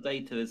want to sell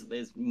data,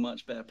 there's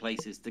much better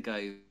places to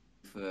go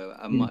for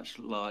a much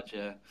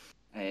larger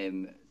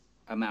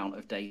amount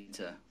of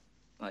data.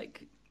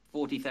 Like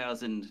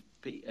 40,000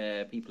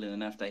 people in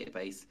the NAF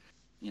database.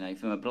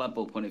 From a Blood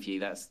Bowl point of view,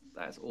 that's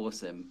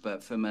awesome.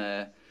 But from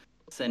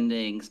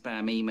sending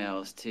spam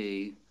emails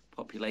to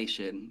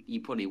population,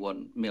 you probably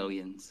want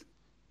millions.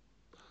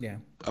 Yeah.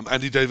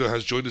 Andy Davo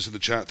has joined us in the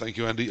chat. Thank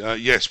you, Andy.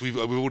 Yes, we've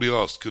already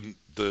asked, couldn't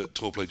the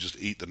TourPlay just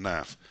eat the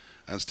NAF?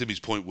 And Stimmy's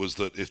point was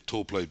that if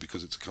TourPlay,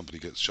 because it's a company,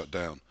 gets shut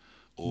down,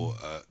 or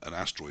an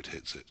asteroid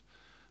hits it,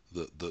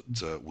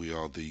 that we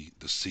are the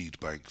seed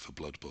bank for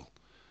Blood Bowl.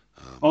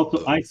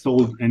 Also, I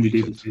sold Andy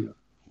Davis data.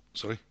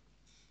 Sorry?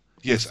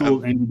 Yes, I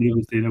sold Andy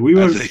Davis data. We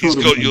were he's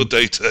got your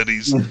data, and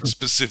he's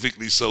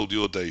specifically sold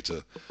your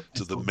data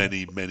to the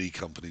many, many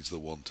companies that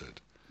want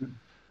it.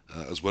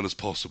 As well as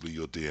possibly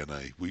your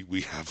DNA.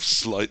 We have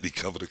slightly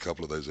covered a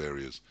couple of those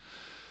areas.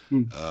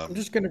 I'm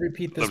just going to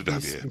repeat this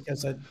piece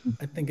because I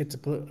think it's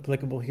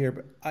applicable here.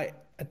 But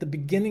at the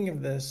beginning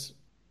of this,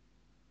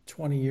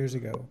 20 years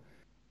ago,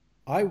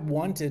 I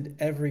wanted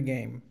every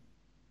game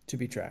to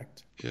be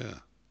tracked. Yeah.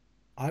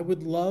 I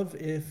would love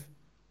if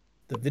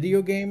the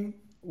video game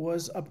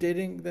was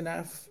updating the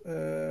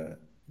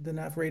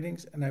NAF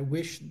ratings, and I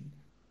wish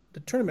the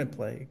tournament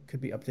play could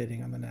be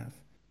updating on the NAF.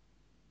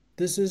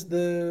 This is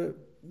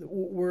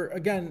we're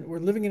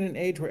living in an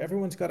age where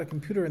everyone's got a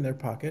computer in their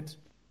pocket.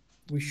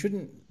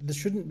 this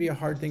shouldn't be a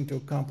hard thing to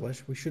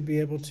accomplish. We should be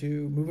able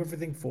to move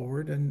everything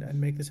forward and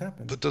make this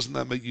happen. But doesn't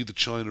that make you the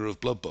China of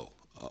Blood Bowl?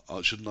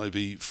 Shouldn't I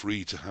be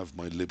free to have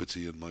my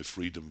liberty and my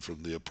freedom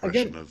from the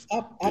oppression Again, of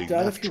opt being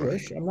out NAF if you tracked?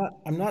 wish.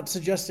 I'm not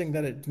suggesting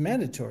that it's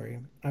mandatory.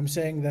 I'm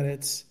saying that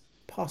it's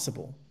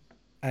possible.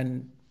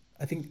 And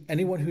I think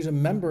anyone who's a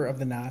member of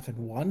the NAF and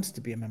wants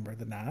to be a member of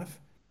the NAF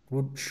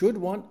should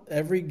want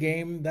every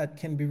game that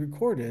can be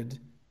recorded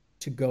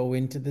to go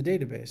into the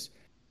database.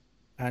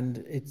 And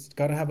it's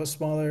got to have a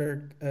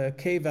smaller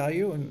K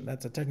value, and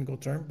that's a technical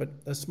term, but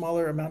a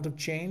smaller amount of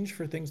change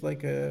for things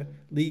like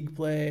league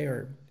play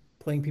or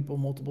playing people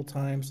multiple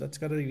times. That's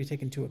got to be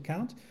taken into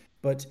account.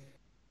 But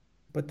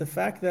the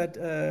fact that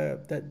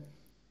that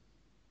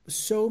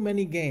so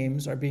many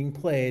games are being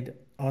played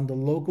on the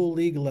local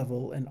league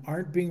level and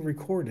aren't being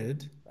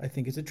recorded, I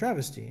think is a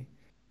travesty.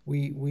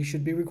 We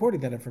should be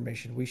recording that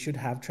information. We should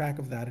have track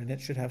of that, and it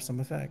should have some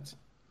effect.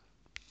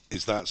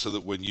 Is that so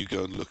that when you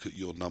go and look at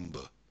your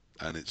number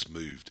and it's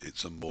moved,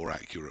 it's a more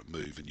accurate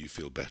move and you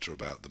feel better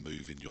about the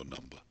move in your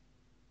number?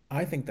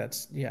 I think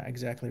that's, yeah,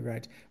 exactly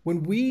right.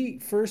 When we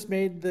first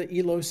made the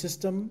ELO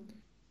system,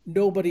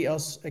 nobody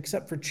else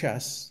except for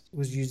chess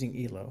was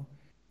using ELO.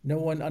 No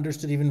one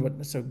understood even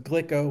what, so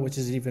Glico, which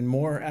is an even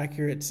more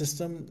accurate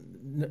system,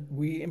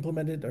 we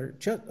implemented, or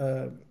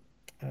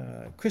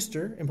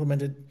Krister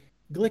implemented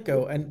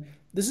Glico, and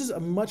this is a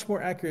much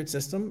more accurate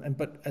system.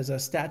 But as a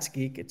stats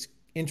geek, it's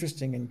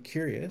interesting and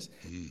curious.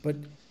 But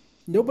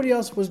nobody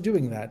else was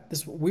doing that.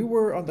 We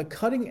were on the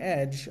cutting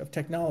edge of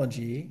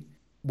technology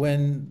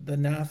when the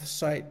NAF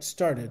site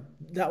started.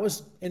 That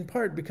was in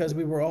part because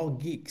we were all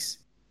geeks.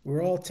 We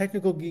were all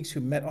technical geeks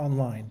who met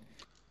online,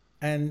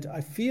 and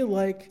I feel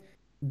like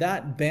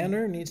that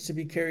banner needs to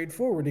be carried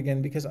forward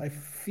again, because I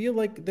feel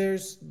like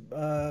there's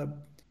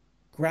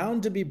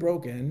ground to be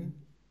broken.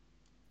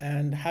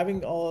 And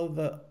having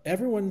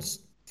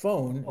everyone's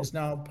phone is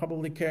now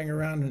probably carrying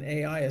around an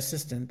AI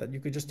assistant that you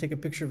could just take a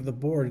picture of the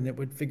board and it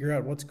would figure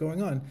out what's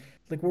going on.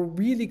 Like, we're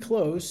really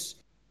close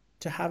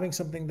to having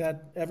something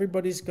that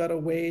everybody's got a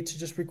way to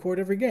just record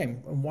every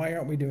game. And why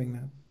aren't we doing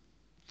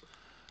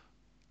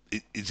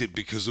that? Is it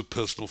because of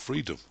personal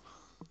freedom?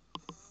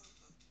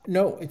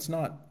 No, it's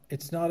not.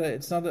 It's not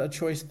a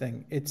choice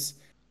thing. It's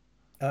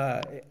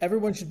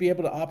everyone should be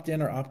able to opt in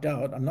or opt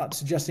out. I'm not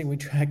suggesting we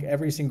track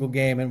every single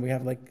game and we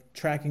have like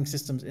tracking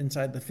systems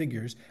inside the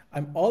figures.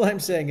 All I'm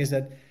saying is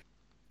that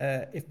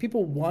if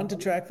people want to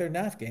track their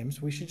NAF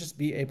games, we should just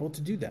be able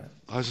to do that.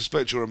 I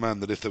suspect you're a man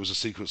that if there was a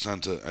Secret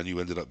Santa and you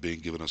ended up being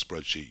given a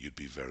spreadsheet, you'd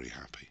be very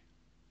happy.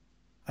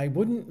 I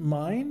wouldn't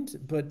mind,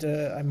 but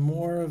I'm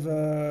more of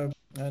a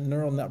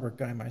neural network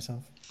guy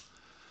myself.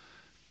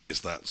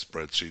 Is that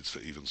spreadsheets for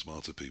even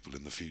smarter people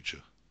in the future?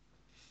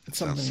 It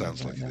Something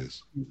sounds like like that, it yeah.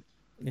 is.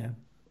 Yeah.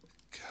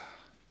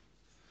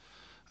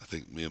 I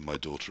think me and my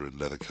daughter are in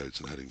leather coats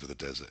and heading for the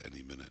desert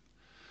any minute.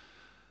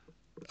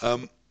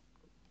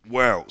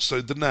 Wow.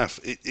 So the NAF,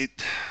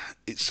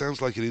 it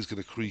sounds like it is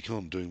going to creak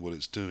on doing what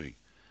it's doing.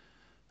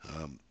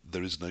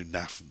 There is no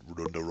NAF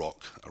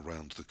Rock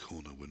around the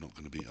corner. We're not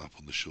going to be up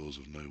on the shores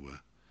of nowhere.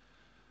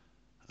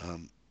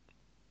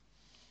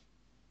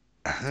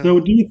 So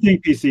do you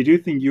think, PC, do you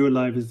think your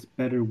life is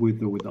better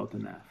with or without the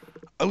NAF?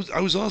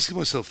 I was asking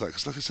myself that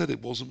because, like I said,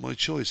 it wasn't my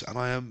choice, and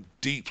I am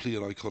deeply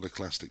an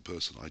iconoclastic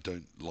person. I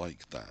don't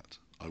like that.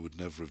 I would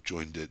never have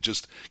joined it.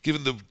 Just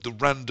given the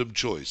random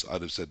choice,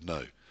 I'd have said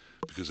no,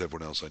 because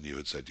everyone else I knew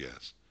had said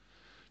yes.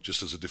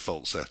 Just as a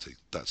default setting.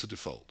 That's a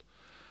default.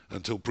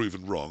 Until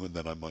proven wrong, and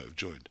then I might have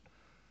joined.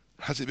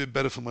 Has it been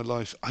better for my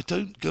life? I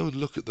don't go and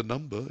look at the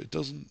number. It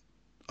doesn't.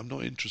 I'm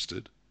not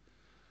interested.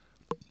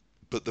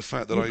 But the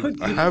fact that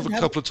I have a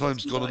couple of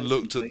times gone and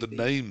looked at the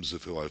names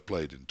of who I've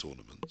played in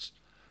tournaments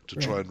to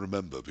try and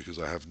remember, because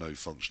I have no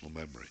functional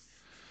memory.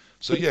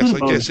 So yes, I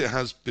guess it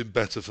has been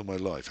better for my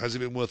life. Has it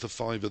been worth a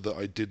fiver that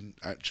I didn't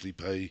actually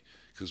pay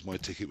because my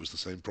ticket was the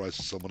same price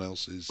as someone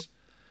else's?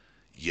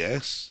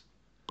 Yes.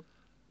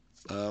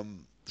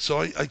 So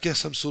I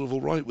guess I'm sort of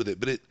all right with it.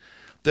 But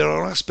there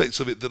are aspects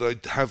of it that I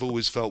have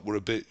always felt were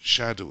a bit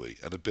shadowy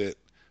and a bit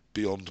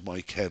beyond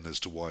my ken as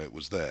to why it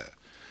was there.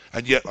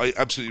 And yet I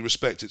absolutely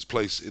respect its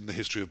place in the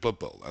history of Blood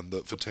Bowl, and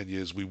that for 10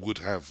 years we would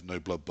have no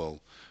Blood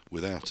Bowl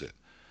without it.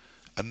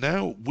 And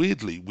now,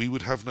 weirdly, we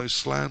would have no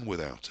Slan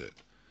without it.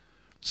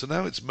 So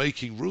now it's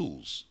making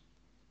rules.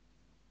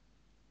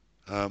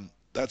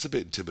 That's a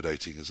bit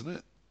intimidating, isn't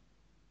it?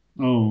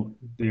 Oh,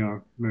 they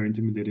are very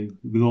intimidating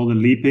with all the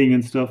leaping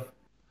and stuff.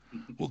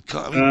 Well,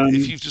 I mean,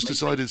 if you've just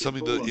decided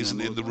something that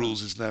isn't in the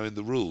rules is now in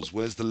the rules,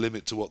 where's the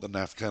limit to what the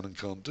NAF can and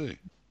can't do?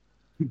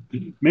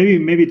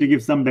 Maybe to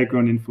give some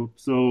background info.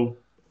 So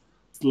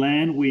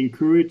Slan, we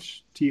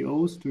encourage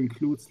TOs to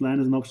include Slan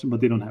as an option, but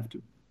they don't have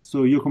to.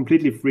 So you're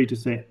completely free to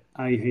say,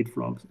 I hate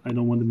frogs. I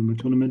don't want them in my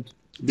tournament.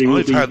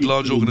 I've had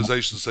large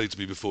organizations say to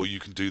me before, you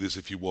can do this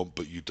if you want,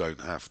 but you don't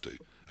have to.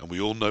 And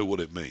we all know what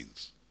it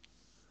means.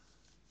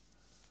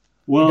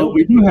 Well,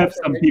 we do have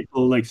some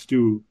people like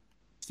Stu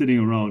sitting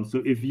around.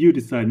 So if you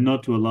decide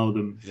not to allow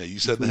them... Yeah, you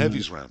send the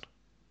heavies round.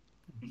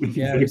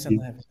 Yeah, we send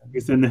the heavies in. We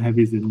send the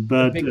heavies in.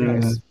 But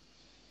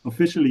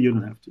officially you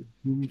don't have to.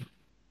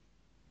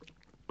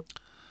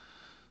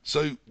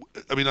 So,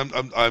 I mean,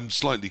 I'm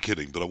slightly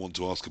kidding, but I want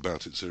to ask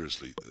about it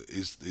seriously.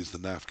 Is the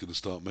NAF going to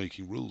start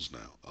making rules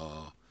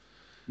now?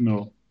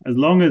 No, as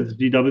long as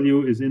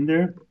GW is in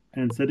there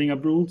and setting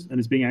up rules and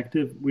is being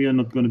active, we are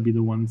not going to be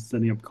the ones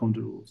setting up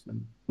counter rules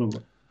and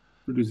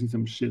producing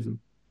some schism.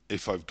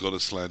 If I've got a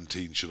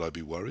Slantine, should I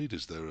be worried?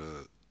 Is there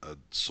a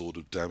sword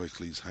of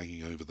Damocles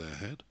hanging over their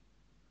head?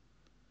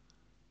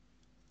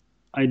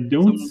 I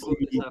don't Someone brought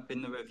this see. up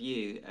in the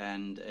review,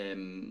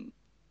 and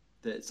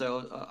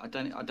so I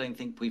don't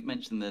think we've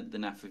mentioned the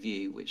NAF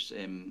review, which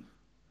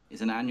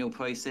is an annual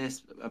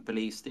process. I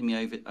believe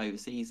Stimmy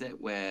oversees it,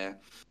 where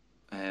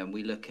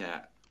we look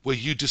at Where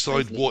you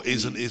decide basically what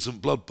is and opinions.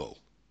 isn't Blood Bowl.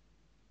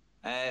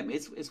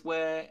 It's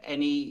where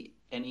any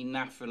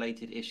NAF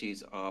related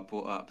issues are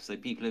brought up. So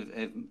people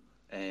have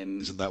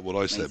Isn't that what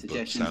I made said, but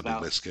suggestions sounding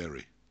about. less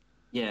scary?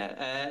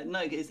 Yeah, no,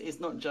 it's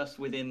not just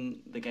within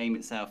the game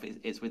itself.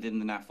 It's within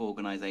the NAF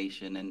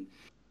organization,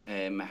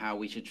 and how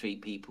we should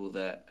treat people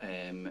that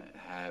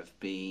have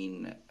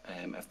been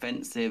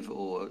offensive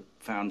or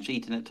found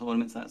cheating at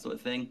tournaments, that sort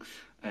of thing.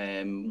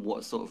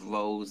 What sort of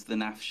roles the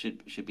NAF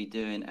should be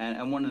doing,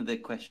 and one of the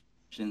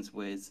questions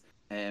was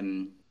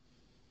so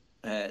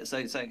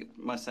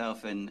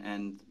myself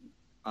and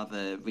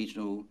other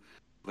regional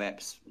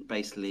reps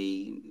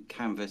basically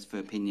canvassed for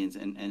opinions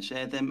and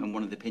shared them. And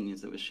one of the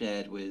opinions that was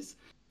shared was,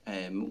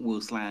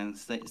 will SLAN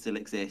still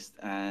exist?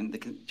 And the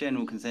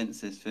general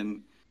consensus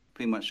from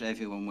pretty much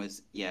everyone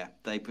was, yeah,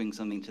 they bring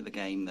something to the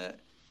game that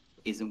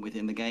isn't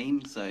within the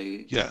game. So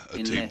Yeah, a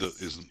team that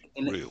unless, isn't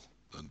real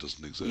and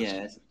doesn't exist.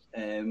 yes,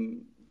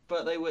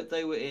 but they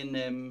were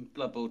in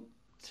Blood Bowl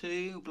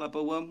 2, Blood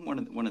Bowl 1, one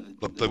of the.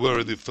 But they were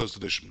in the first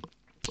edition,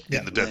 Yeah.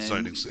 in the Death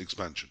Zone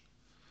expansion.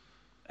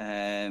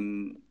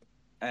 And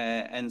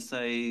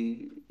so,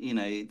 you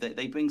know,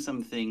 they bring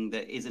something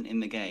that isn't in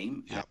the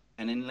game. Yeah.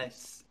 And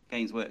unless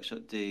Games Workshop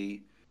do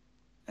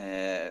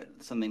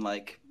something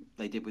like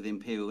they did with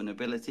Imperial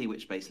Nobility,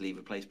 which basically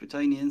replaced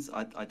Bretonians,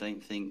 I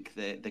don't think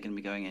they're going to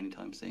be going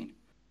anytime soon.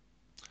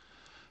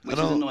 Which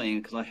is annoying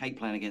because I hate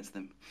playing against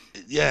them.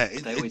 Yeah,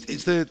 They always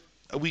is think- there?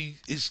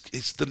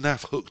 Is the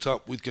NAF hooked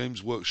up with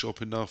Games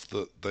Workshop enough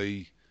that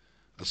they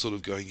are sort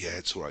of going, yeah,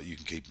 it's all right, you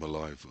can keep them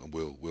alive, and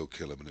we'll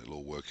kill them, and it'll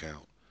all work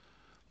out?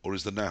 Or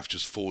is the NAF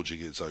just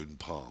forging its own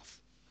path?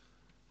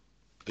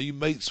 Are you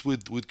mates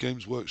with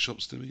Games Workshop,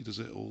 Stimmy? Does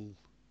it all?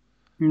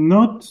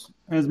 Not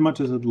as much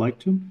as I'd like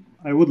to.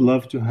 I would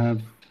love to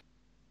have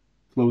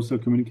closer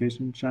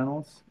communication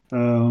channels.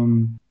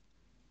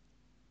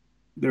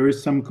 There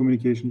is some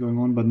communication going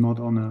on, but not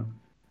on a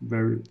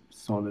very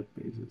solid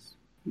basis.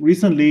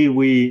 Recently,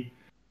 we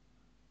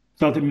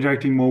started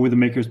interacting more with the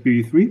makers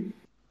BB3,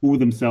 who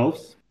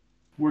themselves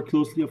work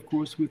closely, of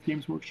course, with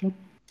Games Workshop.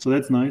 So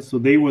that's nice. So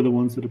they were the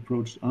ones that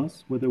approached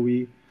us, whether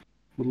we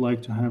would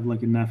like to have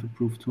like a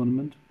NAF-approved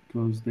tournament,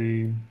 because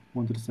they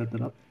wanted to set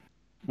that up.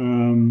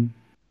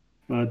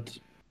 But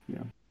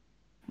yeah,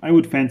 I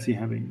would fancy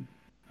having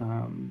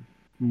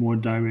more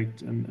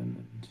direct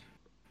and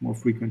more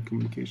frequent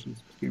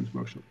communications with Games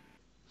Workshop.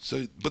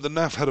 So, but the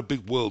NAF had a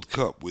big World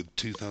Cup with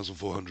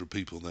 2,400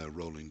 people there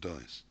rolling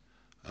dice,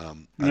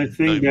 And and I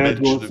think no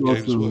that mention was of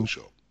Games also,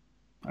 Workshop.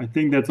 I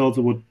think that's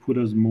also what put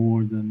us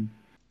more than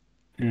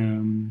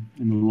in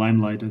the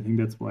limelight. I think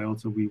that's why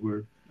also we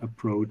were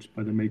approached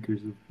by the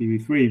makers of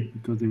BB3,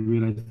 because they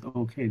realized,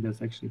 okay,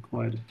 that's actually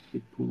quite a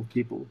big pool of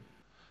people.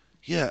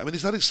 Yeah, I mean,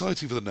 is that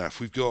exciting for the NAF?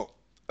 We've got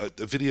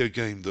a video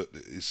game that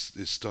is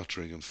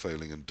stuttering and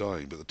failing and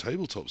dying, but the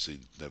tabletop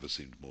scene never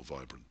seemed more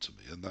vibrant to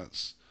me, and that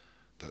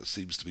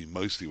seems to be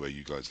mostly where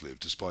you guys live,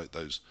 despite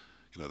those,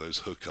 those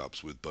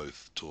hookups with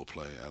both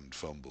Torplay and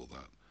Fumble.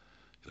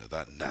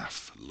 That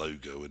NAF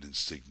logo and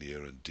insignia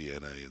and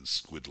DNA and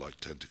squid-like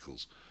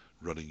tentacles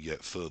running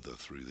yet further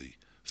through the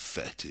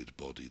fetid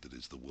body that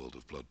is the world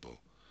of Blood Bowl.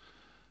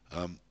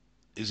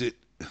 Is it?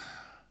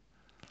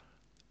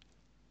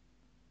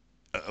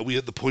 Are we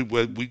at the point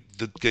where the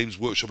Games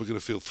Workshop are going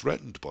to feel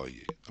threatened by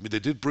you? I mean, they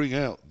did bring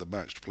out the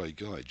matched play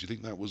guide. Do you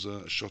think that was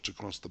a shot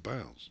across the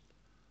bows?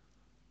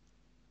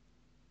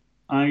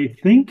 I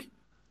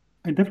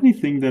definitely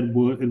think that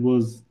it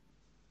was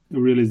a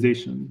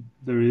realization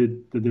that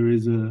there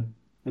is a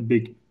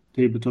big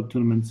tabletop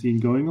tournament scene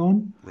going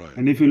on. Right.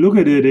 And if you look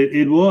at it,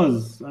 it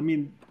was, I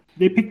mean,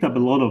 they picked up a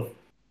lot of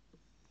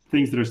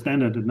things that are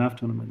standard at NAF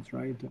tournaments,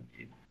 right?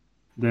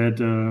 That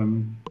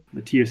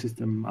the tier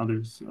system,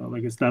 others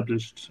like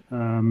established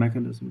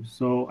mechanisms.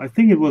 So I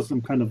think it was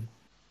some kind of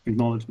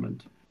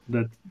acknowledgement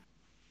that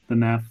the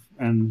NAF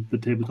and the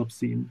tabletop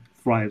scene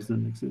thrives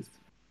and exists.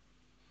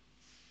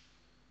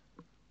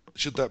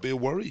 Should that be a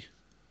worry?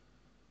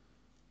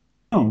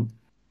 Oh,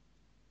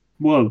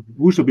 well,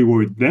 who should be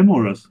worried, them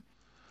or us?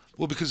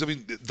 Well, because I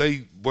mean,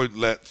 they won't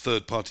let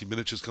third-party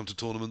miniatures come to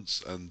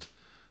tournaments, and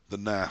the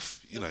NAF,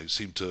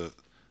 seem to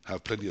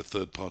have plenty of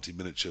third-party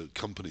miniature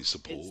company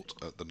support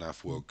at the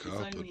NAF World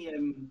Cup. It's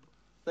only,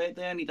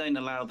 they only don't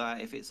allow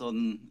that if it's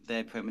on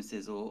their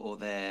premises or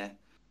their,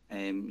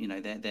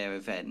 their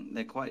event.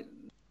 They're quite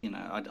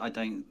I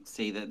don't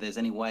see that there's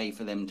any way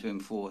for them to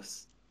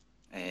enforce.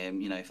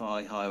 If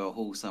I hire a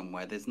hall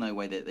somewhere, there's no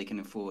way that they can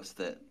enforce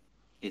that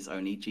it's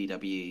only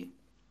GW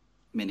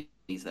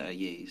minis that are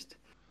used.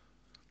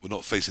 We're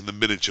not facing the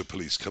miniature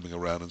police coming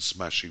around and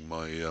smashing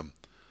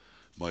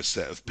my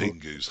set of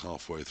Pingus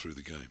halfway through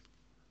the game.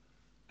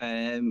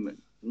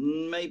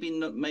 Maybe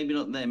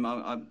not them.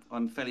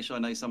 I'm fairly sure I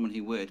know someone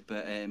who would,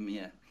 but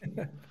yeah.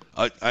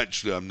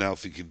 I'm now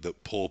thinking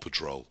that Paw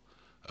Patrol,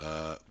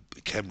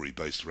 Khemri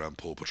based around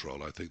Paw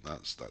Patrol. I think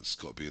that's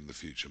got to be in the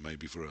future,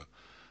 maybe for a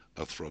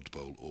Thrud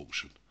Bowl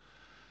auction.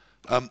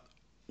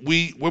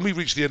 When we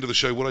reach the end of the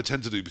show, what I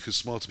tend to do, because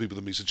smarter people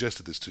than me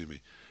suggested this to me,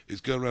 is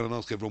go around and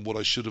ask everyone what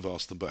I should have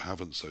asked them but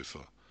haven't so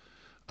far.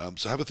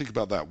 So have a think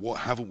about that. What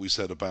haven't we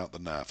said about the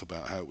NAF,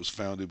 about how it was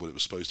founded, what it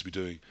was supposed to be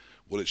doing,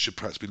 what it should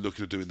perhaps be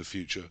looking to do in the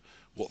future,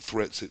 what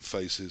threats it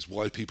faces,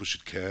 why people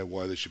should care,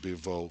 why they should be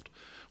involved,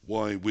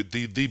 why with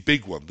the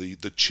big one,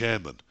 the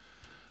chairman,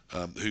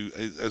 who,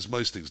 as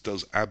most things,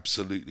 does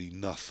absolutely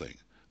nothing,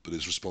 but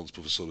is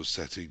responsible for sort of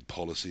setting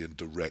policy and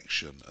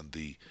direction and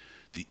the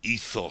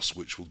ethos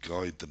which will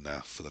guide the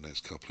NAF for the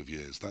next couple of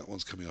years. That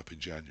one's coming up in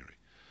January.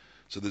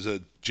 So there's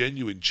a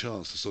genuine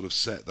chance to sort of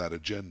set that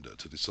agenda,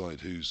 to decide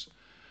who's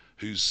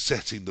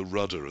setting the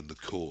rudder and the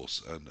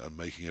course and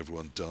making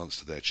everyone dance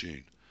to their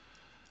tune.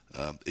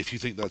 If you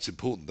think that's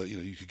important, that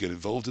you could get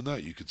involved in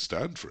that, you could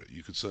stand for it.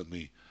 You could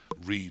certainly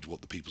read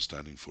what the people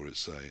standing for it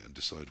say and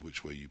decide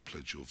which way you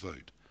pledge your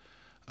vote.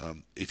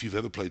 If you've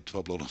ever played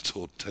Tableau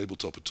or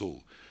tabletop at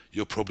all,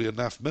 you're probably a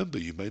NAF member.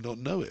 You may not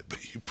know it,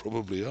 but you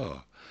probably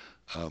are,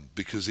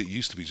 because it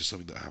used to be just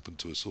something that happened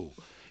to us all.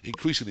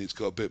 Increasingly, it's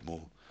got a bit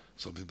more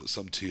something that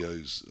some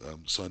TOs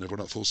sign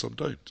everyone up for, some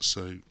don't.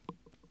 So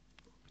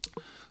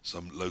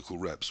some local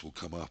reps will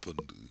come up and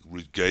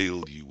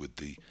regale you with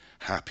the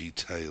happy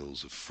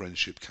tales of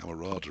friendship,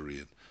 camaraderie,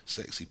 and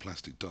sexy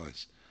plastic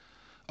dice.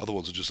 Other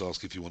ones will just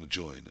ask if you want to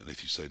join, and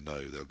if you say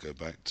no, they'll go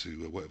back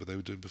to whatever they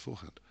were doing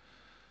beforehand.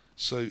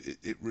 So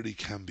it really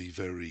can be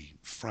very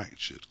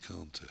fractured,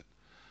 can't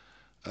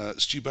it?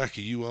 Stu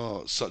Backer, you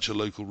are such a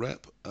local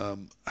rep. How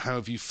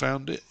have you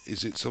found it?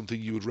 Is it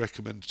something you would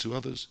recommend to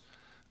others?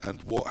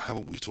 And what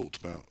haven't we talked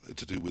about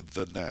to do with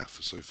the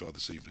NAF so far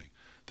this evening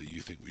that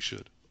you think we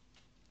should?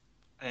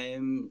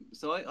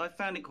 So I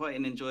found it quite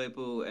an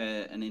enjoyable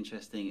and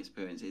interesting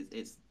experience.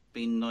 It's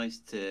been nice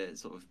to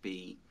sort of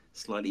be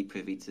slightly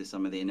privy to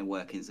some of the inner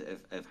workings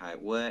of how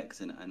it works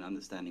and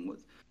understanding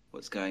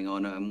what's going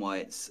on and why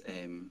it's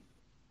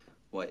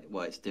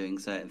doing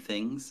certain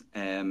things.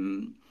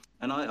 And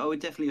I would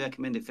definitely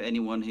recommend it for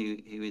anyone who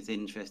is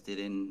interested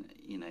in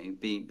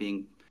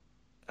being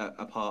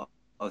a part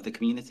of the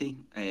community.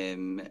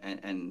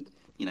 And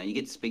you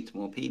get to speak to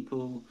more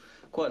people.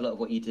 Quite a lot of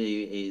what you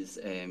do is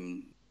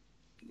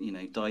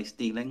dice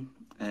dealing,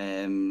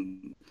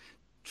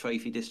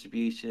 trophy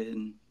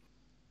distribution,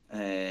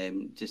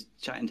 just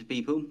chatting to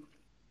people.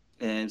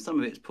 Some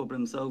of it's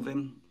problem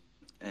solving.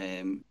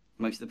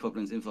 Most of the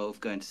problems involve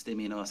going to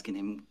Stimmy and asking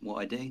him what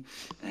I do,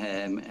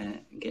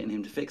 and getting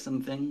him to fix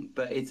something.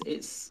 But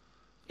it's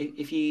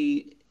if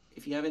you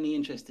have any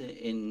interest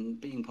in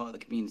being part of the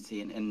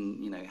community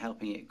and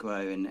helping it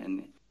grow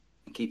and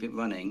keep it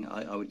running,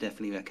 I would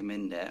definitely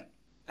recommend it.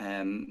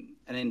 And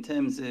in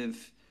terms of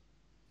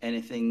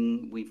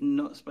anything we've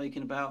not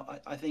spoken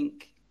about, I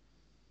think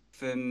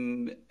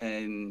from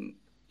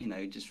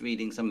just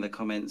reading some of the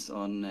comments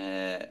on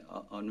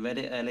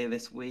Reddit earlier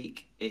this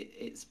week,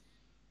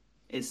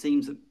 it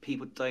seems that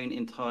people don't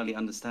entirely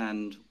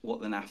understand what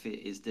the NAF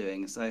is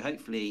doing. So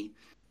hopefully,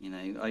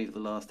 over the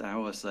last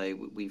hour or so,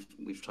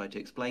 we've tried to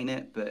explain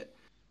it. But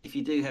if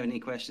you do have any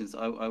questions,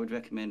 I would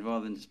recommend,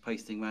 rather than just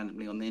posting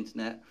randomly on the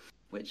internet,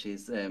 which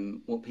is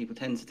what people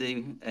tend to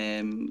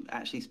do,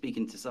 actually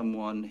speaking to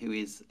someone who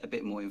is a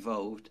bit more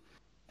involved,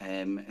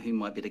 who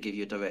might be able to give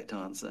you a direct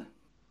answer.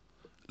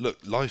 Look,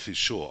 life is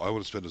short. I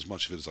want to spend as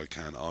much of it as I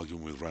can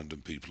arguing with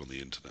random people on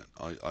the internet.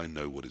 I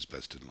know what is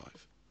best in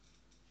life.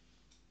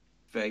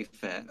 Very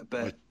fair,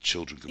 but my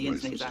children can the raise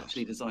internet is themselves.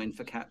 Actually designed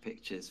for cat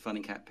pictures.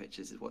 Funny cat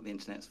pictures is what the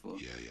internet's for.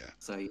 Yeah, yeah.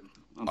 So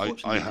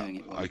unfortunately, doing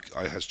it wrong.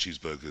 I has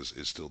cheeseburgers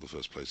is still the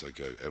first place I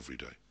go every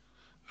day,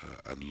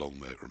 and long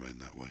may it remain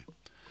that way.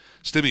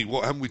 Stimmy,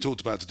 what haven't we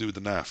talked about to do with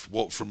the NAF?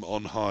 What from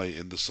on high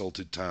in the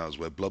Salted Towers,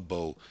 where Blood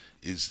Bowl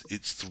is,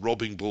 its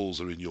throbbing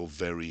balls are in your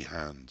very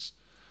hands?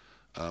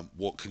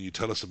 What can you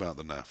tell us about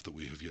the NAF that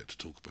we have yet to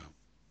talk about?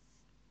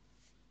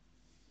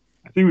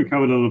 I think we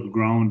covered a lot of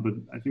ground, but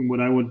I think what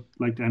I would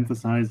like to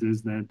emphasize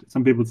is that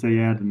some people say,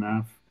 yeah, the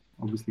NAF,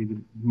 obviously the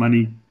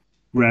money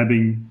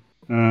grabbing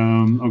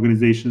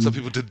organization. Some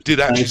people did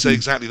actually say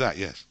exactly that,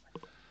 yes.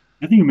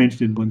 I think you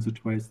mentioned it once or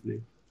twice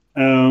today.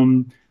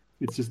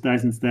 It's just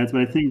dice and stats,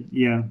 but I think,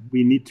 yeah,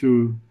 we need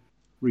to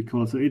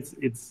recall. So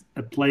it's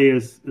a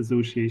players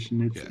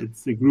association.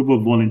 It's a group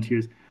of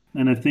volunteers.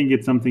 And I think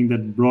it's something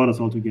that brought us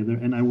all together.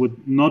 And I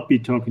would not be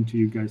talking to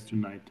you guys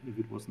tonight if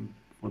it wasn't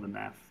for the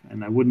NAF.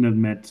 And I wouldn't have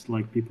met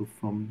people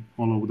from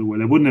all over the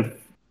world. I wouldn't have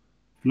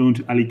flown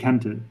to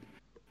Alicante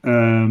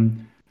to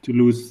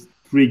lose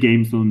 3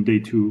 games on day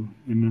 2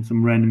 in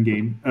some random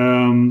game.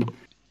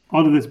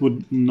 All of this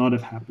would not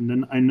have happened.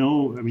 And I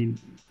know, I mean,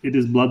 it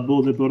is Blood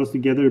Bowl that brought us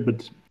together,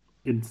 but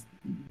it's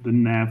the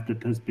NAF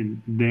that has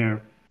been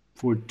there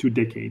for 2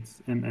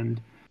 decades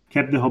and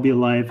kept the hobby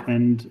alive.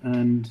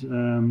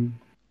 And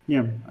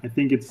yeah, I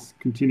think it's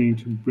continuing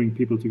to bring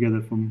people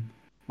together from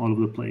all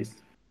over the place.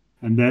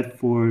 And that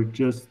for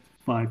just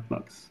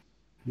 $5,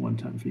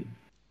 one-time fee.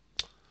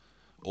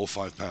 Or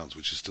 £5,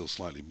 which is still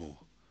slightly more.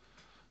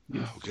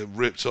 Yes. Okay,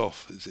 ripped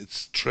off.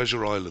 It's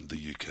Treasure Island,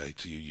 the UK,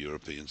 to you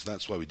Europeans.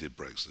 That's why we did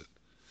Brexit.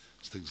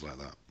 It's things like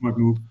that. Smart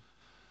move.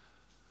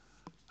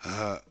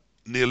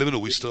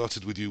 Neoliminal, we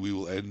started with you, we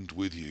will end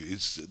with you.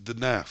 It's the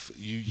NAF.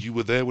 You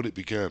were there when it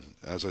began,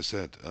 as I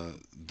said.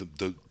 I'm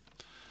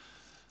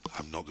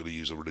not going to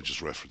use a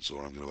religious reference,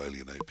 or I'm going to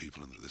alienate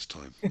people at this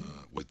time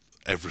with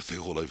everything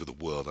all over the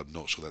world. I'm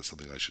not sure that's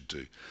something I should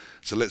do.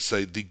 So let's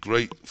say the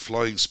great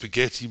flying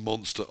spaghetti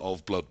monster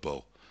of Blood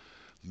Bowl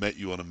met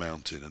you on a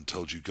mountain and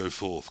told you, go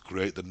forth,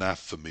 create the NAF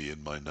for me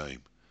in my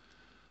name.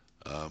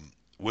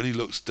 When he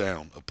looks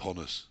down upon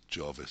us,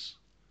 Jarvis,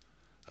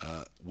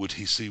 would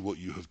he see what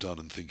you have done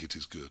and think it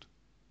is good?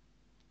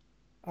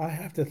 I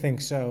have to think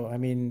so. I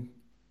mean,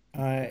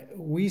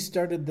 we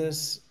started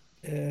this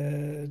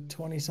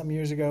 20 some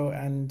years ago,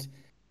 and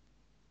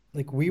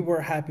like we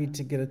were happy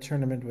to get a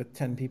tournament with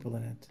 10 people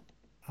in it.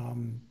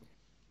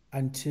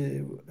 And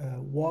to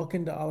walk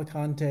into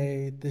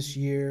Alicante this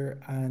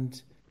year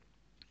and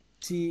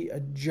see a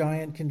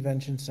giant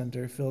convention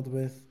center filled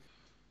with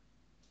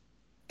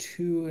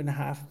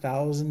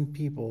 2,500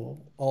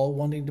 people all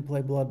wanting to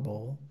play Blood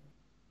Bowl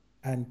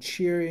and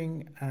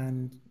cheering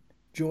and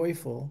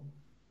joyful.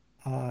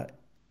 I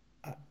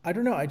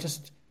don't know.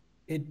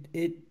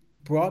 It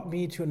brought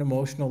me to an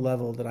emotional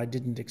level that I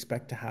didn't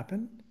expect to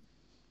happen,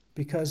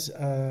 because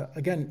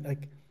again,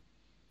 like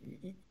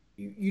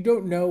you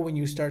don't know when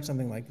you start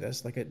something like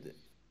this.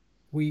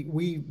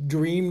 We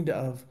dreamed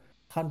of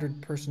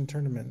 100-person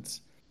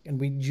tournaments, and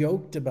we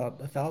joked about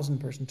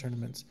 1,000-person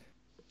tournaments,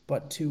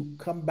 but to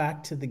come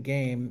back to the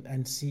game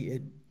and see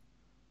it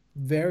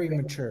very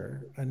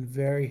mature and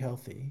very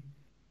healthy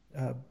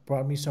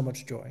brought me so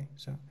much joy.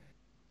 So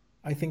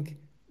I think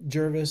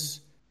Jervis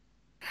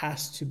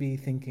has to be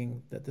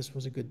thinking that this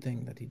was a good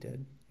thing that he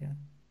did. Yeah.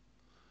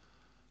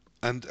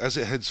 And as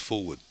it heads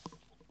forward,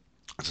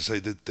 as I say,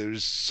 there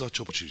is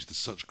such opportunity, there's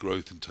such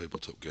growth in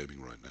tabletop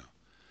gaming right now.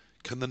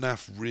 Can the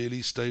NAF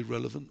really stay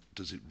relevant?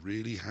 Does it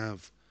really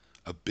have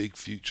a big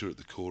future at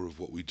the core of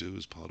what we do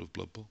as part of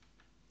Blood Bowl?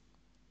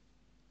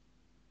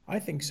 I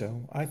think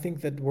so. I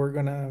think that we're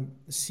going to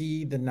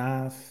see the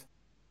NAF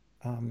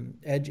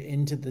edge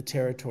into the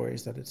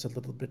territories that it's a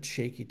little bit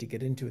shaky to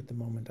get into at the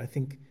moment. I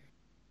think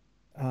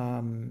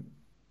I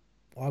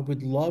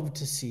would love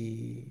to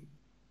see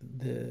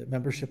the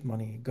membership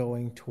money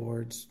going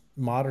towards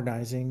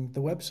modernizing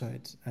the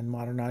website and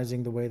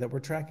modernizing the way that we're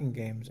tracking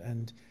games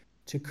and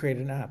to create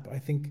an app. I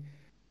think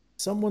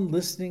someone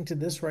listening to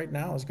this right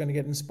now is going to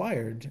get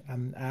inspired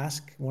and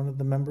ask one of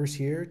the members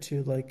here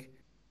to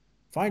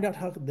find out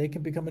how they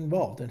can become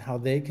involved and how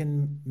they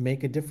can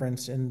make a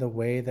difference in the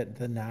way that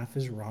the NAF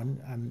is run,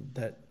 and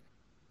that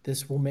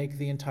this will make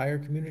the entire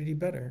community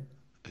better.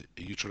 Are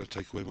you trying to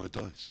take away my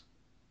dice?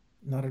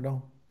 Not at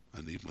all.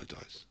 I need my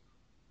dice.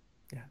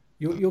 Yeah,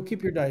 you'll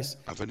keep your dice.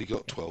 I've only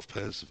got 12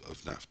 pairs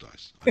of NAF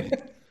dice.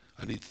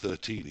 I need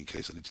 13 in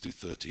case I need to do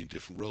 13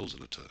 different rolls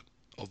in a turn,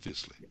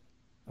 obviously.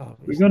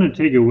 We're going to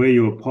take away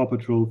your Paw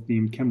Patrol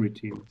themed Camry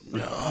team.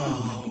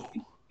 No!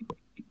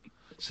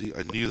 See,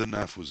 I knew the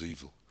NAF was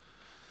evil.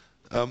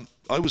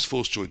 I was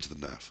forced joined to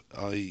the NAF.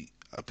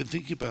 I've been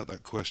thinking about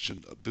that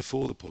question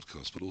before the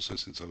podcast, but also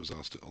since I was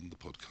asked it on the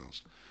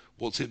podcast.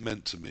 What's it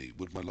meant to me?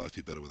 Would my life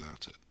be better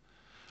without it?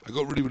 I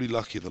got really, really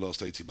lucky in the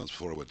last 18 months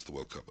before I went to the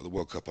World Cup. At the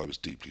World Cup, I was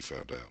deeply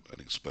found out and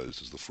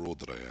exposed as the fraud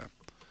that I am.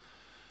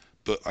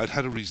 But I'd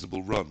had a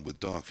reasonable run with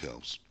Dark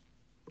Elves.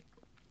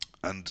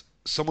 And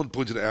someone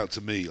pointed it out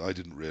to me, I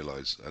didn't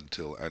realise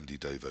until Andy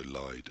Davo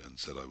lied and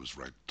said I was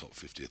ranked top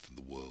 50th in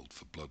the world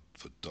for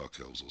Dark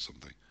Elves or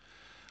something.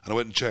 And I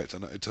went and checked,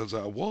 and it turns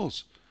out I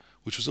was,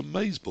 which was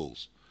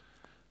amazeballs.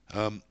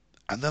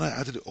 And then I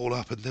added it all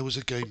up, and there was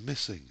a game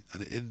missing.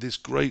 And in this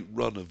great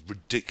run of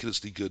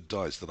ridiculously good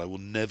dice that I will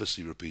never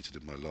see repeated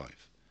in my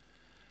life,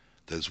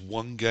 there's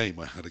one game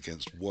I had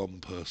against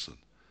one person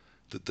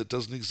that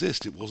doesn't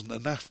exist. It wasn't a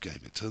NAF game.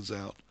 It turns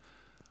out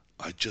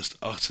I just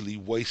utterly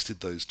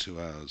wasted those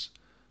 2 hours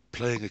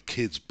playing a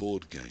kid's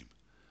board game,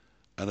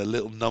 and a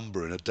little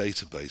number in a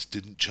database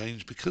didn't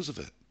change because of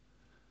it.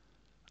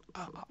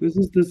 This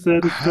is the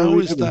saddest How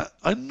story is ever. that?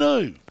 I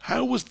know.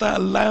 How was that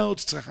allowed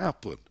to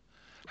happen?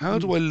 How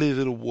do I live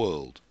in a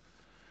world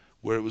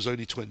where it was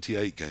only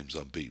 28 games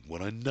unbeaten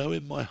when I know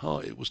in my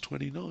heart it was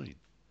 29?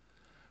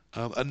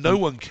 And no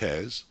one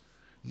cares.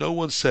 No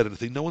one said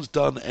anything. No one's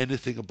done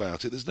anything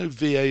about it. There's no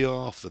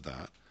VAR for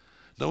that.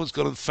 No one's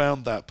gone and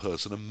found that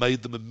person and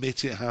made them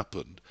admit it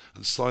happened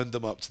and signed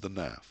them up to the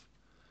NAF.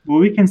 Well,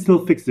 we can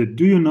still fix it.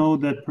 Do you know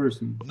that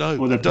person? No,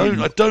 Or I that don't.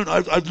 payment? I don't.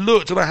 I've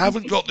looked and I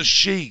haven't got the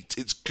sheet.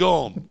 It's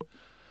gone.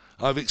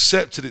 I've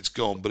accepted it's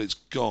gone, but it's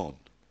gone.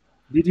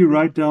 Did you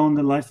write down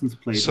the license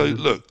plate So of it?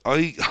 look,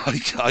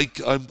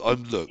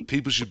 look.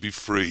 People should be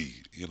free,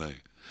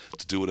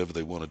 to do whatever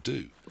they want to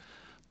do.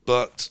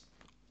 But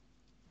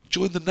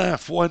join the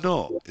NAF. Why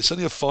not? It's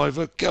only a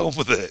fiver. Get on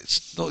with it.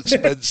 It's not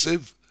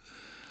expensive.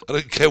 I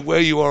don't care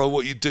where you are or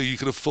what you do. You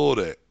can afford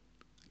it.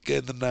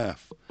 Get in the NAF.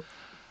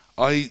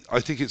 I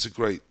think it's a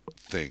great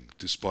thing,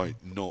 despite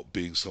not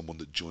being someone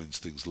that joins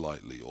things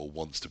lightly or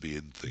wants to be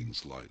in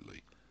things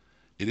lightly.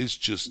 It is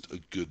just a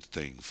good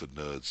thing for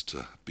nerds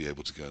to be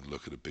able to go and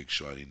look at a big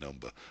shiny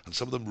number. And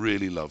some of them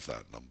really love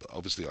that number.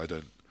 Obviously, I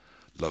don't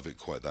love it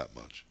quite that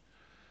much.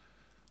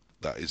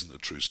 That isn't a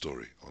true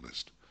story,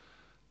 honest.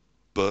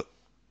 But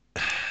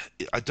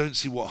I don't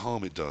see what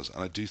harm it does.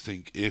 And I do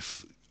think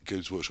if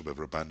Games Workshop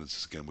ever abandons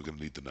this again, we're going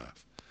to need the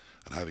NAF.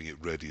 And having it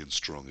ready and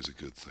strong is a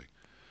good thing.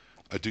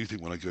 I do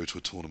think when I go to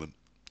a tournament,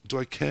 do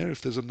I care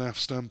if there's a NAF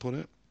stamp on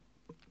it?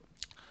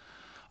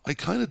 I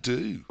kind of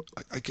do.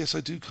 I guess I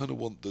do kind of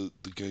want the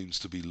games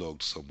to be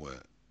logged somewhere.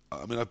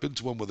 I mean, I've been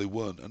to one where they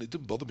weren't, and it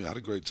didn't bother me. I had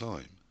a great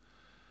time.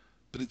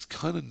 But it's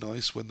kind of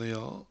nice when they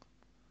are.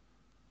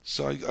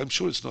 So I'm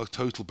sure it's not a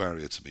total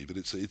barrier to me, but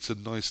it's a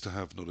nice to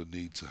have, not a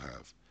need to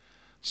have.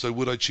 So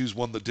would I choose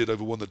one that did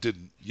over one that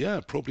didn't?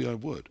 Yeah, probably I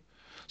would.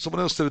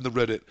 Someone else said in the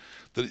Reddit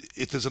that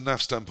if there's a NAF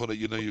stamp on it,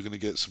 you know you're going to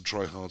get some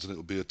tryhards and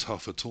it'll be a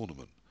tougher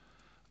tournament.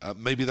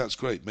 Maybe that's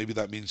great. Maybe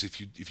that means if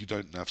you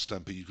don't NAF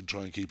stamp it, you can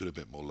try and keep it a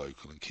bit more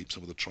local and keep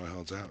some of the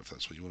tryhards out if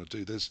that's what you want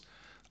to do.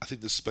 I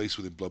think there's space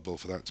within Blood Bowl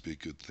for that to be a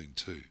good thing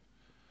too.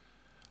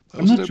 I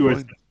I'm also not don't sure it's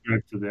mind.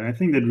 correct to that. I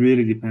think that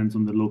really depends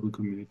on the local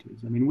communities.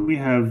 I mean, we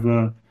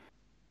have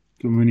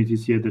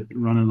communities here that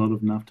run a lot of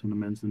NAF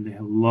tournaments, and they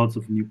have lots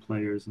of new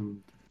players.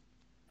 And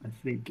I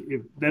think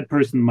if that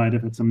person might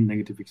have had some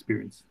negative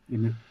experience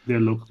in their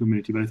local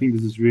community, but I think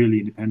this is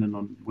really dependent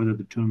on whether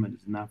the tournament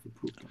is NAF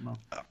approved or not.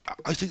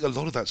 I think a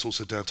lot of that's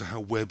also down to how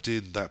webbed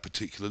in that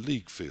particular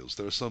league feels.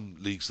 There are some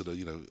leagues that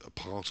are, a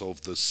part of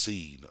the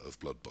scene of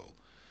Blood Bowl.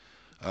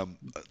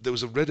 There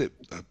was a Reddit,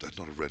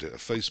 not a Reddit, a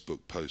Facebook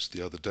post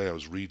the other day I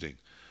was reading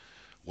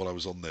while I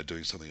was on there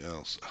doing something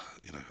else.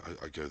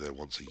 I go there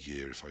once a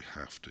year if I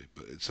have to,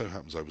 but it so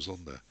happens I was on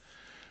there.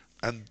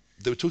 And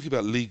they were talking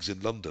about leagues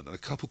in London, and a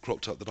couple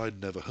cropped up that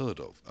I'd never heard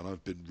of, and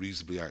I've been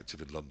reasonably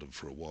active in London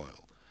for a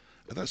while.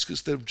 And that's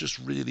because they're just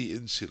really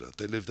insular.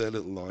 They live their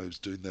little lives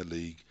doing their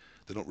league.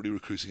 They're not really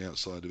recruiting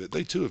outside of it.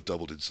 They too have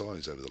doubled in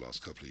size over the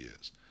last couple of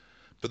years.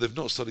 But they've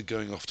not started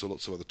going off to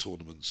lots of other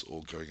tournaments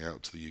or going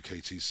out to the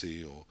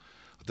UKTC, or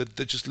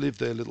they just live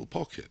their little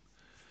pocket.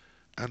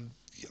 And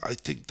I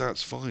think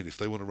that's fine. If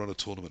they want to run a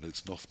tournament,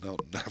 it's not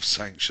NAF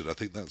sanctioned. I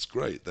think that's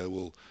great. They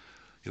will,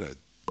 you know,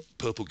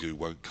 Purple Goo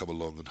won't come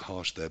along and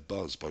harsh their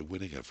buzz by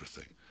winning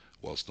everything,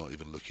 whilst not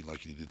even looking like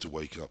he needed to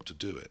wake up to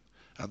do it.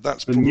 And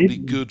that's But probably maybe,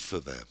 good for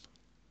them.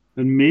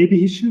 but maybe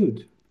he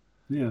should.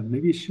 Yeah,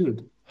 maybe he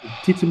should.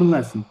 Teach him a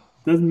lesson.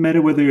 Doesn't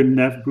matter whether you're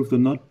NAF approved or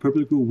not,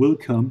 Purple Goo will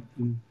come.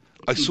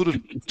 I sort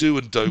of do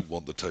and don't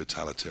want the If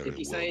totalitarian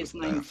you world say his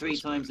of name NAF, I 3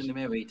 times in suppose. the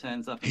mirror, he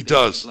turns up. He And beats you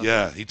does, at Blood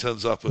yeah. Bowl. He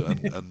turns up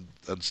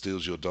and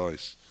steals your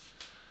dice.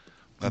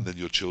 And then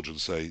your children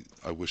say,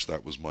 I wish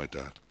that was my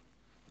dad.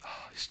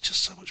 He's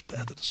just so much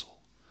better than us all.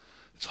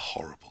 It's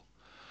horrible.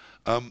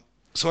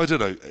 So I don't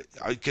know.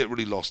 I get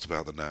really lost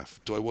about the NAF.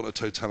 Do I want a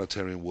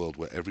totalitarian world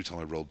where every time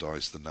I roll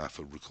dice, the NAF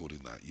are recording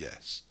that?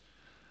 Yes.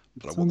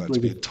 But I want Sounds that to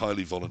like be a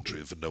entirely voluntary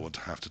and for no one to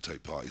have to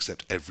take part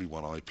except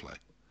everyone I play.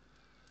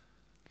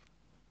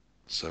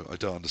 So I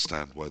don't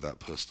understand why that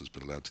person has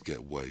been allowed to get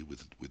away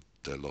with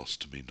their loss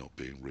to me not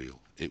being real.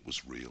 It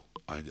was real.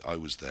 I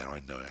was there.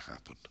 I know it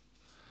happened.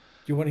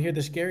 Do you want to hear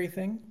the scary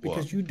thing? What?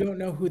 Because you don't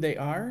know who they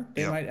are.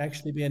 They Yeah. might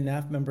actually be a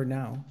NAF member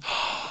now.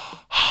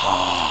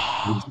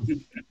 wow.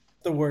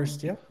 The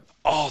worst, yep.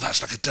 Oh,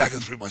 that's like a dagger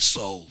through my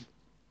soul.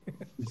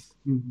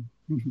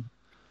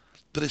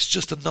 But it's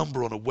just a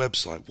number on a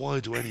website. Why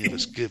do any of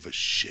us give a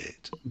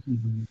shit?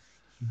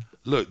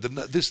 Look,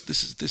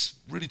 this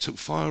really took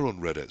fire on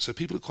Reddit, so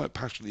people are quite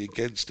passionately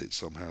against it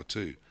somehow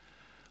too.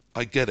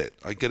 I get it.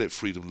 I get it,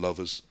 freedom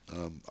lovers.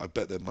 I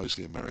bet they're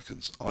mostly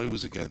Americans. I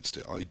was against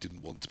it. I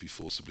didn't want to be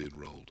forcibly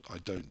enrolled. I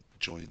don't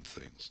join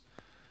things.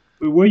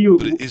 Were But it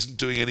you isn't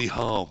doing any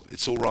harm.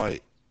 It's all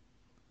right.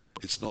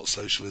 It's not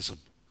socialism.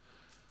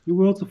 you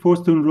were also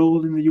forced to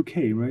enroll in the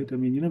UK, right? I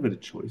mean, you never had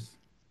a choice.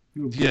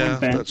 You were born Yeah,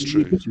 banned that's and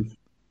you're true. British.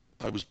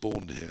 I was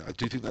born here. I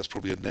do think that's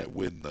probably a net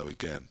win, though,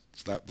 again.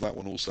 So that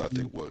one also, I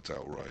think, worked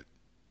out right.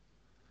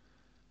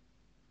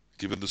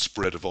 Given the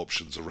spread of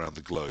options around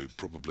the globe,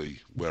 probably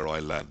where I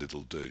landed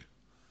will do.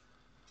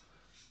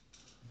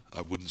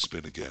 I wouldn't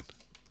spin again.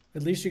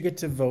 At least you get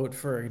to vote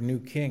for a new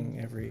king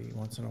every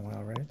once in a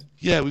while, right?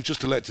 Yeah, we've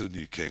just elected a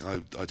new king.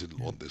 I didn't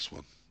want this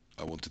one.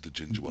 I wanted the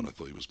ginger one. I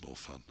thought he was more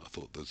fun. I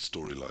thought the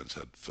storylines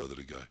had further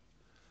to go.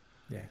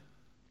 Yeah.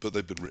 But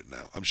they've been written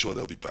out. I'm sure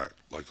they'll be back,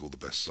 like all the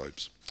best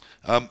soaps.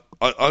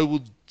 I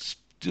would,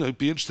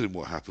 be interested in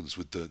what happens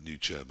with the new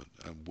chairman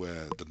and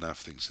where the NAF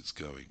thinks it's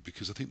going,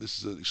 because I think this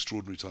is an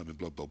extraordinary time in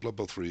Blood Bowl. Blood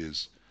Bowl 3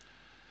 is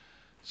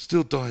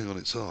Still dying on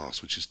its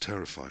arse, which is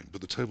terrifying,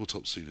 but the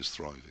tabletop scene is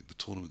thriving. The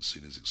tournament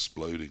scene is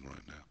exploding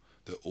right now.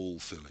 They're all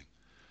filling.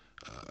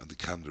 And the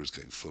calendar is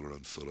getting fuller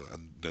and fuller.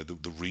 And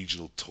the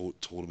regional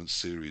tournament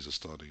series are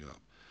starting up.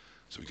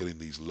 So we're getting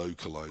these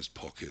localized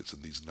pockets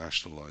and these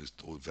nationalized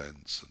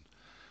events and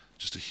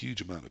just a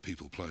huge amount of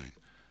people playing.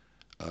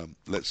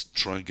 Let's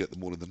try and get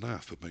them all in the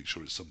NAF, but make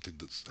sure it's something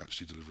that's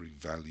actually delivering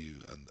value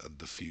and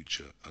the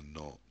future, and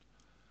not,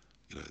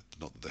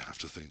 not that they have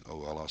to think,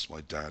 oh, I'll ask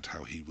my dad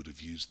how he would have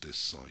used this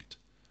site.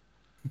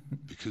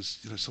 Because,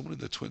 someone in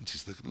their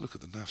 20s, they're going to look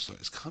at the NAF site.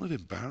 It's kind of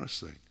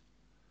embarrassing.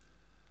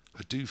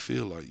 I do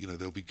feel like,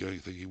 they'll be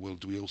thinking, well,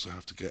 do we also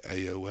have to get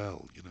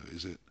AOL?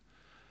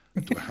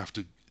 Do I have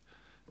to...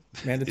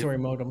 Mandatory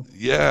modem.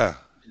 Yeah.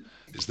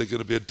 Is there going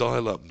to be a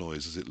dial-up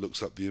noise as it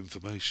looks up the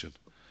information?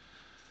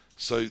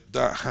 So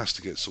that has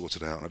to get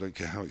sorted out. I don't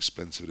care how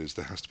expensive it is.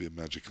 There has to be a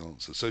magic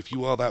answer. So if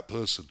you are that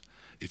person,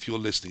 if you're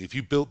listening, if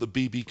you built the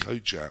BB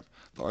Coach app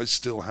that I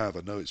still have,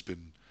 I know it's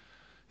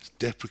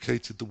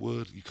deprecated, the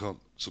word. You can't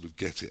sort of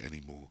get it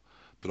anymore.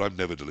 But I'm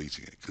never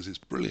deleting it because it's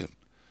brilliant.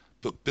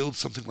 But build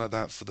something like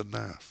that for the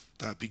NAF.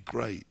 That'd be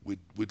great.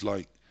 We'd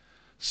like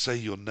say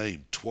your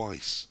name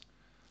twice,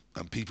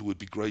 and people would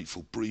be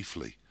grateful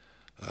briefly,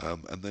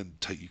 and then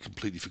take you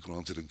completely for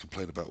granted and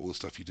complain about all the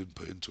stuff you didn't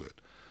put into it.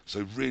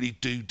 So really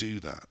do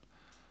that,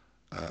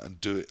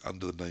 and do it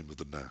under the name of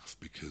the NAF,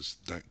 because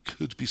that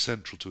could be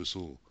central to us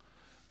all.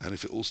 And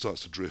if it all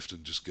starts to drift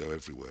and just go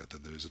everywhere,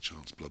 then there is a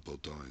chance Blood Bowl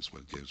dies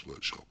when Games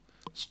Workshop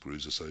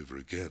screws us over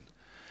again.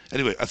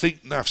 Anyway, I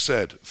think NAF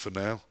said for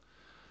now.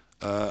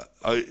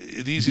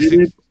 The easy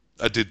thing,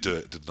 I did do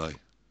it, didn't I?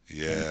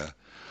 Yeah.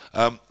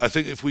 I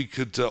think if we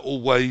could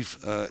all wave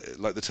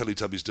like the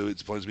Teletubbies do,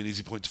 it finds me an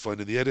easy point to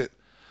find in the edit,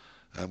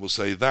 and we'll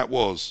say that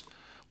was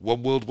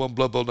One World, One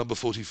Blood Bowl number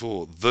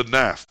 44, the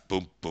NAF.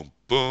 Boom, boom,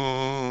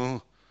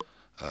 boom.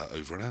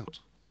 Over and out.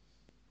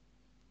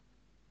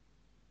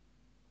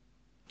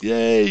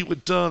 Yay, we're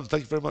done.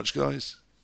 Thank you very much, guys.